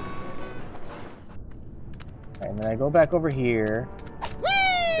 And then I go back over here.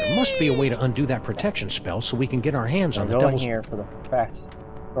 There must be a way to undo that protection spell so we can get our hands on the Go in devil's... here for the fast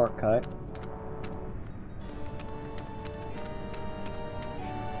shortcut.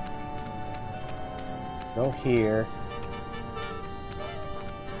 Go here.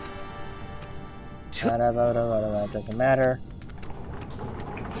 Doesn't matter.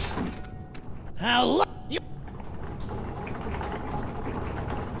 How you...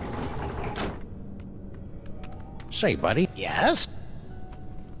 Say, buddy. Yes?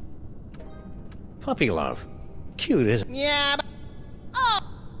 Puppy love. Cute, isn't it? Yeah, but... Oh!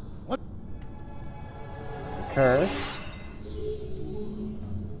 What? Curve.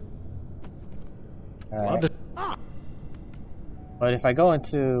 Alright. But if I go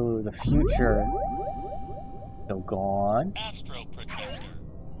into the future, they'll go on. Astro Protector.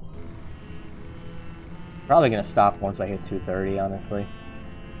 Probably gonna stop once I hit 230, honestly.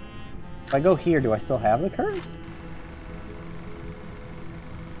 If I go here, do I still have the curse?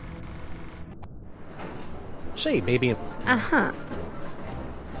 Say, baby. Uh-huh.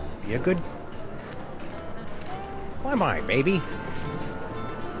 You good? Why, my baby?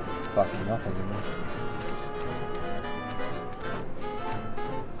 It's fucking nothing to me.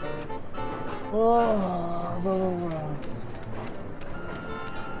 Oh,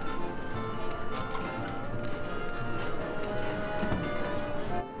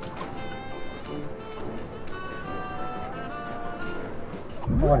 I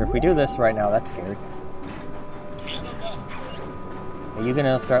wonder if we do this right now, that's scary. Are you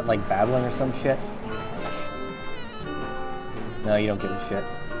gonna start like babbling or some shit? No, you don't give a shit.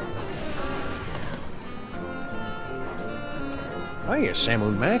 Hiya,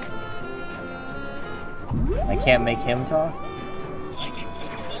 Samu Mac. I can't make him talk?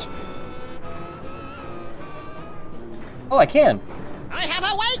 Oh, I can! I have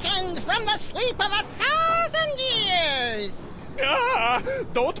awakened from the sleep of 1,000 years! Ah!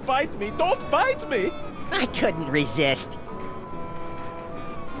 Don't bite me! Don't bite me! I couldn't resist.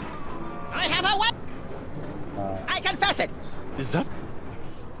 I have awakened! I confess it! Is that...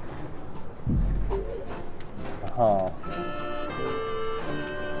 Oh.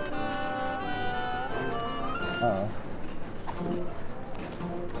 Uh-oh.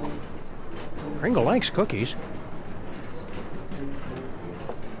 Pringle likes cookies.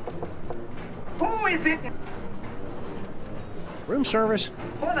 Who is it? Room service.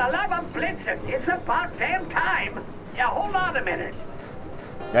 For the love of Blitzen, it's about damn time. Yeah, hold on a minute.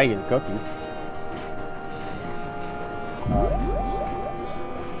 Gotta get the cookies.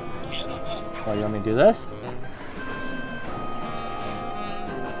 Oh, you want me to do this?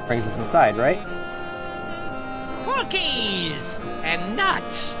 Brings us inside, right? Cookies and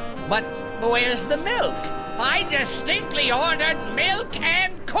nuts. But where's the milk? I distinctly ordered milk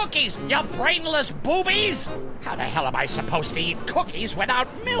and cookies, you brainless boobies! How the hell am I supposed to eat cookies without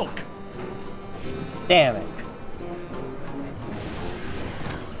milk? Damn it.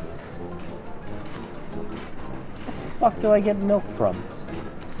 Where the fuck do I get milk from?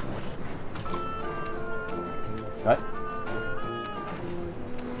 What?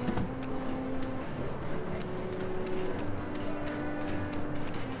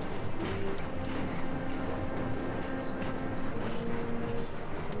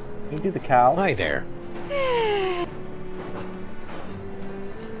 Can you do the cow? Hi there. Can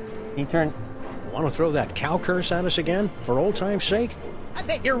you turn... Want to throw that cow curse at us again, for old time's sake? I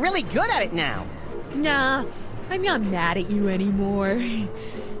bet you're really good at it now. Nah, I'm not mad at you anymore.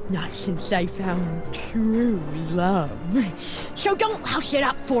 Not since I found true love. So don't house it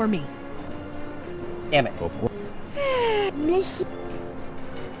up for me. Damn it. Miss...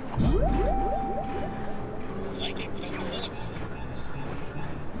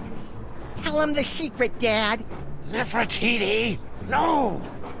 Tell him the secret, Dad. Nefertiti, no!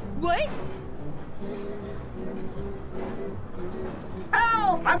 What?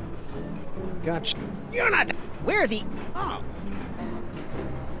 Help! Gotcha. You're not... Where the... Oh.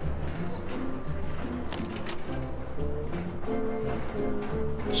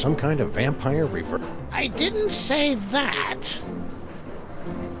 Some kind of vampire reverse. I I didn't say that.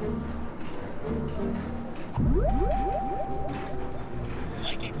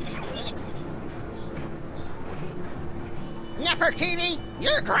 Psychic ventriloquism. Nefertiti,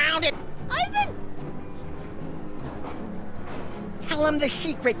 you're grounded. I've been... Tell him the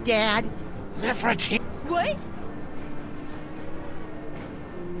secret, Dad. Nefertiti. What?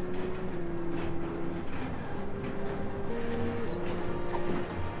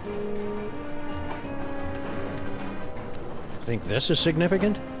 Think this is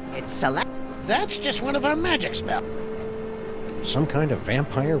significant? It's select. That's just one of our magic spells. Some kind of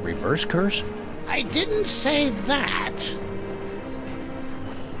vampire reverse curse? I didn't say that.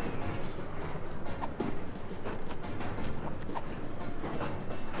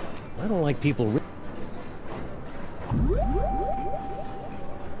 I don't like people...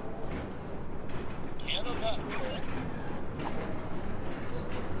 Can of nuts.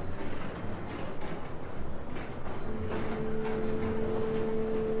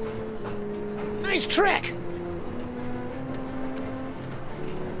 Nice trick.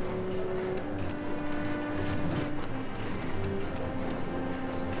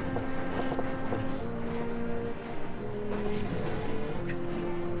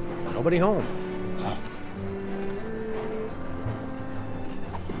 Nobody home.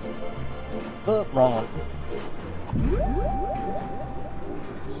 Oh, wrong one.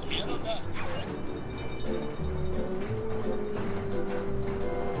 Can of nuts.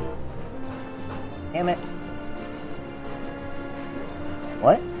 Damn it.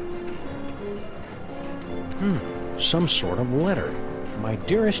 What? Some sort of letter. My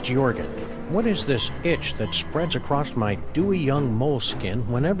dearest Jorgen, what is this itch that spreads across my dewy young moleskin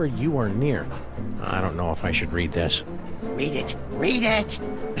whenever you are near? I don't know if I should read this. Read it. Read it.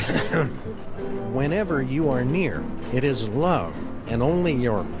 Whenever you are near, it is love, and only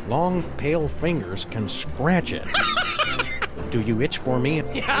your long, pale fingers can scratch it. Do you itch for me?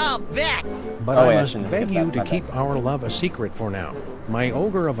 Yeah, I'll bet. But I must beg you to keep our love a secret for now. My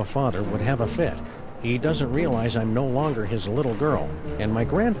ogre of a father would have a fit. He doesn't realize I'm no longer his little girl, and my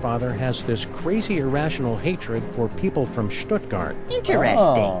grandfather has this crazy irrational hatred for people from Stuttgart.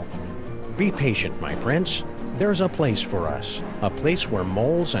 Interesting. Oh. Be patient, my prince. There's a place for us. A place where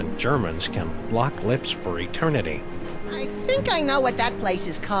moles and Germans can lock lips for eternity. I think I know what that place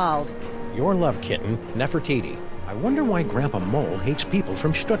is called. Your love kitten, Nefertiti. I wonder why Grandpa Mole hates people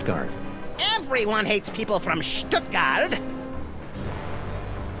from Stuttgart. Everyone hates people from Stuttgart.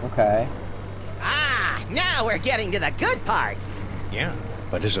 Okay. Ah, now we're getting to the good part. Yeah,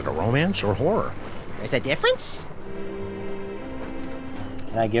 but is it a romance or horror? There's a difference?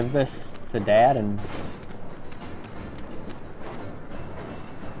 Can I give this to Dad and...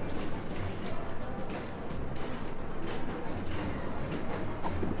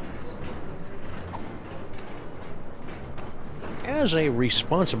 As a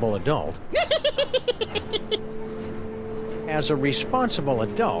responsible adult...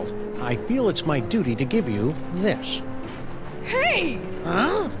 I feel it's my duty to give you this. Hey!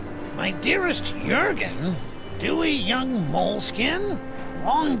 Huh? My dearest Jorgen? Dewy young moleskin?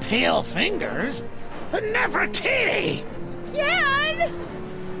 Long pale fingers? Nefertiti! Dad!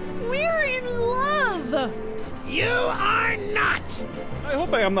 We're in love! You are not! I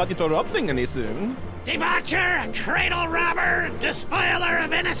hope I am not interrupting anything. Debaucher, cradle robber, despoiler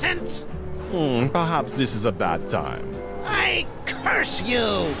of innocence! Perhaps this is a bad time. I curse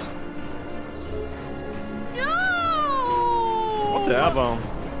you! No! Whatever.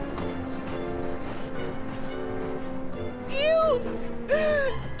 You've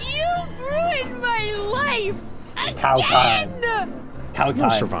ruined my life! Cow time. Cow You'll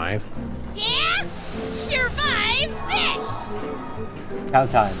time. survive. Yeah? Survive this! Cow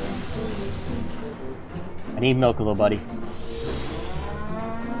time. I need milk, little buddy.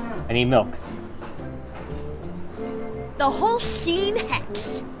 I need milk. The whole scene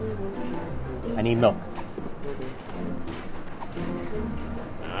hex. I need milk.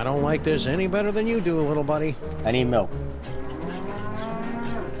 I don't like this any better than you do, little buddy. I need milk.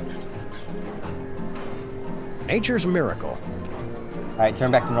 Nature's miracle. Alright, turn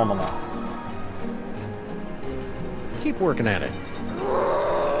back to normal now. Keep working at it.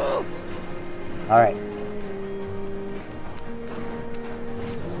 Alright.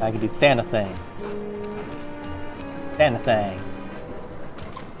 I can do Santa thing. Santa thing.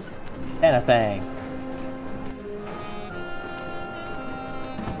 Santa thing.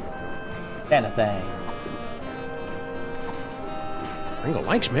 Santa thing. Ringo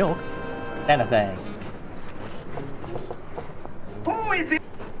likes milk. Santa thing. Who is it?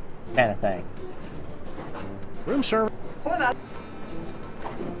 Santa thing. Room service. Hold up.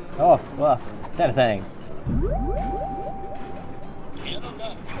 Oh, well, Santa thing.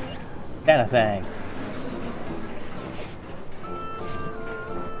 Kinda thing.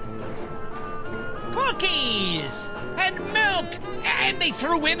 Cookies! And milk! And they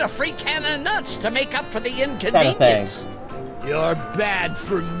threw in a free can of nuts to make up for the inconvenience. You're bad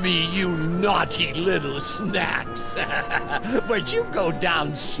for me, you naughty little snacks. But you go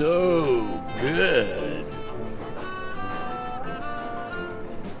down so good.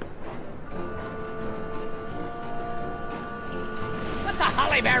 What the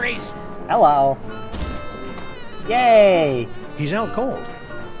hollyberries? Hello. Yay! He's out cold.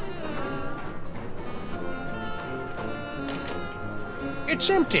 It's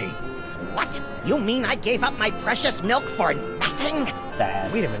empty. What? You mean I gave up my precious milk for nothing?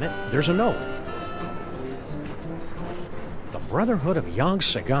 Bad. Wait a minute. There's a note. The Brotherhood of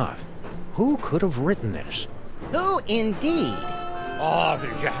Yog-Sothoth. Who could have written this? Who indeed? Oh,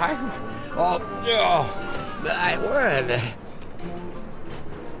 yeah. Oh, yeah. My word.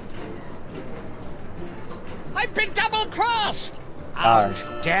 I've been double-crossed. Out.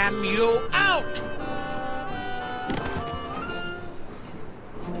 Damn you out.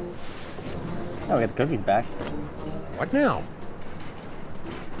 Oh, we got the cookies back. What now?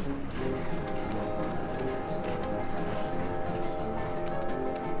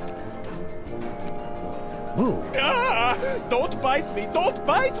 Ooh. Ah! Don't bite me! Don't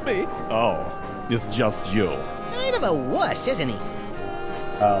bite me! Oh, it's just you. Kind of a wuss, isn't he?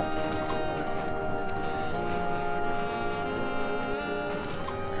 Oh.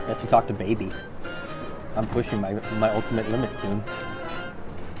 Guess we talked to Baby. I'm pushing my ultimate limit soon.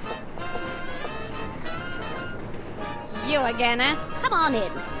 You again, eh? Come on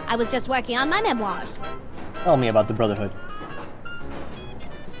in. I was just working on my memoirs. Tell me about the Brotherhood.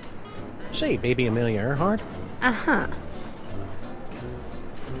 Say, Baby Amelia Earhart. Uh-huh.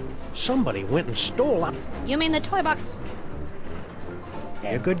 Somebody went and stole out. You mean the toy box?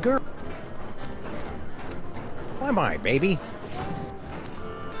 You're a good girl. Bye-bye, baby.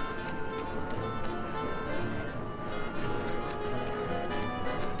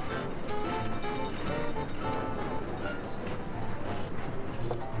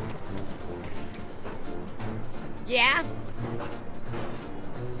 Yeah?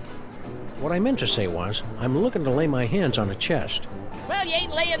 What I meant to say was, I'm looking to lay my hands on a chest. Well, you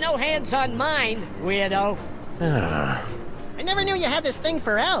ain't laying no hands on mine, weirdo. Ah. I never knew you had this thing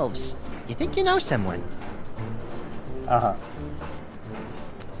for elves. You think you know someone? Uh-huh.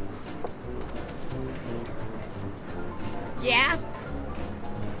 Yeah?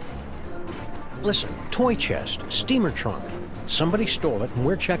 Listen, toy chest, steamer trunk. Somebody stole it, and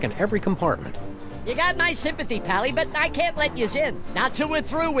we're checking every compartment. You got my sympathy, Pally, but I can't let yous in. Not till we're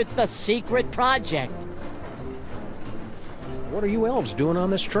through with the secret project. What are you elves doing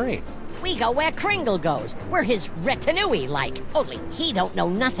on this train? We go where Kringle goes. We're his retinue like. Only he don't know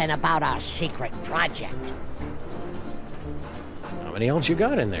nothing about our secret project. How many elves you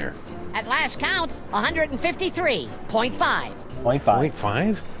got in there? At last count, 153.5. 0.5.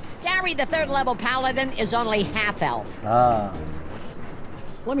 0.5? Gary, the third level paladin, is only half elf. Ah.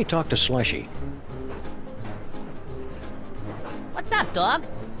 Let me talk to Slushy. What's up, dog?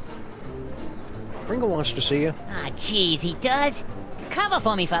 Kringle wants to see you. Ah, jeez, he does? Cover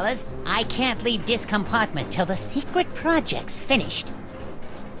for me, fellas. I can't leave this compartment till the secret project's finished.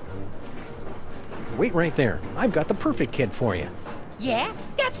 Wait right there. I've got the perfect kid for you. Yeah?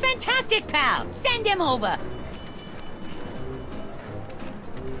 That's fantastic, pal! Send him over!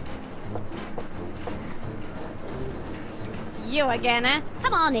 You again, eh?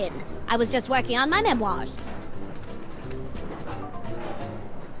 Come on in. I was just working on my memoirs.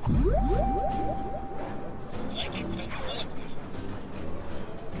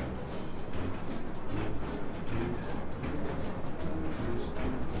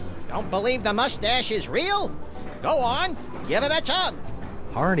 Don't believe the mustache is real? Go on, give it a tug.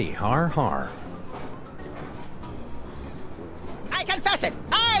 Hardy har har. I confess it,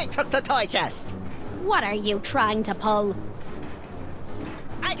 I took the toy chest. What are you trying to pull?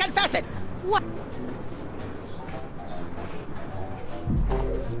 I confess it. What?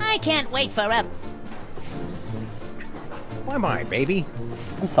 I can't wait for a... Bye-bye, baby.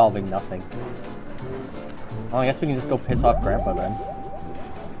 I'm solving nothing. Oh, I guess we can just go piss off Grandpa then.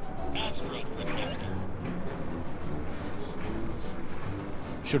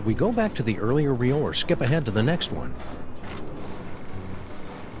 Should we go back to the earlier reel or skip ahead to the next one?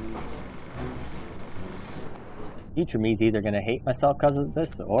 Future me's either gonna hate myself because of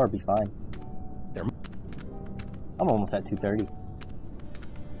this or be fine. I'm almost at 2:30.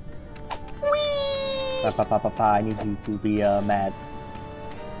 I need you to be mad.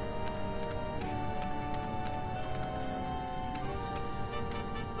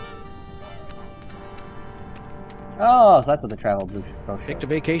 Oh, so that's what the travel brochure. Picked a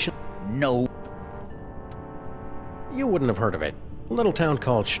vacation? No. You wouldn't have heard of it. A little town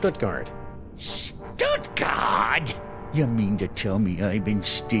called Stuttgart. Stuttgart? You mean to tell me I've been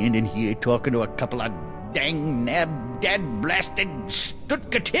standing here talking to a couple of dang dad-blasted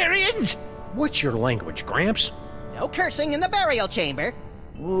Stuttgarterians? What's your language, Gramps? No cursing in the burial chamber.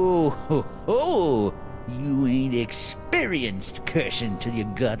 Oh, ho, ho. You ain't experienced cursing till you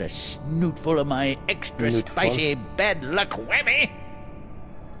got a snoot full of my extra spicy bad luck whammy.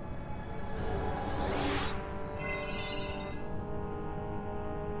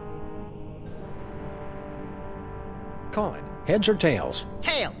 Call it. Heads or tails?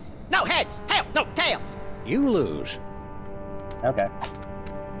 Tails. No, heads. Hell, no, tails. You lose. Okay.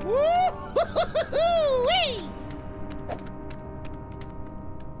 Woo-hoo-hoo-hoo-wee!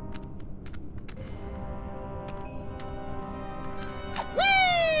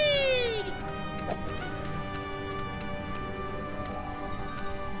 Whee!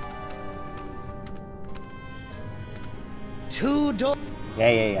 Two doors.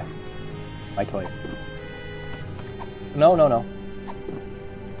 Yeah. My toys. No.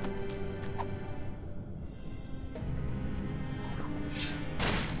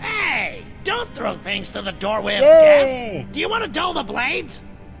 Hey! Don't throw things to the doorway of Yay! death! Do you want to dull the blades?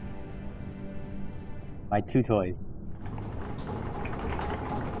 My 2 toys.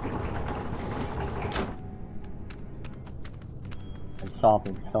 I'm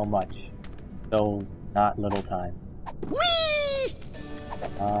solving so much. So not little time. Whee!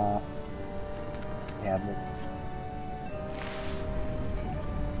 Cabinets.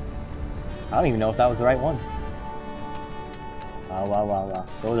 I don't even know if that was the right one. Wow.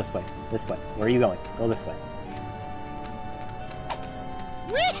 Go this way. This way. Where are you going? Go this way.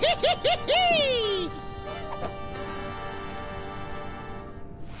 Whee!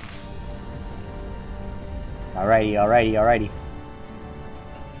 Alrighty.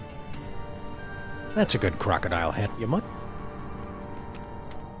 That's a good crocodile head. You might.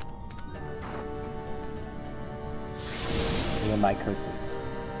 Me and my curses.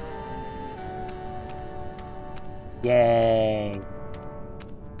 Yay!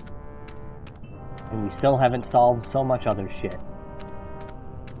 And we still haven't solved so much other shit.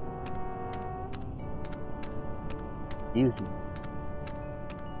 Excuse me.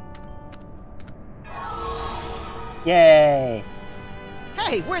 Yay!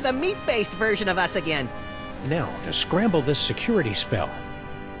 Hey, we're the meat-based version of us again. Now, to scramble this security spell.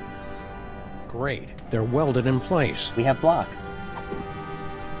 Great. They're welded in place. We have blocks.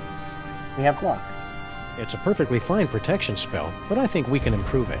 It's a perfectly fine protection spell, but I think we can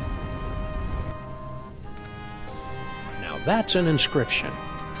improve it. Now that's an inscription.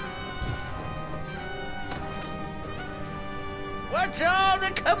 What's all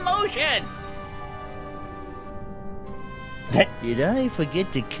the commotion? Did I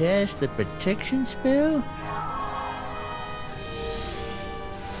forget to cast the protection spell?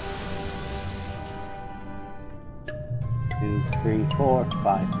 Two, 3, 4,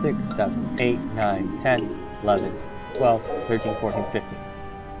 5, 6, 7, 8, 9, 10, 11, 12, 13, 14, 15.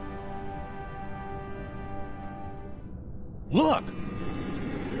 Look!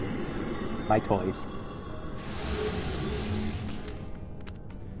 My toys.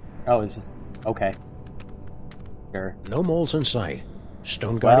 Oh, it's just... okay. Sure. No moles in sight.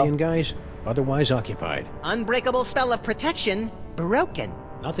 Stone Guardian guys, otherwise occupied. Unbreakable spell of protection, broken.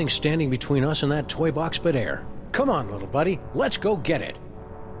 Nothing standing between us and that toy box but air. Come on, little buddy, let's go get it.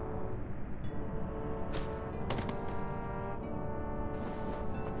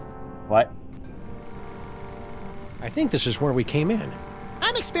 What? I think this is where we came in.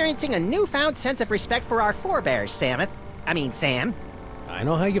 I'm experiencing a newfound sense of respect for our forebears, Sam. I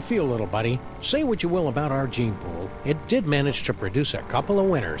know how you feel, little buddy. Say what you will about our gene pool, it did manage to produce a couple of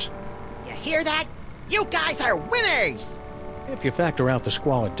winners. You hear that? You guys are winners! If you factor out the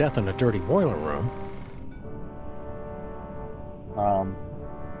squalid death in the dirty boiler room.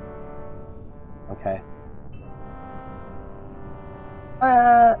 Okay.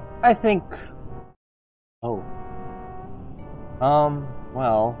 I think... Oh.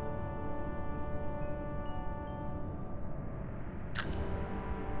 Well...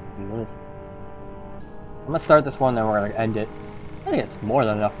 I'm gonna start this one, then we're gonna end it. I think it's more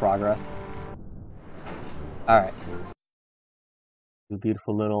than enough progress. Alright.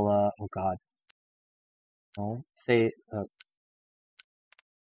 Beautiful little, oh god. Oh, say, what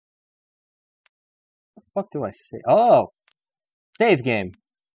the fuck do I say? Oh! Save game!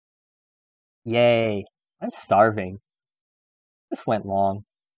 Yay. I'm starving. This went long.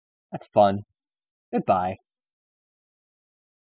 That's fun. Goodbye.